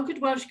support, how could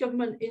Welsh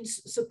Government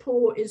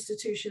support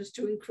institutions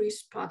to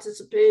increase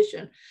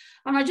participation?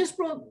 And I just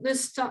brought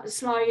this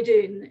slide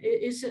in.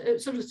 It's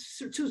sort of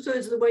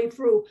 2/3 of the way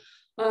through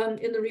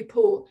in the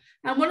report.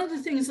 And one of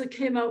the things that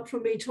came out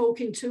from me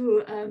talking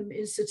to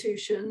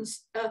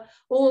institutions,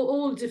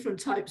 all different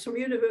types, from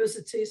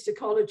universities to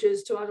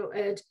colleges to adult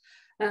ed,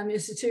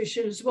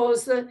 institutions,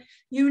 was that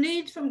you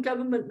need from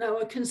government now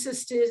a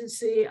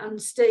consistency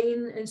and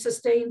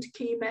sustained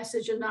key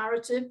message and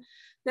narrative.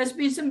 There's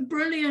been some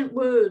brilliant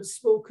words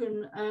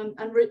spoken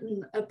and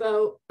written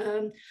about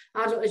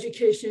adult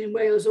education in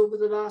Wales over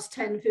the last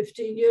 10,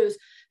 15 years,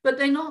 but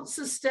they're not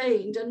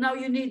sustained. And now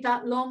you need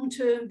that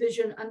long-term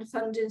vision and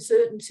funding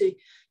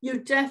certainty. You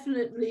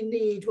definitely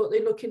need what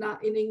they're looking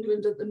at in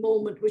England at the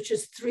moment, which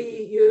is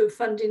 3-year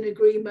funding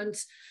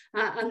agreements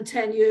and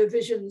 10-year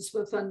visions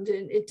for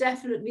funding. It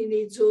definitely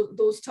needs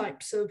those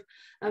types of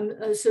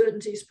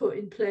certainties put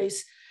in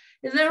place.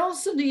 There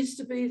also needs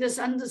to be this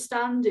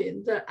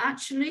understanding that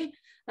actually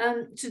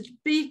to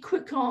be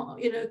quick,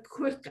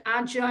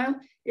 agile,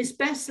 is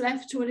best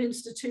left to an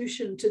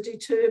institution to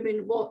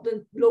determine what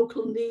the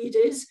local need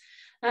is.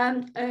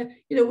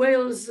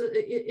 Wales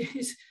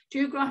is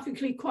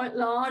geographically quite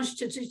large.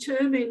 To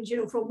determine,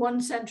 from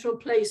one central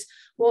place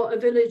what a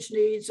village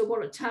needs or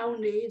what a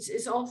town needs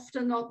is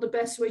often not the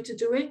best way to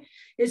do it.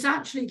 It's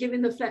actually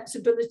giving the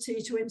flexibility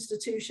to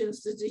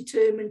institutions to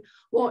determine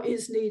what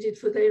is needed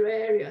for their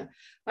area.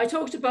 I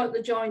talked about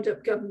the joined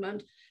up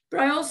government, but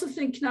I also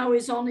think now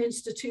is on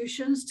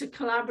institutions to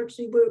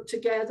collaboratively work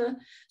together.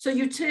 So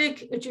you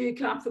take a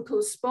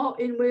geographical spot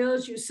in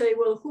Wales, you say,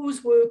 well,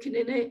 who's working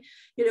in it?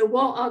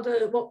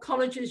 What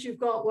colleges you've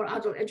got, what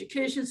adult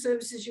education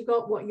services you've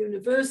got, what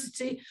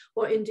university,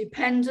 what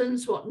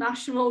independents, what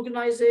national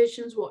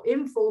organisations, what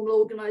informal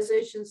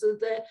organisations are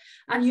there,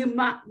 and you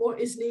map what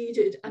is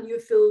needed and you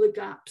fill the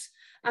gaps.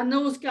 And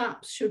those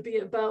gaps should be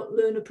about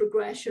learner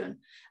progression,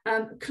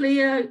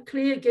 clear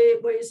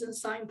gateways and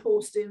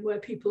signposting where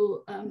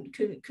people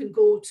can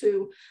go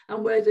to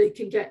and where they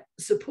can get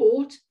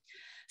support.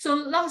 So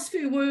the last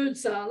few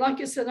words are, like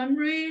I said, I'm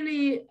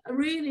really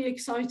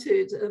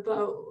excited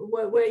about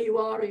where you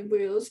are in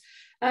Wales.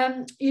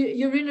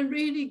 You're in a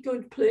really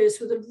good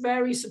place with a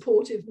very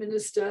supportive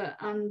minister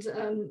and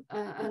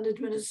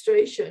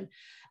administration.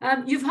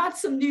 You've had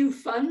some new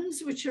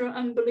funds, which are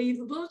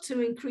unbelievable,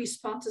 to increase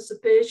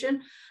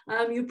participation.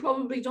 You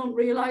probably don't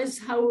realise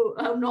how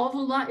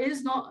novel that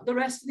is. Not the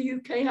rest of the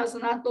UK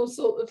hasn't had those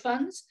sort of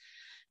funds.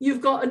 You've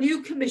got a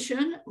new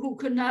commission who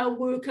can now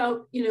work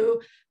out,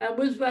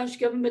 with Welsh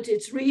Government,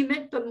 its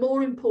remit, but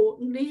more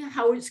importantly,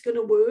 how it's going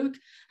to work,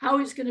 how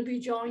it's going to be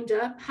joined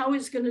up, how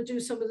it's going to do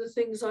some of the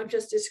things I've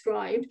just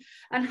described,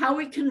 and how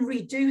it can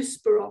reduce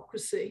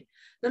bureaucracy.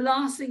 The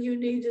last thing you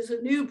need is a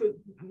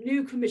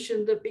new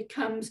commission that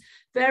becomes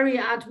very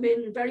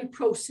admin, very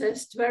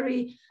processed,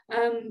 very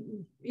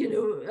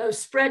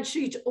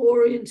spreadsheet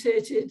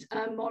orientated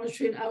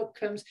monitoring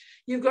outcomes.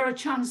 You've got a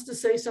chance to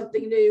say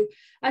something new,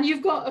 and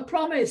you've got a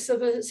promise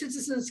of a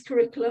citizens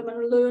curriculum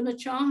and a learner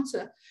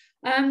charter.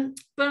 But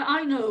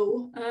I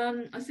know,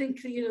 I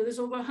think there's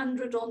over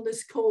 100 on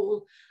this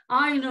call.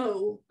 I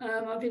know,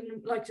 I've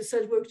been, like I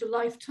said, worked a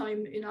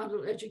lifetime in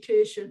adult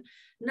education.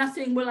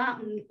 Nothing will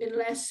happen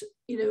unless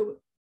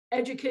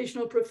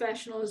educational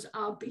professionals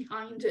are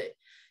behind it.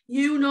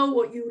 You know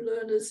what you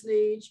learners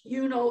need.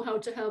 You know how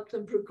to help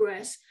them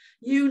progress.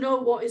 You know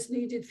what is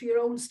needed for your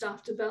own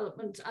staff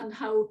development and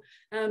how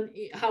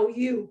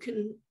you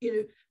can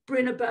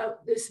bring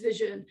about this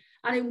vision.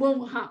 And it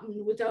won't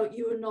happen without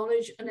your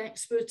knowledge and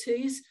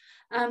expertise.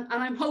 And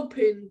I'm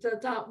hoping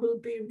that will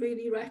be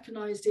really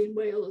recognised in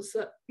Wales,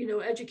 that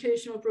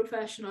educational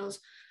professionals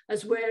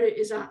as where it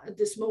is at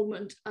this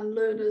moment, and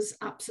learners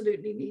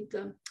absolutely need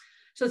them.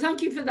 So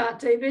thank you for that,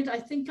 David. I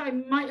think I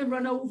might have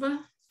run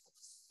over.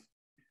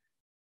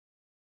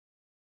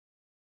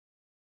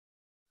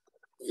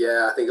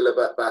 Yeah, I think a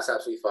little bit, that's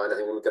absolutely fine. I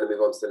think we're going to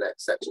move on to the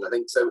next section. I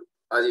think so.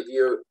 As if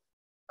you,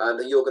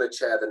 And you're going to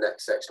chair the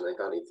next section, I think,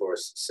 aren't you, for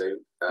us, Sue?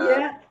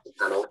 Yeah. The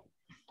panel.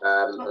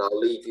 And I'll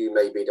leave you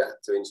maybe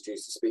to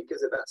introduce the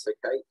speakers, if that's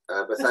okay.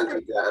 But thank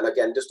you. And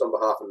again, just on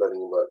behalf of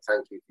Learning and Work,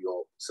 thank you for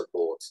your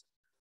support.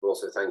 But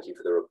also thank you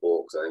for the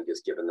report, because I think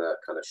it's given a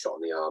kind of shot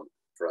in the arm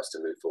for us to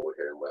move forward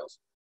here in Wales.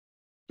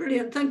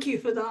 Brilliant, thank you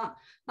for that.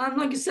 And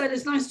like I said,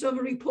 it's nice to have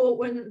a report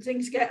when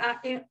things get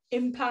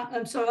impact.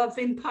 Have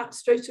impact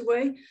straight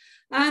away.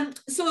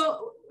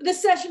 So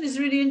this session is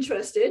really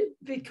interesting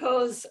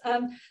because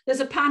there's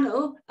a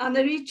panel, and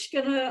they're each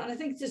gonna, and I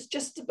think it's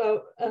just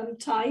about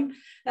time,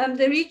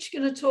 they're each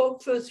gonna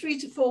talk for 3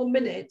 to 4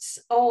 minutes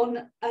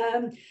on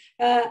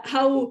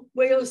how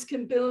Wales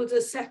can build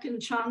a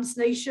second chance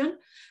nation.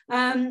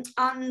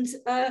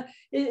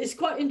 It's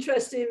quite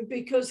interesting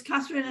because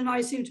Catherine and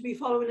I seem to be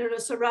following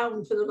us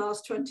around for the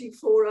last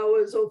 24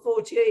 hours or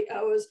 48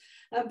 hours,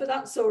 but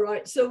that's all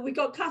right. So we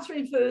got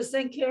Catherine first,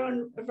 then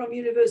Kieran from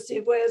University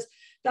of Wales,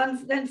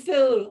 then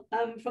Phil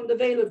from the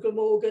Vale of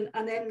Glamorgan,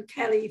 and then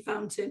Kelly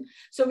Fountain.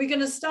 So we're going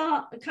to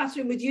start,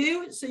 Catherine, with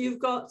you. So you've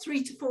got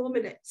 3 to 4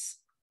 minutes.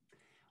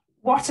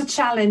 What a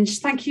challenge.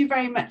 Thank you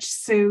very much,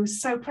 Sue.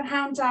 So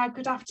Prynhawn da,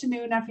 good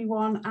afternoon,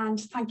 everyone, and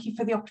thank you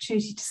for the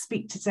opportunity to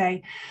speak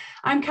today.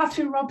 I'm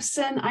Catherine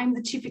Robson. I'm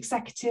the Chief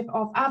Executive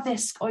of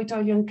Addysg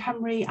Oedolion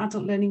Cymru,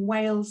 Adult Learning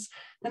Wales,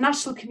 the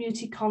National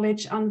Community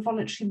College and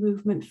Voluntary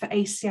Movement for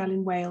ACL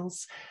in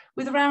Wales.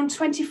 With around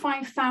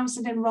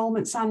 25,000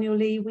 enrolments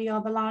annually, we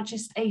are the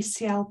largest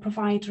ACL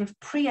provider of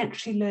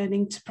pre-entry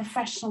learning to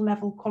professional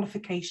level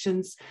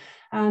qualifications,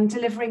 and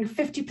delivering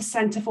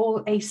 50% of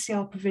all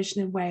ACL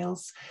provision in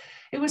Wales.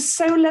 It was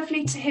so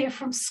lovely to hear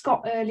from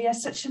Scott earlier,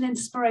 such an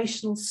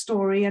inspirational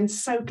story, and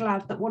so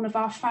glad that one of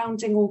our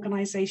founding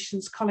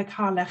organisations, Coleg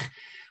Harlech,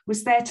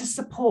 was there to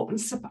support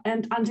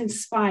and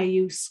inspire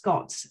you,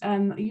 Scott.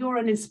 You're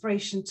an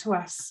inspiration to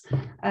us.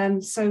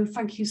 So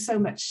thank you so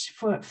much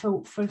for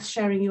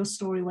sharing your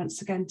story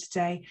once again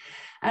today.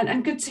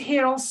 And good to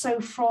hear also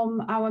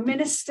from our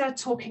Minister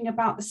talking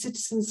about the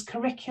Citizens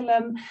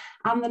Curriculum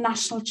and the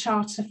National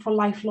Charter for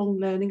Lifelong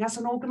Learning. As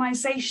an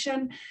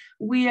organisation,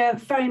 we are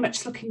very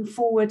much looking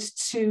forward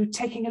to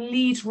taking a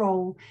lead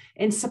role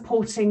in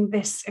supporting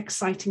this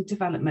exciting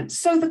development.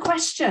 So the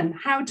question,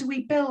 how do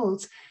we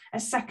build a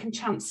second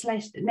chance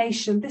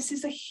nation? This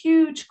is a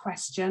huge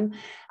question,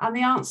 and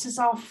the answers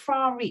are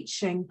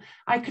far-reaching.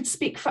 I could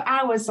speak for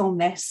hours on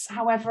this.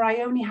 However, I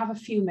only have a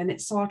few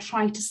minutes, so I'll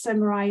try to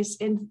summarise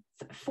in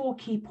 4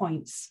 key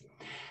points.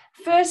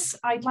 First,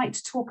 I'd like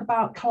to talk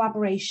about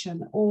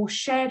collaboration, or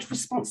shared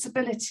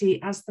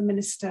responsibility, as the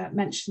Minister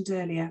mentioned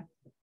earlier.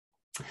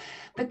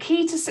 The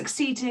key to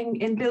succeeding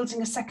in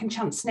building a second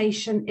chance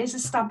nation is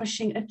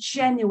establishing a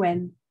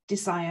genuine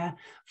desire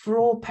for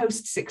all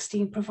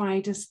post-16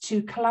 providers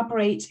to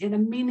collaborate in a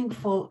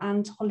meaningful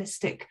and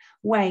holistic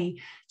way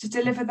to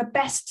deliver the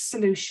best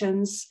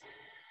solutions.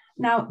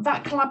 Now,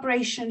 that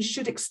collaboration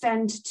should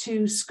extend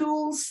to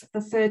schools,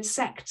 the third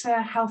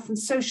sector, health and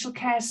social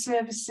care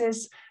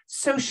services,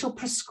 social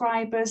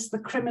prescribers, the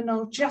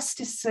criminal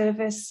justice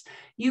service,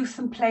 youth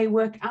and play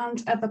work,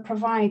 and other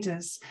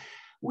providers.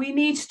 We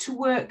need to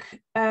work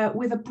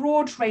with a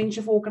broad range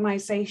of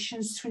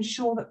organisations to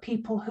ensure that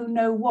people who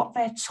know what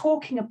they're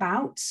talking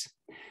about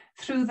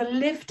through the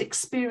lived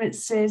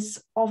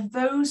experiences of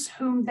those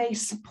whom they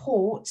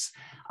support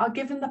are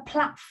given the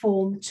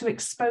platform to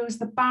expose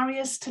the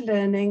barriers to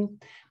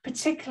learning,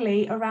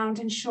 particularly around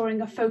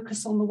ensuring a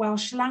focus on the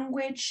Welsh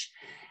language,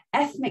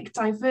 ethnic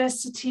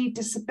diversity,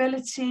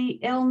 disability,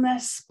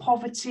 illness,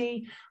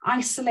 poverty,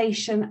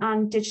 isolation,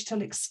 and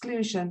digital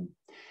exclusion.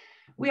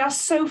 We are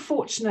so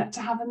fortunate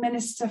to have a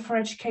Minister for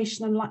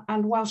Education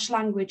and Welsh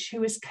Language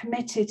who is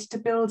committed to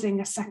building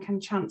a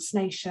second chance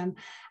nation.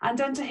 And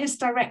under his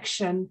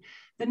direction,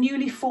 the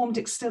newly formed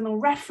external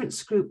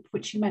reference group,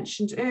 which you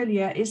mentioned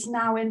earlier, is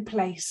now in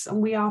place,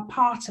 and we are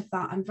part of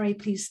that, I'm very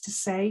pleased to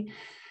say.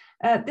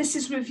 This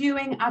is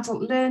reviewing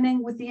adult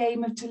learning with the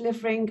aim of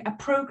delivering a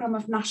programme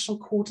of national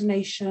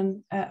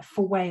coordination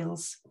for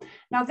Wales.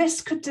 Now,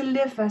 this could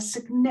deliver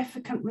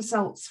significant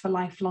results for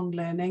lifelong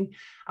learning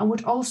and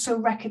would also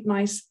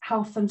recognise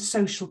health and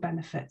social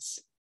benefits.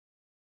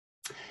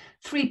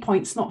 3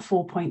 points, not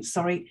 4 points,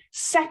 sorry.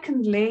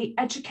 Secondly,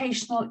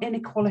 educational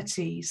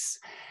inequalities.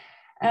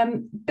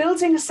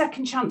 Building a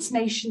second chance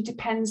nation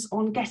depends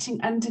on getting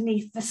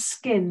underneath the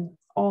skin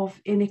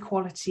of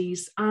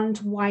inequalities and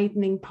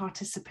widening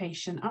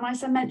participation. And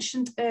as I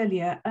mentioned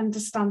earlier,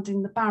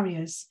 understanding the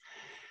barriers.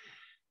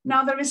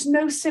 Now, there is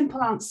no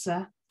simple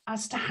answer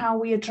as to how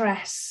we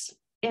address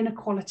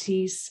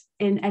inequalities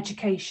in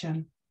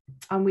education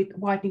and with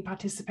widening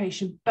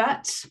participation,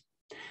 but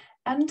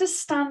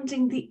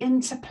understanding the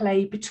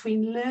interplay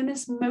between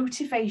learners'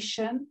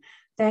 motivation,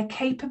 their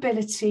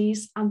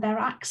capabilities, and their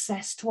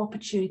access to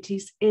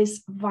opportunities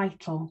is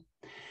vital.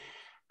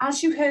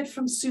 As you heard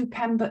from Sue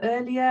Pember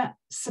earlier,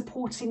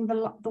 supporting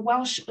the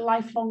Welsh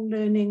Lifelong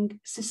Learning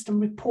System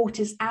report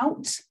is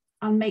out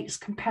and makes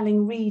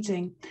compelling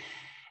reading.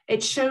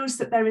 It shows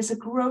that there is a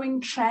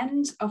growing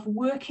trend of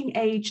working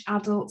age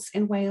adults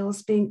in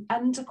Wales being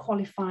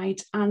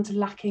underqualified and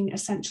lacking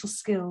essential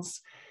skills.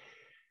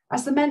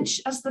 As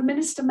the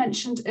Minister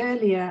mentioned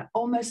earlier,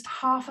 almost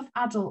half of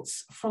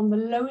adults from the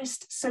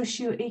lowest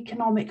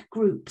socioeconomic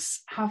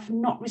groups have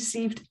not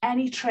received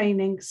any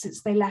training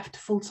since they left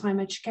full-time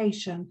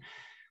education.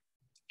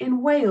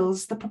 In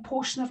Wales, the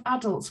proportion of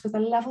adults with a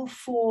level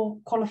 4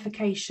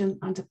 qualification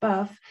and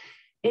above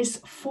is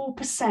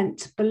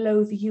 4%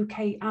 below the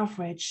UK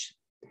average.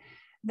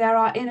 There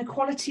are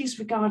inequalities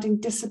regarding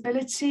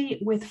disability,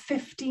 with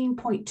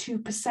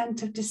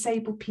 15.2% of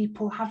disabled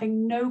people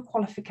having no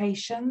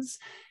qualifications,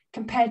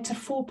 compared to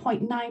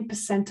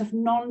 4.9% of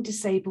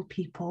non-disabled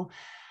people.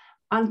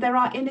 And there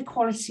are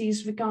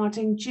inequalities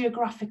regarding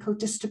geographical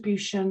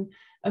distribution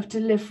of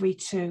delivery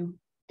too.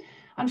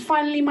 And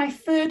finally, my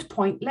third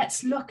point,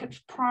 let's look at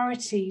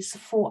priorities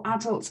for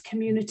adult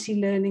community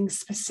learning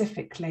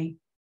specifically.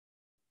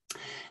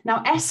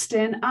 Now,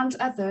 Estin and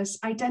others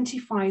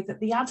identify that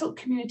the adult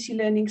community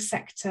learning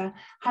sector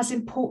has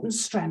important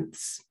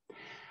strengths,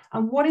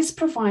 and what is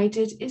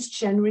provided is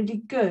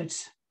generally good.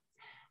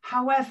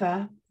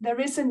 However, there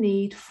is a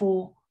need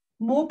for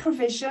more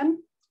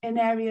provision in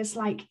areas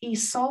like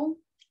ESOL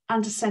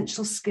and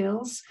essential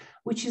skills,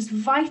 which is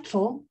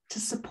vital to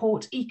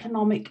support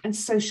economic and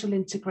social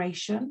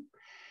integration.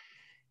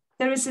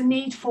 There is a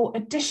need for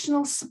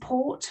additional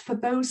support for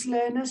those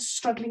learners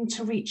struggling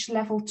to reach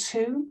level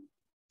 2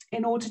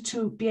 in order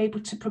to be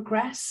able to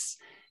progress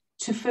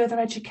to further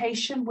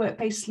education,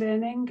 work-based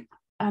learning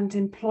and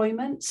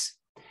employment.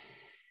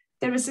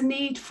 There is a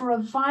need for a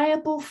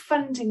viable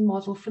funding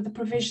model for the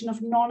provision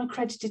of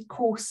non-accredited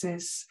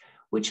courses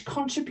which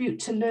contribute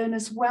to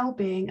learners'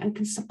 well-being and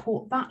can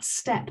support that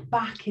step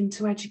back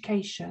into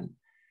education.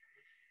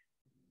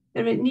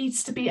 There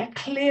needs to be a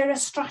clearer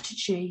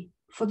strategy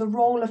for the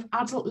role of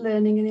adult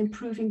learning in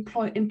improving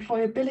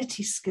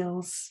employability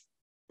skills.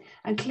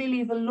 And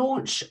clearly the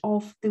launch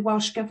of the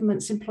Welsh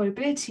Government's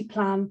employability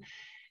plan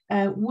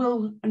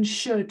will and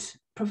should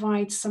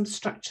provide some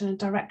structure and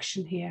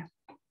direction here.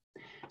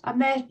 And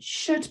there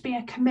should be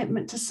a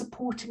commitment to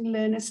supporting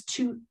learners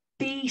to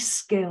be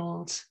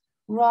skilled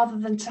rather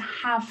than to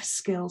have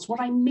skills.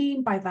 What I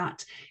mean by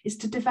that is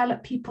to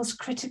develop people's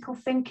critical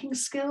thinking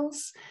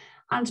skills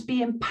and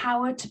be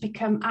empowered to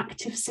become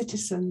active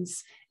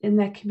citizens in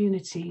their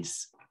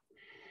communities.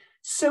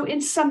 So in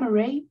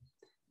summary,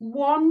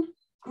 1,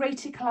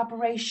 greater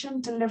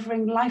collaboration,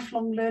 delivering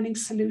lifelong learning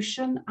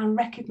solution and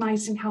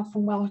recognising health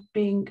and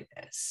well-being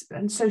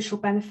and social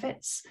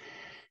benefits.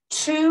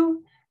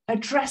 2,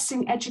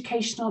 addressing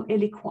educational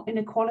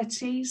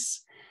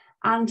inequalities.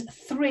 And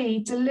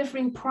 3,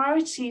 delivering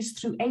priorities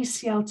through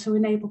ACL to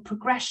enable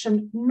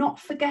progression, not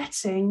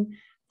forgetting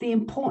the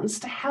importance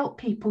to help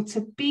people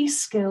to be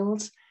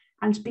skilled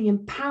and be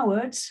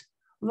empowered,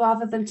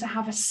 rather than to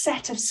have a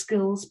set of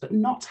skills but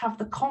not have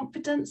the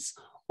confidence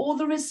or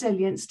the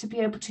resilience to be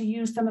able to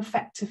use them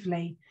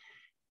effectively.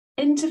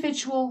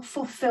 Individual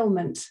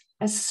fulfillment,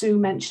 as Sue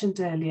mentioned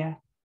earlier.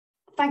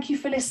 Thank you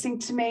for listening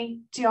to me.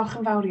 Diolch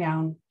yn fawr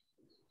iawn.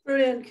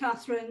 Brilliant,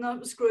 Catherine, that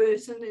was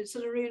great, and it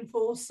sort of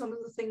reinforced some of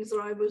the things that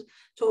I was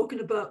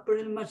talking about, but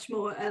in a much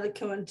more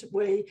eloquent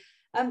way.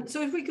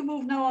 So if we can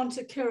move now on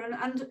to Kieran,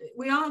 and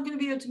we are going to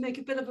be able to make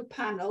a bit of a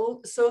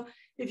panel, so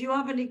if you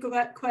have any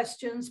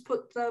questions,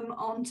 put them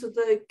onto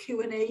the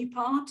Q&A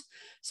part.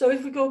 So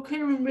if we go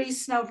Kieran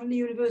Rees now from the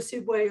University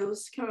of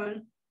Wales.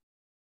 Kieran.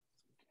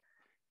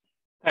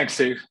 Thanks,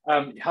 Sue.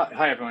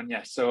 Hi, everyone.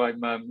 Yes, so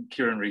I'm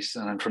Kieran Rees,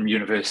 and I'm from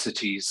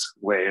Universities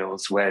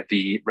Wales. We're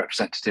the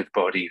representative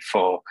body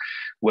for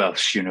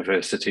Welsh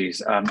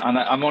universities. And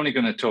I'm only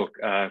going to talk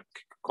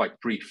quite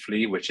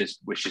briefly, which is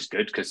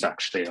good, because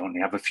actually I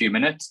only have a few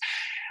minutes,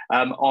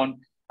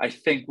 on, I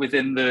think,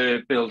 within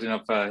the building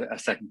of a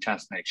second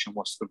chance nation,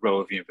 what's the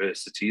role of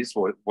universities,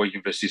 what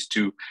universities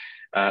do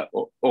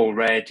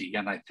already,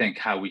 and I think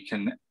how we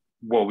can,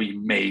 what we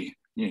may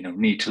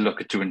need to look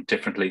at doing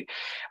differently.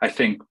 I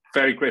think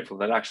very grateful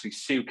that actually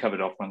Sue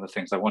covered off one of the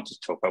things I wanted to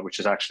talk about, which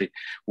is actually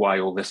why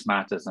all this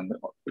matters. And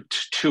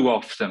too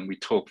often we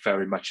talk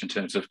very much in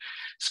terms of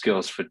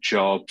skills for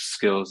jobs,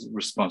 skills,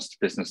 response to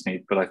business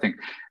need, but I think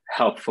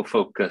helpful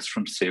focus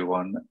from Sue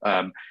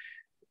on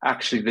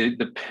actually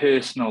the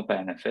personal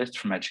benefits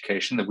from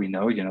education that we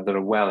know, that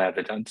are well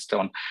evidenced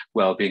on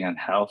well-being and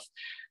health,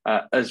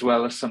 as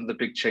well as some of the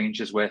big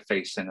changes we're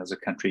facing as a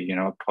country,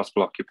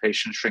 possible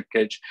occupation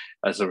shrinkage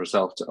as a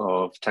result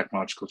of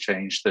technological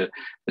change, the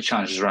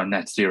challenges around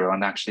net zero.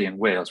 And actually in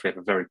Wales, we have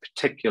a very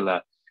particular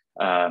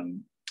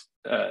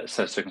set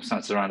of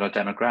circumstances around our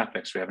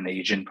demographics. We have an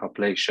aging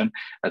population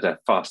at a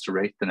faster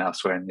rate than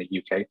elsewhere in the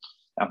UK.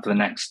 And for the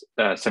next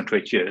 7 to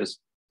 8 years,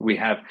 we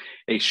have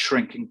a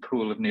shrinking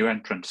pool of new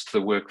entrants to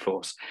the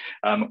workforce,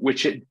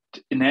 which it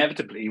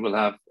inevitably will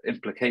have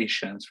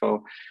implications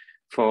for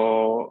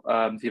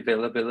the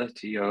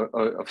availability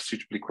of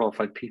suitably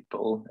qualified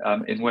people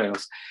in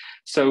Wales.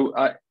 So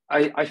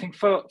I think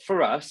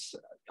for us,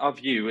 our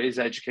view is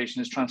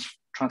education is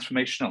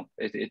transformational.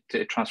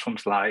 It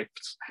transforms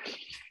lives.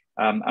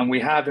 And we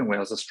have in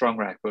Wales a strong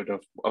record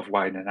of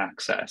widening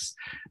access.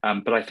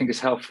 But I think it's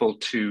helpful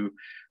to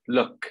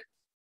look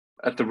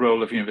at the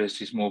role of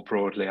universities more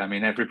broadly. I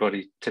mean,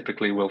 everybody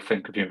typically will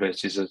think of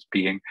universities as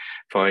being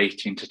for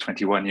 18 to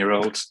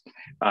 21-year-olds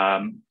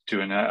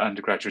doing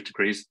undergraduate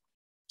degrees,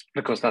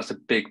 because that's a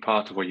big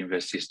part of what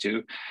universities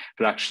do.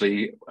 But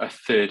actually, a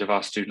third of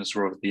our students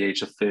are over the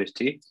age of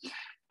 30.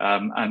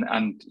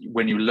 And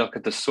when you look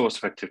at the source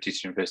of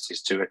activities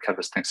universities do, it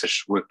covers things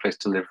such as workplace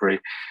delivery,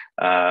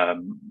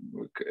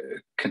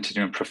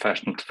 continuing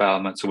professional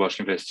development. So Welsh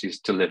universities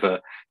deliver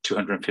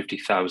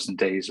 250,000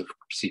 days of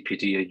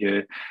CPD a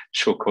year,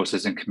 short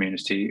courses in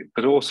community,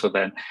 but also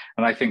then,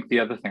 and I think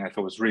the other thing I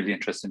thought was really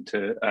interesting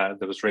that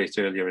was raised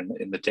earlier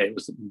in the day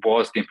was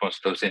the importance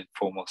of those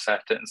informal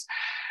settings.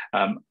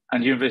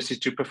 And universities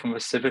do perform a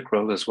civic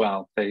role as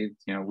well.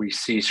 We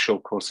see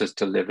short courses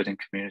delivered in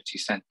community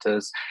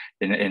centres,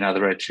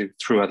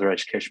 through other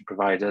education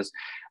providers,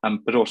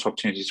 but also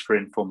opportunities for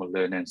informal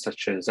learning,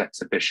 such as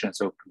exhibitions,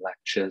 open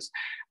lectures.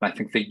 And I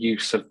think the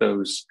use of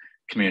those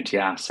community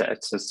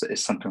assets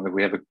is something that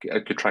we have a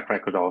good track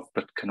record of,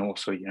 but can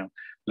also,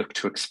 look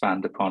to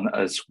expand upon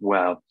as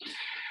well.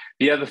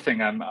 The other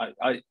thing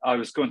I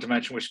was going to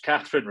mention, which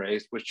Catherine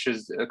raised, which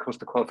is, of course,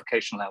 the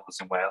qualification levels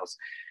in Wales.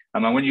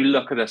 And when you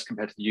look at us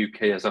compared to the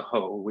UK as a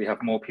whole, we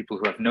have more people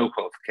who have no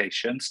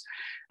qualifications,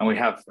 and we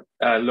have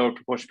a lower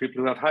proportion of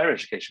people who have higher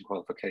education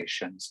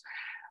qualifications.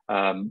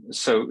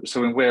 So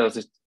in Wales,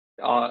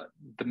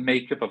 the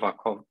makeup of our,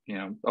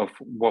 of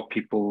what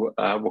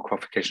what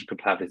qualifications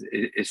people have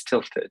is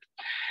tilted.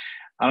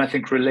 And I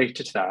think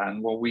related to that,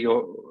 and what we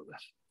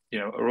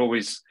are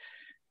always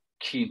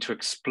keen to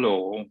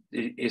explore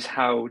is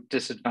how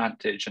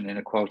disadvantage and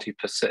inequality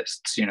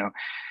persists.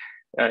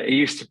 It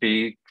used to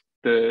be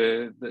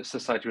the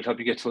society would help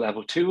you get to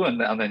level 2,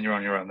 and then you're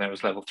on your own. There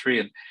was level 3,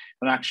 and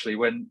actually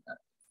when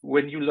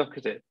you look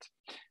at it,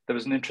 there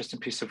was an interesting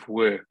piece of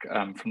work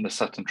from the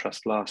Sutton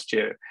Trust last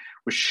year,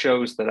 which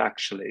shows that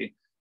actually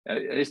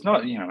it's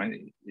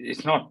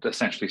not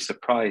essentially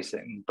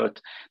surprising, but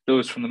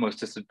those from the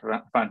most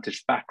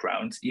disadvantaged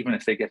backgrounds, even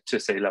if they get to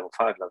say level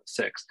 5, level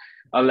 6,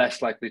 are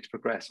less likely to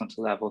progress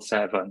onto level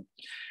 7.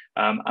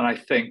 And I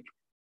think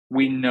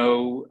we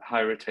know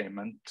higher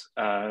attainment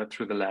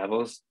through the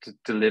levels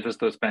delivers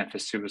those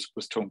benefits Sue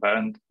was talking about.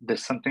 And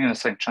there's something in the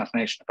Second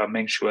Transformation about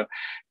making sure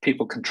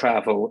people can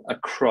travel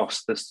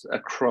across the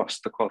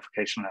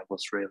qualification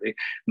levels, really,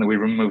 and that we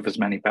remove as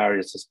many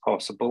barriers as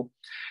possible.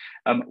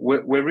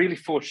 We're really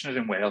fortunate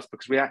in Wales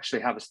because we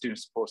actually have a student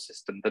support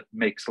system that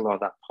makes a lot of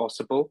that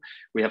possible.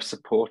 We have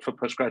support for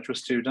postgraduate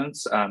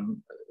students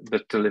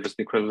that delivers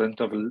the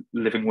equivalent of a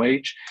living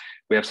wage.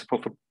 We have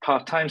support for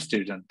part-time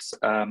students.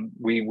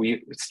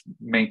 We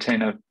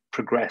maintain a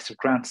progressive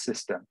grant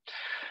system.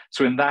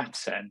 So in that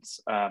sense,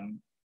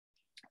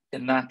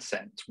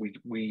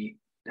 we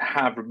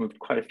have removed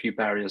quite a few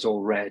barriers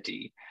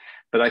already.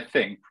 But I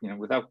think,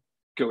 without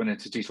going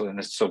into detail in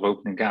this sort of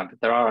opening gambit,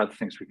 there are other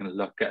things we can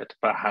look at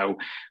about how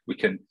we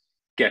can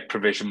get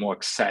provision more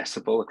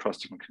accessible across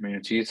different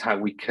communities, how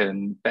we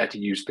can better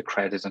use the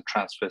credit and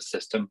transfer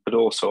system, but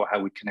also how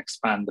we can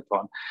expand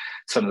upon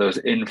some of those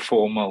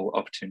informal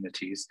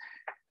opportunities.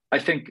 I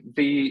think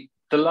the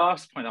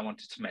last point I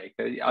wanted to make,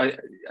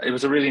 it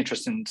was a really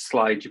interesting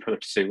slide you put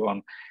up, Sue,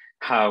 on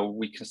how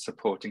we can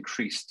support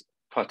increased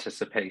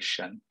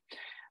participation.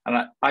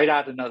 And I'd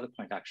add another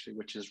point, actually,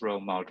 which is role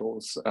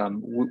models.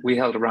 We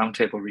held a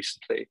roundtable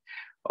recently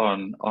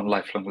on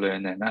lifelong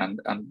learning, and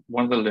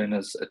one of the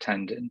learners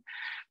attending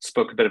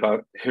spoke a bit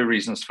about her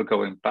reasons for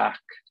going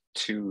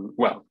to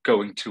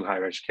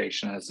higher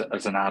education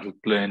as an adult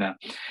learner.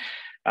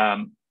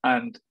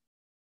 And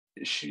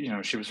she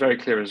was very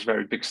clear it was a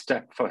very big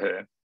step for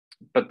her.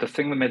 But the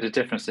thing that made a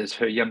difference is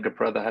her younger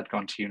brother had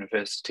gone to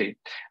university,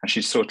 and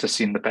she'd sort of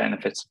seen the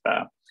benefits of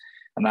that.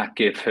 And that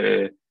gave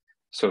her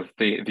sort of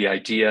the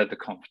idea, the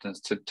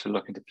confidence to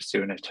look into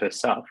pursuing it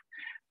herself.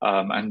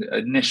 And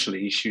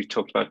initially she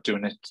talked about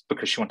doing it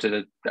because she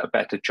wanted a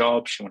better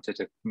job. She wanted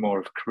more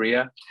of a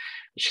career.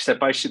 She said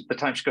by the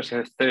time she got to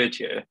her third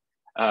year,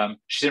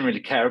 she didn't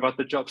really care about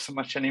the job so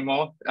much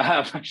anymore.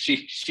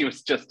 She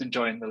was just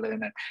enjoying the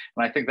learning.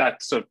 And I think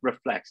that sort of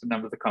reflects a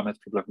number of the comments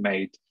people have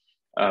made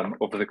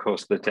over the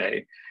course of the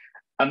day.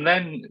 And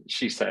then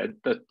she said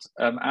that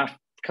after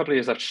a couple of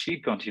years after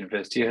she'd gone to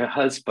university, her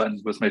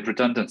husband was made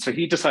redundant. So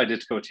he decided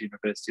to go to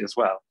university as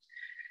well.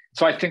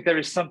 So I think there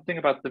is something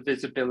about the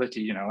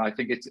visibility, I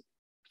think it's,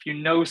 if you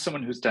know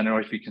someone who's done it,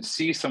 or if you can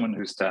see someone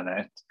who's done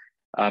it,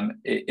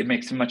 it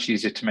makes it much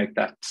easier to make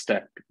that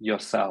step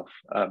yourself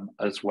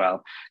as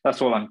well.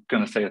 That's all I'm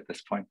going to say at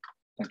this point.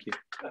 Thank you.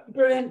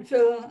 Brilliant,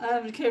 Phil.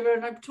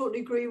 Kieran, I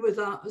totally agree with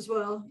that as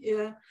well.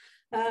 Yeah.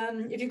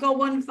 If you've got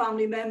one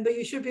family member,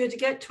 you should be able to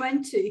get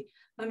 20.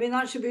 I mean,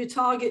 that should be a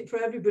target for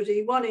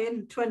everybody. 1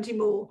 in, 20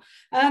 more.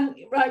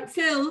 Right,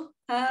 Phil.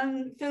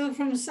 Phil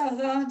from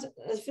Southard.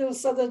 Phil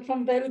Southard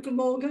from Vale of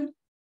Glamorgan.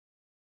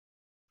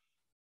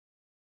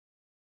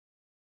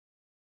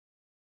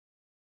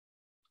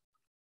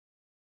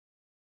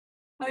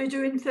 How are you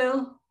doing,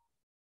 Phil?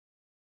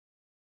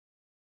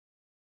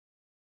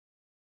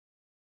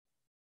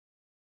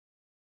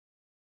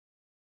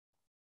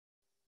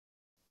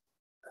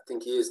 I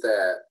think he is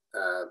there.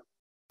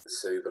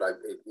 Sue, but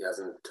he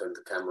hasn't turned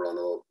the camera on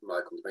or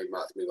Michael. Maybe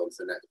Mark to move on to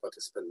the next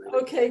participant. Maybe.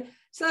 Okay,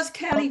 so that's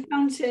Kelly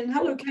Fountain.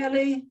 Hello,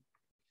 Kelly.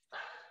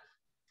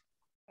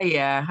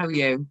 Yeah, how are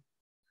you?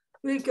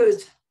 We're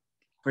good.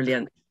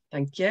 Brilliant,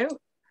 thank you.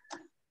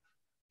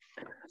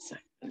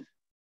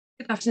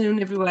 Good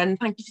afternoon, everyone.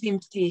 Thank you for the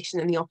invitation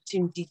and the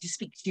opportunity to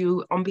speak to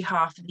you on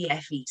behalf of the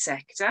FE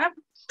sector.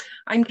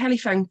 I'm Kelly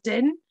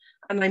Fountain,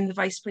 and I'm the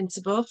Vice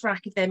Principal for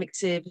Academic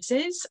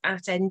Services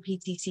at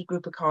NPTC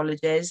Group of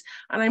Colleges,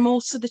 and I'm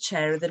also the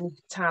Chair of the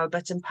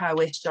Talbot and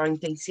Powys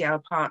Joint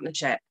ACL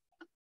Partnership.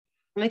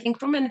 And I think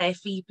from an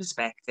FE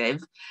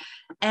perspective,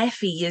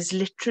 FE has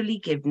literally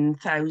given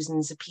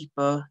thousands of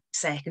people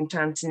second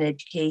chance in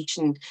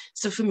education.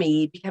 So for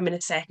me, becoming a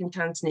second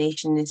chance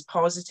nation is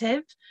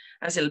positive,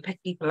 as it'll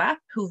pick people up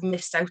who've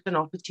missed out on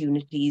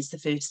opportunities the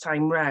first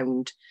time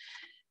round.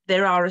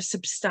 There are a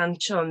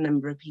substantial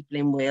number of people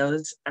in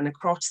Wales and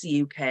across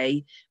the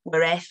UK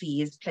where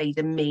FE has played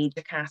a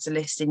major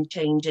catalyst in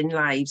changing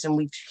lives, and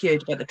we've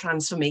heard about the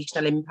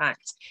transformational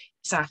impact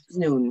this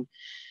afternoon.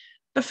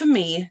 But for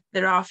me,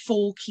 there are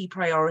 4 key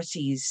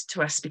priorities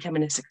to us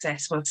becoming a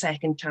successful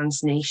second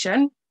chance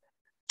nation.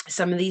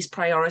 Some of these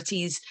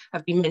priorities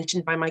have been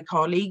mentioned by my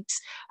colleagues,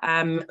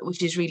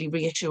 which is really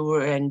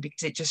reassuring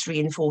because it just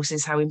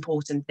reinforces how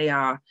important they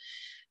are.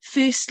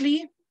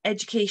 Firstly,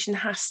 education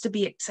has to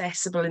be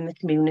accessible in the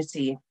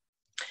community.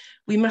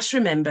 We must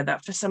remember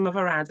that for some of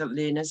our adult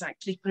learners,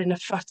 actually putting a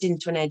foot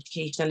into an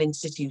educational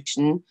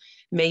institution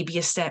may be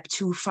a step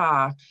too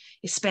far,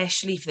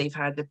 especially if they've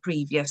had a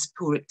previous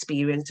poor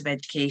experience of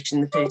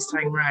education the first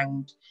time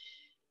round.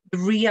 The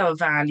real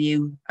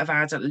value of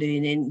adult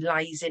learning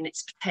lies in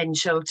its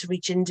potential to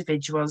reach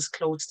individuals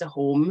close to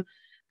home,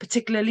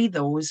 particularly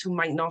those who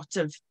might not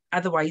have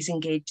otherwise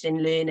engaged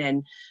in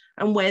learning,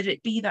 and whether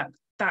it be that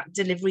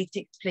delivery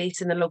takes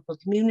place in the local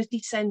community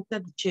centre,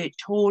 the church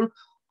hall,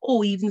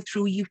 or even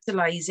through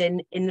utilising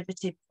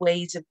innovative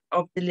ways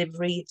of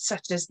delivery,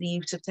 such as the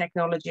use of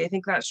technology. I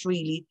think that's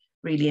really,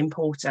 really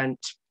important.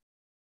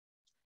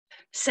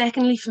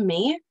 Secondly, for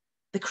me,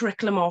 the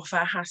curriculum offer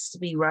has to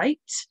be right.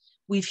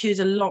 We've heard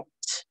a lot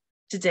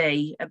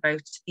today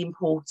about the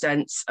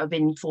importance of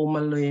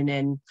informal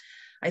learning.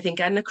 I think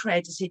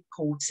unaccredited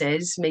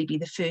courses may be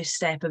the first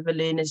step of a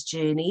learner's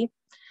journey,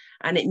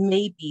 and it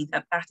may be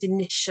that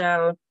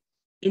initial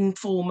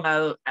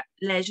informal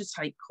leisure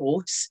type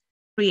course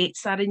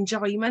creates that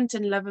enjoyment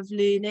and love of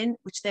learning,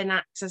 which then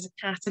acts as a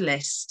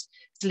catalyst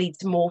to lead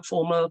to more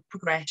formal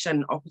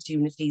progression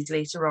opportunities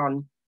later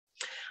on.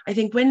 I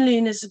think when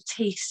learners have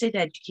tasted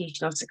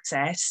educational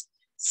success,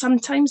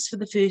 sometimes for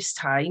the first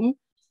time,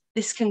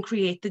 this can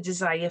create the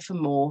desire for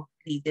more,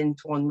 leading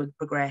to onward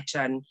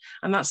progression.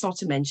 And that's not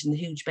to mention the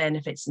huge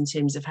benefits in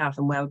terms of health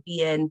and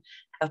well-being,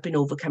 helping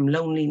overcome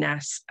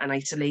loneliness and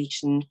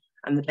isolation,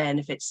 and the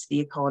benefits to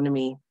the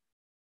economy.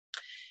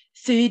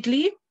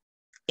 Thirdly,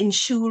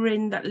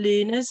 ensuring that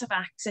learners have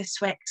access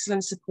to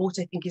excellent support,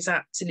 I think, is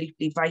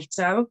absolutely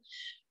vital.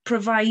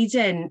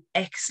 Providing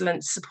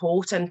excellent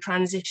support and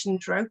transition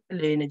throughout the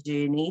learner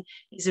journey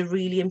is a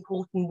really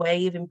important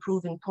way of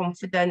improving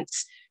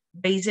confidence,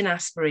 raising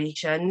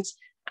aspirations,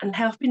 and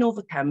helping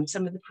overcome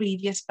some of the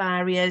previous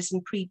barriers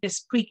and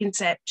previous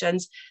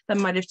preconceptions that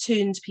might have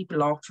turned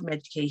people off from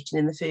education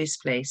in the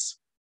first place.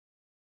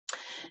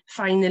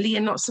 Finally,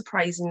 and not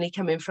surprisingly,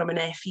 coming from an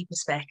FE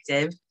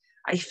perspective,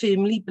 I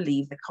firmly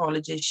believe that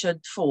colleges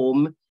should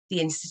form the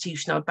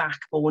institutional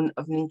backbone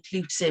of an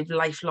inclusive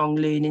lifelong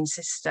learning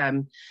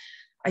system.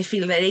 I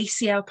feel that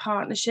ACL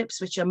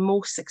partnerships which are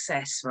most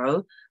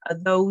successful are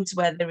those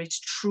where there is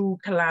true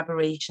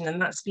collaboration,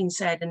 and that's been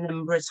said a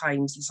number of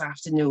times this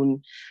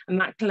afternoon. And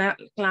that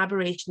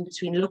collaboration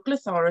between local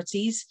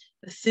authorities,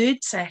 the third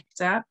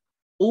sector,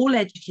 all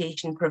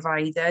education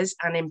providers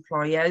and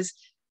employers,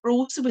 but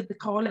also with the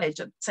college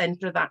at the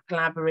centre of that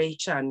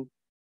collaboration.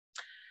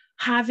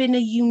 Having a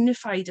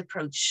unified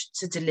approach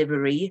to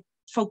delivery,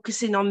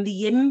 focusing on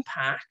the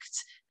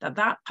impact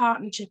that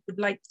partnership would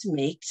like to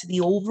make to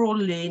the overall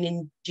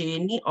learning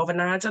journey of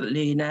an adult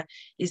learner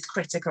is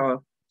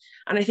critical.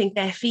 And I think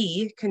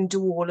FE can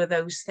do all of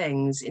those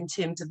things in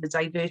terms of the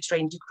diverse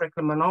range of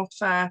curriculum on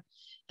offer,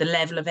 the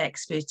level of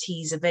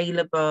expertise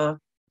available,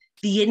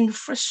 the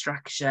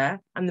infrastructure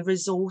and the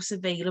resource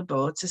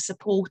available to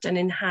support and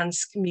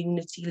enhance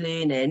community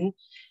learning,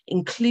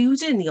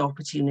 including the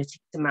opportunity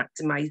to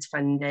maximise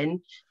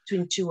funding to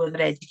ensure that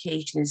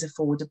education is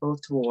affordable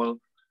to all.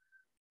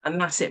 And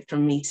that's it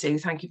from me, Sue.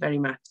 Thank you very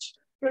much.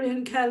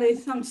 Brilliant, Kelly.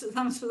 Thanks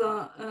for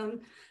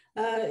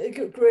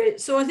that.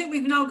 Great. So I think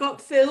we've now got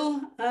Phil.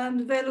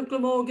 Vale of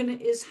Glamorgan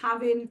is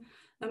having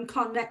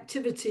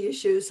connectivity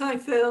issues. Hi,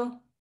 Phil.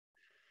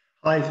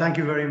 Hi, thank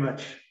you very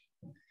much.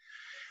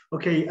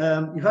 Okay,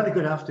 you've had a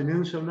good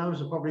afternoon, so now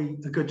is probably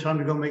a good time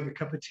to go make a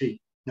cup of tea.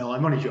 No,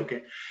 I'm only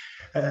joking.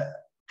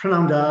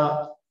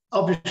 Pranam,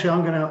 obviously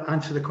I'm going to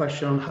answer the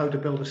question on how to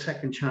build a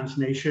second chance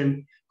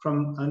nation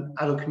from an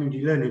adult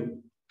community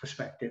learning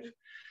perspective.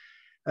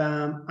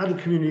 Adult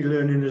community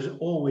learning has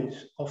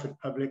always offered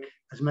public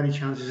as many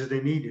chances as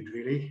they needed,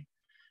 really.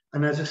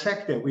 And as a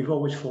sector, we've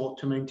always fought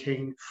to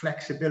maintain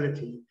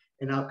flexibility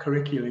in our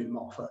curriculum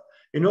offer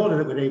in order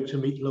that we're able to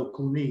meet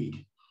local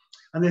need.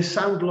 And there's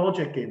sound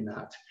logic in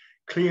that.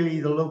 Clearly,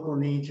 the local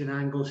needs in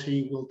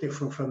Anglesey will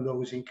differ from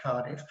those in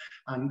Cardiff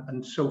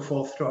and so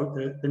forth throughout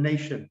the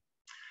nation.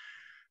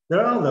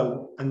 There are,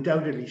 though,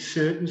 undoubtedly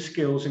certain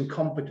skills and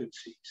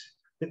competencies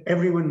that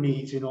everyone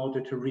needs in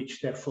order to reach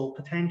their full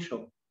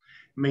potential,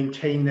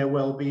 maintain their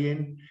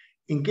well-being,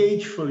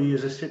 engage fully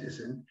as a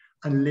citizen,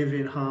 and live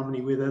in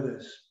harmony with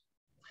others.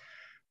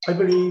 I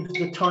believe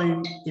the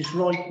time is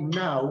right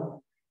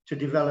now to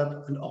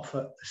develop and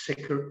offer a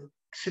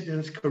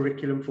citizens'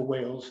 curriculum for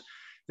Wales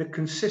that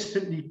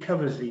consistently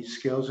covers these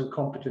skills and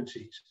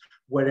competencies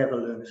wherever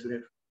learners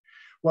live,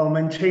 while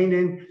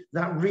maintaining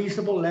that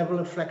reasonable level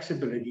of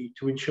flexibility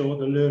to ensure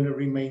the learner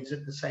remains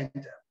at the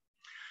centre.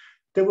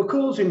 There were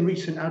calls in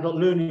recent adult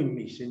learning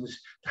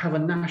meetings to have a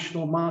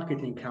national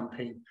marketing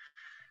campaign.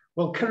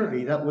 Well,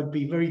 currently that would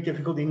be very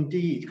difficult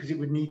indeed, because it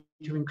would need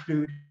to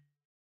include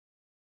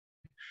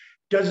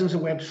dozens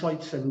of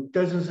websites and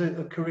dozens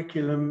of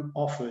curriculum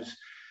offers,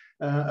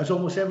 as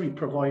almost every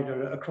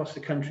provider across the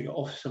country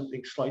offers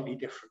something slightly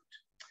different.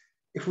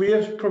 If we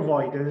as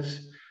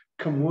providers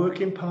can work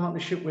in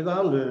partnership with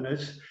our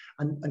learners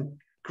and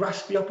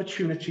grasp the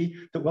opportunity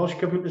that Welsh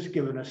Government has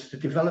given us to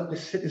develop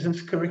this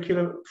citizens'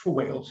 curriculum for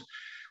Wales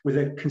with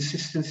a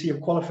consistency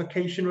of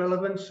qualification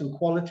relevance and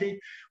quality,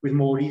 with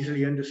more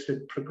easily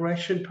understood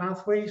progression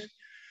pathways,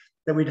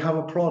 then we'd have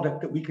a product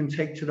that we can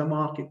take to the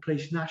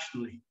marketplace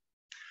nationally.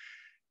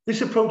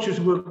 This approach has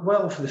worked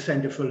well for the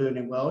Centre for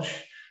Learning Welsh,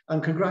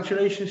 and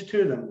congratulations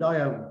to them,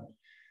 Diane.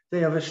 They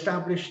have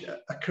established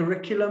a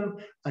curriculum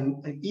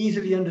and an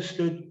easily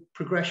understood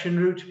progression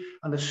route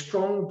and a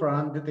strong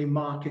brand that they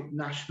market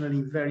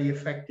nationally very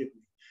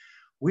effectively.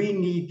 We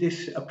need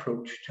this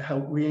approach to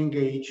help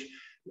re-engage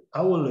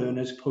our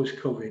learners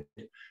post-COVID,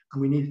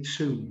 and we need it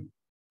soon.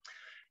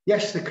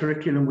 Yes, the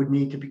curriculum would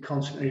need to be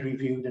constantly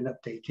reviewed and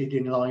updated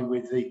in line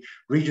with the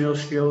regional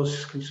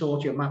skills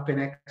consortium mapping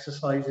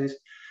exercises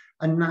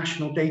and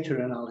national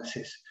data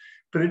analysis,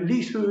 but at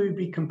least we would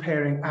be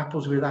comparing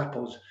apples with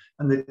apples,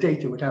 and the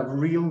data would have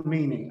real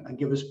meaning and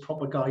give us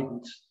proper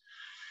guidance.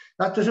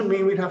 That doesn't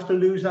mean we'd have to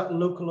lose that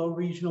local or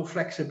regional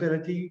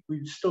flexibility.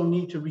 We'd still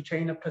need to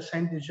retain a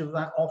percentage of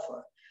that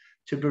offer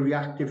to be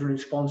reactive and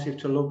responsive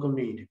to local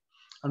need,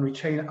 and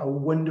retain our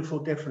wonderful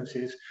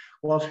differences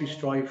whilst we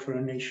strive for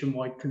a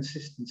nationwide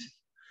consistency.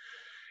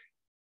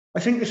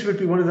 I think this would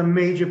be one of the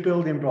major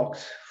building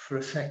blocks for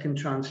a second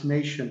chance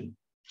nation.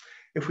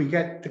 If we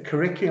get the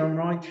curriculum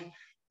right,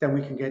 then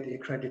we can get the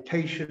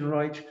accreditation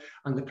right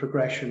and the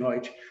progression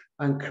right,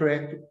 and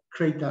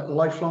create that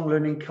lifelong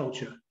learning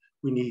culture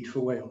we need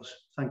for Wales.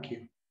 Thank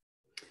you.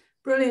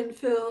 Brilliant,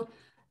 Phil,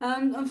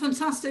 and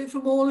fantastic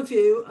from all of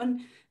you.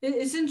 And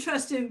it's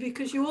interesting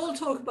because you all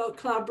talk about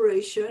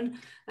collaboration,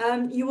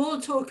 you all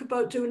talk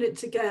about doing it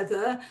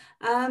together,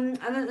 and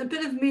a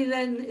bit of me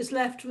then is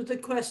left with the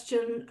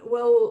question,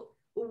 well,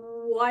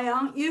 why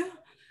aren't you?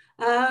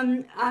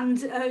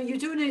 You're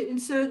doing it in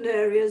certain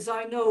areas,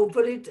 I know,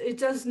 but it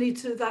does need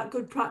to, that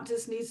good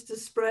practice needs to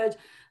spread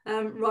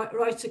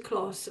right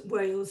across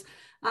Wales.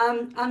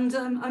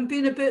 I'm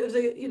being a bit of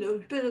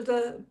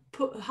the,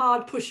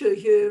 hard pusher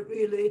here,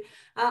 really.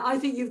 I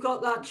think you've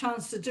got that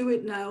chance to do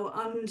it now,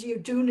 and you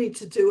do need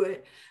to do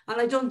it. And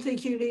I don't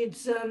think you need,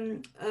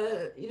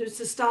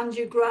 to stand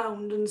your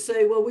ground and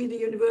say, well, we the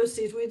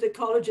universities, we the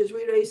colleges,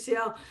 we the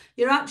ACL.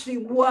 You're actually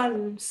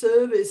one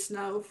service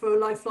now for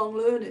lifelong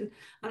learning,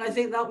 and I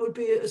think that would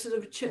be a sort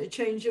of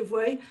change of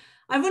way.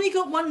 I've only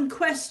got one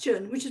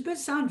question, which is a bit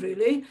sad,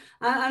 really,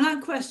 and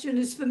that question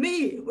is for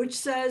me, which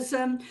says,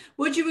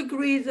 would you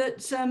agree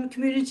that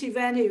community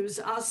venues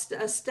are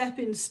a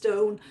stepping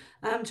stone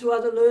to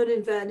other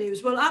learning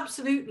venues? Well,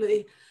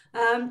 absolutely.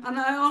 And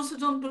I also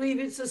don't believe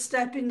it's a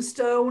stepping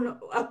stone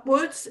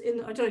upwards.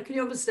 I don't know, can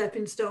you have a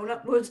stepping stone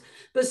upwards?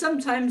 But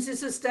sometimes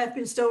it's a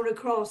stepping stone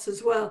across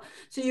as well.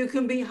 So you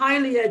can be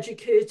highly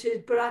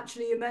educated, but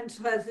actually your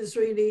mental health is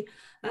really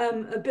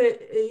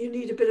you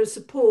need a bit of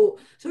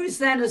support. So it's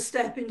then a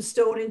stepping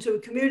stone into a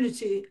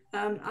community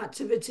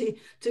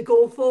activity to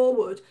go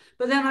forward.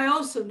 But then I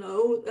also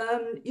know,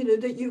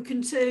 that you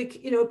can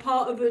take,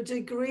 part of a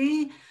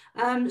degree.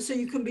 So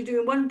you can be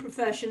doing one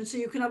profession, so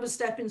you can have a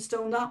stepping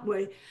stone that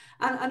way.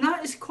 And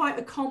that is quite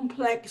a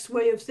complex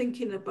way of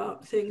thinking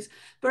about things.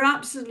 But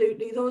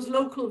absolutely, those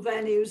local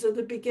venues are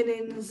the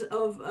beginnings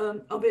of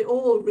it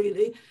all,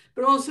 really.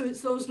 But also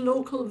it's those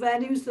local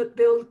venues that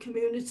build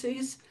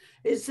communities.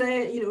 It's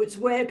there, it's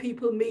where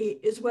people meet,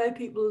 it's where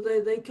people,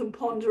 they can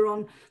ponder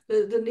on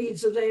the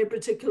needs of their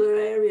particular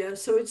area.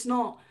 So it's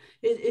not,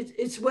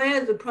 it's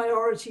where the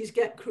priorities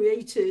get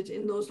created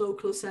in those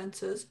local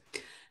centres.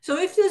 So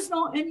if there's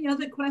not any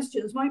other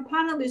questions, my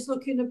panel is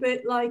looking a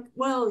bit like,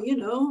 well,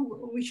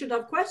 we should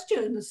have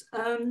questions.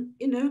 Have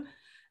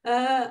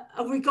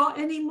we got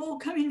any more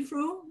coming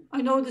through?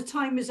 I know the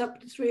time is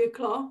up to 3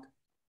 o'clock.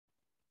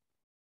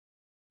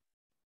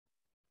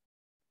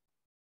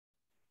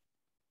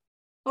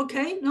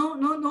 Okay,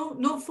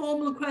 no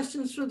formal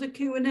questions for the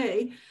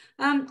Q&A.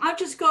 I've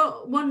just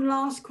got one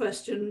last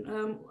question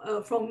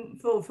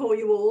for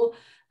you all.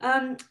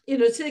 You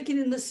know, taking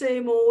in the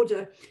same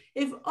order.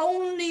 If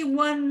only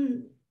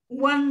one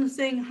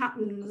thing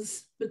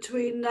happens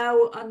between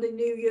now and the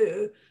new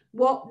year,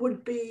 what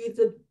would be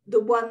the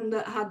one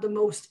that had the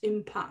most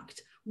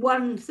impact?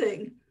 One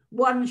thing,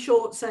 one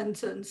short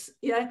sentence.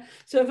 Yeah.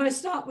 So if I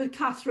start with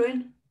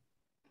Catherine.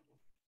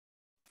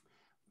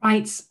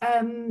 Right,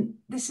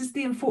 this is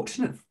the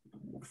unfortunate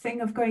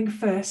thing of going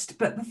first,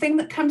 but the thing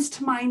that comes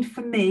to mind for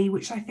me,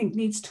 which I think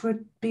needs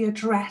to be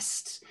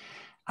addressed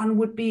and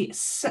would be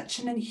such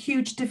a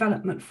huge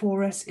development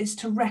for us, is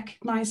to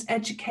recognise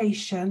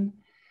education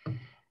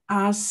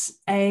as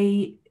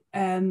a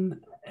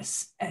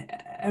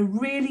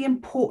really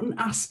important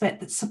aspect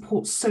that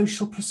supports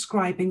social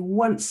prescribing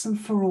once and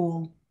for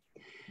all.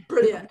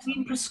 Brilliant.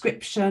 In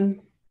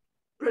prescription.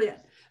 Brilliant.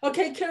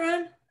 Okay,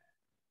 Kieran.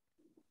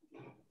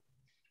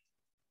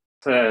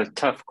 It's a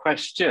tough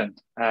question,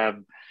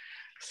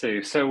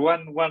 Sue. So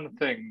one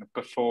thing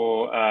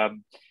before,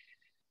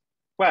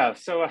 well,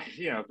 so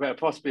you know,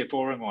 possibly a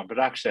boring one, but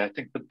actually, I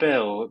think the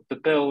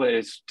bill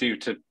is due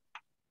to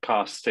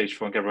pass stage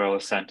 4 and get royal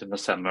assent in the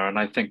summer, and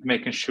I think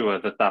making sure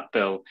that that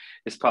bill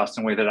is passed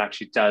in a way that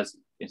actually does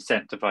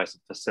incentivize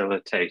and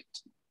facilitate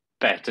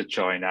better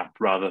join up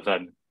rather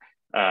than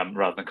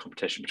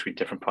competition between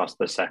different parts of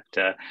the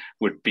sector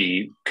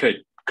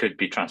could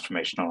be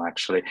transformational,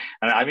 actually.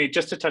 And I mean,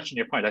 just to touch on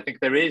your point, I think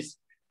there is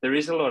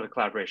a lot of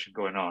collaboration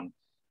going on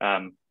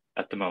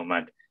at the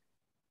moment,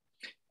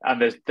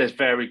 and there's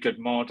very good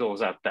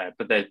models out there,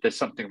 but there's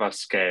something about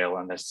scale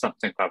and there's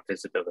something about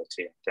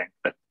visibility, I think,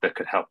 that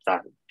could help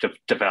that to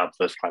develop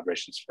those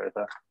collaborations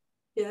further.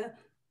 Yeah,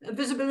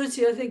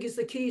 visibility, I think, is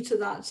the key to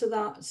that.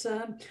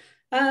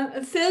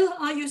 Phil,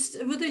 are you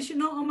with us? You're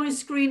not on my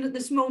screen at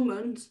this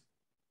moment.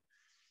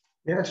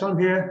 Yes, I'm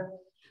here.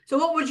 So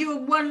what would your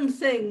one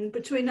thing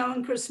between now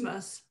and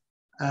Christmas?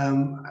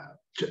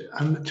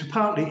 To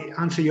partly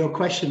answer your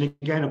question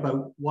again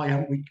about why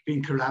haven't we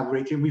been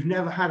collaborating, we've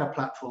never had a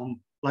platform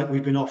like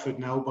we've been offered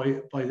now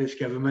by this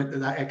government,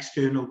 that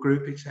external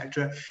group,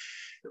 etc.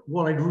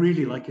 What I'd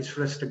really like is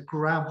for us to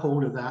grab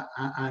hold of that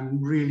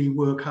and really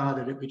work hard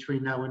at it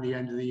between now and the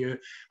end of the year,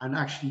 and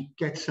actually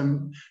get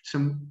some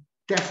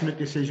definite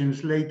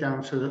decisions laid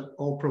down so that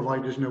all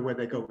providers know where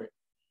they're going.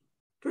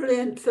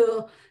 Brilliant,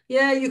 Phil.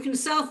 Yeah, you can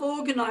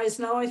self-organise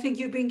now. I think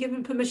you've been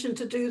given permission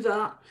to do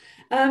that.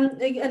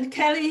 And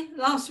Kelly,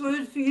 last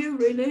word for you,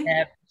 really.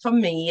 For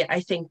me, I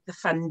think the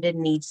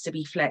funding needs to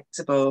be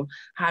flexible,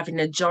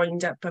 having a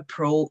joined up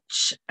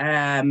approach,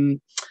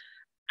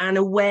 and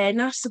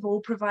awareness of all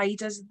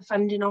providers of the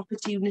funding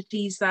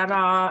opportunities that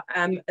are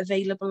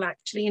available.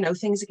 Actually, you know,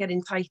 things are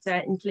getting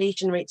tighter,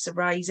 inflation rates are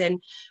rising.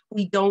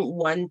 We don't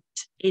want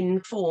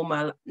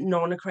informal,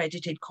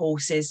 non-accredited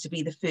courses to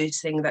be the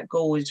first thing that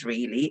goes,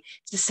 really.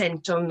 It's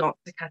essential not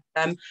to cut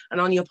them.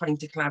 And on your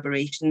point of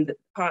collaboration, the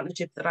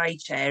partnership that I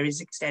chair is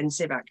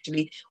extensive,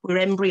 actually. We're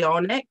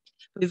embryonic,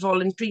 we're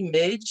voluntary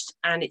merged,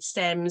 and it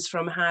stems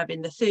from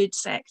having the third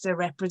sector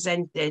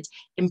represented,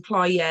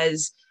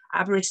 employers,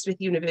 Aberystwyth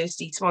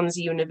University,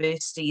 Swansea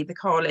University, the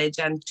college,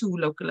 and 2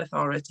 local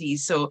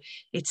authorities. So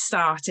it's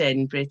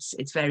starting, but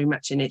it's very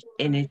much in its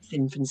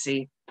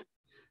infancy.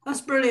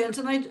 That's brilliant.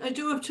 And I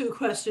do have 2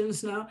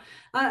 questions now.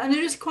 And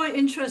it is quite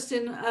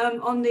interesting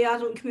on the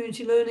adult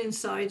community learning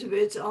side of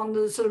it, on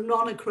the sort of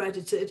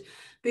non-accredited,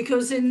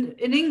 because in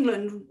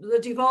England, the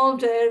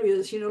devolved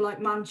areas, you know,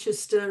 like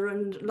Manchester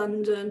and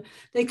London,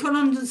 they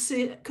couldn't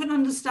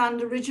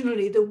understand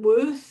originally the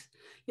worth.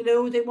 You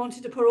know, they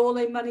wanted to put all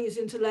their monies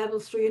into level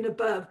 3 and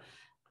above.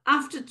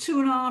 After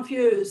 2.5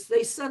 years,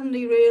 they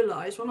suddenly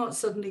realised, well, not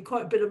suddenly,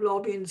 quite a bit of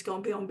lobbying has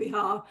gone on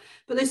behalf,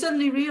 but they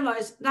suddenly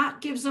realised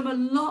that gives them a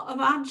lot of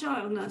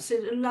agileness.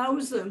 It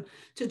allows them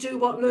to do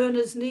what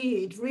learners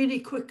need really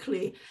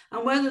quickly.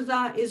 And whether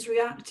that is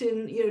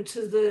reacting, you know,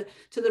 to the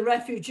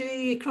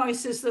refugee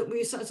crisis that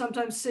we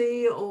sometimes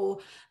see, or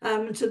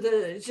to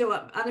the, you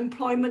know,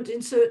 unemployment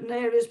in certain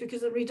areas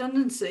because of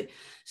redundancy.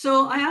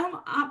 So I am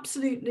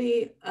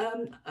absolutely,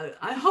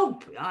 I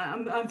hope,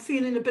 I'm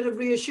feeling a bit of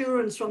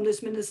reassurance from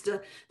this minister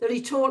that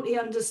he totally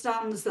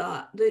understands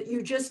that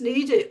you just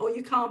need it or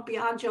you can't be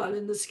agile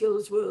in the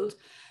skills world.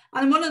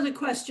 And one of the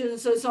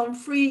questions is on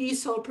free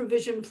ESOL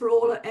provision for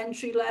all at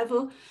entry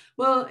level.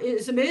 Well,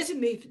 it's amazing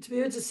me to be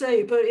able to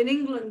say, but in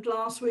England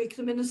last week,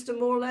 the minister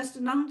more or less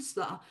announced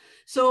that.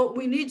 So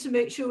we need to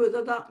make sure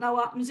that that now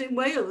happens in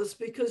Wales,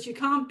 because you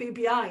can't be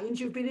behind,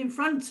 you've been in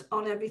front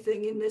on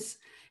everything in this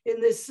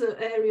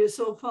area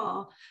so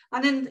far.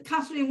 And then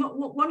Catherine,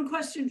 one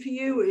question for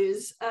you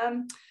is,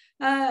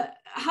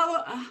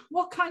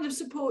 what kind of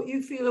support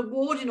you feel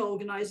awarding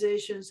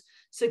organisations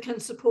can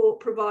support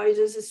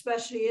providers,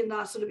 especially in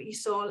that sort of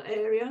ESOL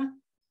area?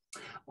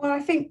 Well, I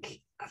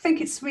think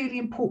it's really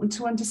important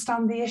to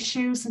understand the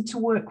issues and to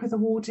work with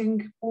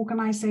awarding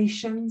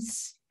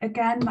organisations.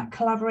 Again, that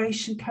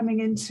collaboration coming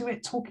into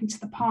it, talking to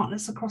the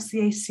partners across the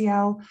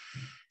ACL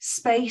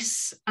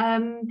space.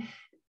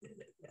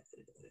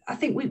 I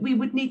think we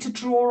would need to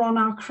draw on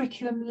our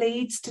curriculum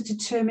leads to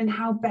determine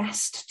how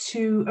best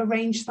to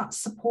arrange that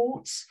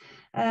support.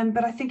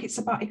 But I think it's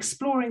about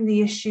exploring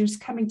the issues,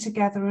 coming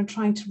together and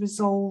trying to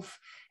resolve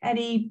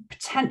any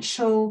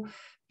potential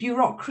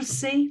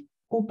bureaucracy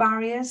or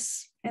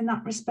barriers in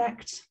that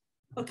respect.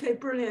 Okay,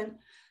 brilliant.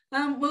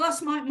 Well,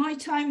 that's my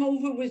time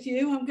over with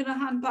you. I'm going to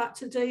hand back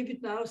to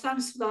David now.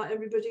 Thanks for that,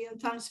 everybody,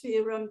 and thanks for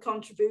your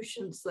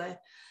contributions there.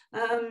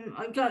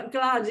 I'm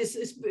glad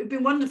it's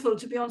been wonderful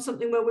to be on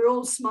something where we're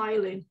all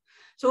smiling.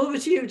 So over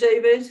to you,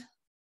 David.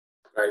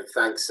 Great,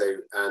 thanks,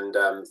 Sue, and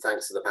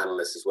thanks to the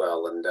panelists as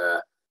well. And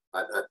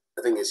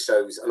I think it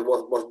shows, and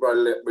what I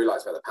really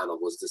liked about the panel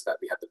was just that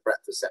we had the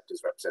breadth of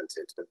sectors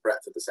represented, the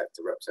breadth of the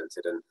sector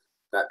represented, and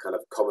that kind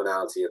of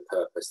commonality of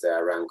purpose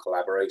there around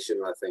collaboration.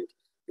 And I think,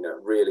 you know,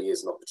 it really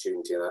is an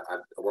opportunity. And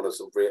I want to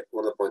sort of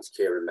one of the points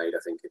Kieran made,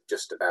 I think,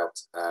 just about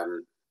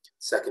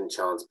second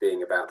chance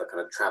being about the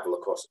kind of travel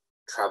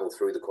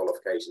through the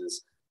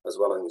qualifications as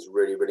well. I think it's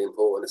really, really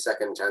important. The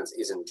second chance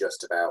isn't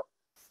just about,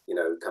 you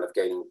know, kind of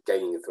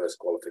gaining your first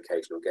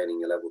qualification or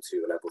gaining your level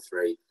 2 or level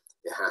 3.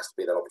 It has to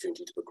be that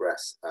opportunity to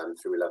progress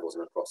through levels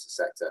and across the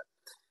sector.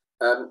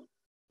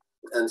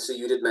 And so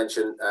you did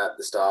mention at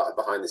the start,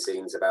 behind the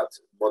scenes, about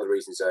one of the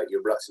reasons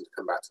you're reluctant to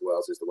come back to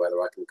Wales is the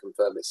weather. I can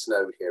confirm it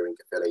snowed here in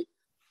Caerphilly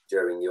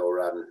during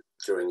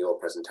your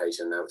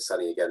presentation. Now it's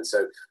sunny again.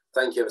 So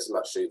thank you ever so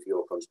much, Sue, for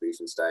your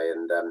contribution today,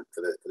 and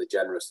for the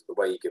generous, the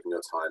way you've given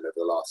your time over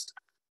the last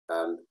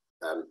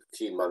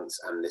few months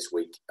and this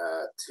week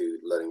to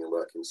Learning and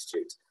Work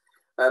Institute.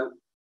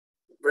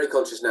 Very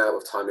conscious now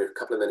of time. We're a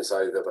couple of minutes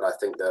over, but I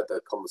think that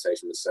the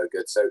conversation was so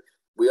good. So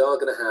we are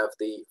going to have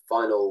the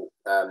final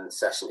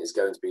session is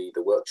going to be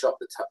the workshop,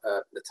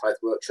 the Tithe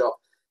workshop.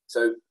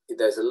 So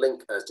there's a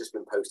link that's just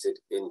been posted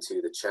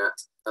into the chat.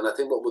 And I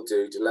think what we'll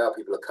do to allow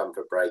people to come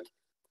for a break,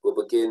 we'll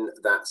begin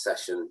that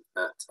session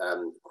at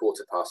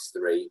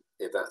 3:15,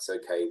 if that's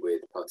okay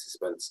with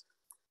participants.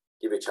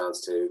 Give you a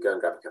chance to go and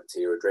grab a cup of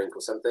tea or a drink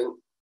or something.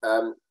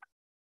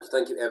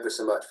 Thank you ever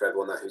so much for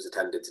everyone who's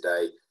attended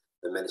today,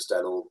 the Minister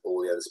and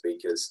all the other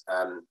speakers.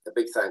 A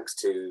big thanks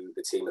to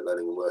the team at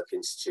Learning and Work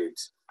Institute.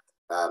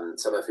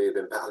 Some of you have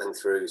been battling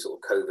through sort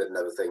of COVID and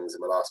other things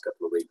in the last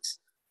couple of weeks,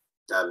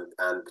 and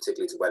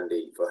particularly to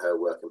Wendy for her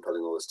work in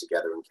pulling all this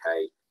together, and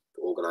Kay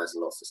for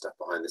organising lots of stuff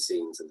behind the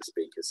scenes and the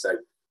speakers. So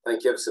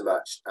thank you ever so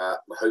much.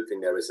 We're hoping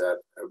there is a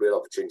real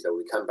opportunity that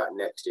when we come back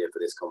next year for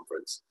this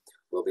conference,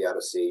 we'll be able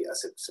to see a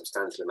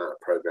substantial amount of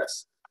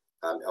progress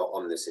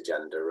on this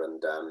agenda.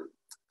 And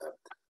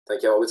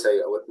thank you. I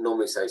would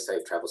normally say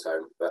safe travels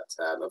home, but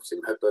obviously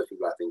most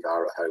people I think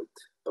are at home.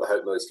 But I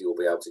hope most of you will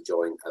be able to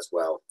join as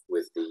well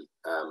with the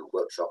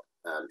workshop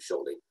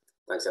shortly.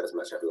 Thanks ever so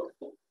much, everyone.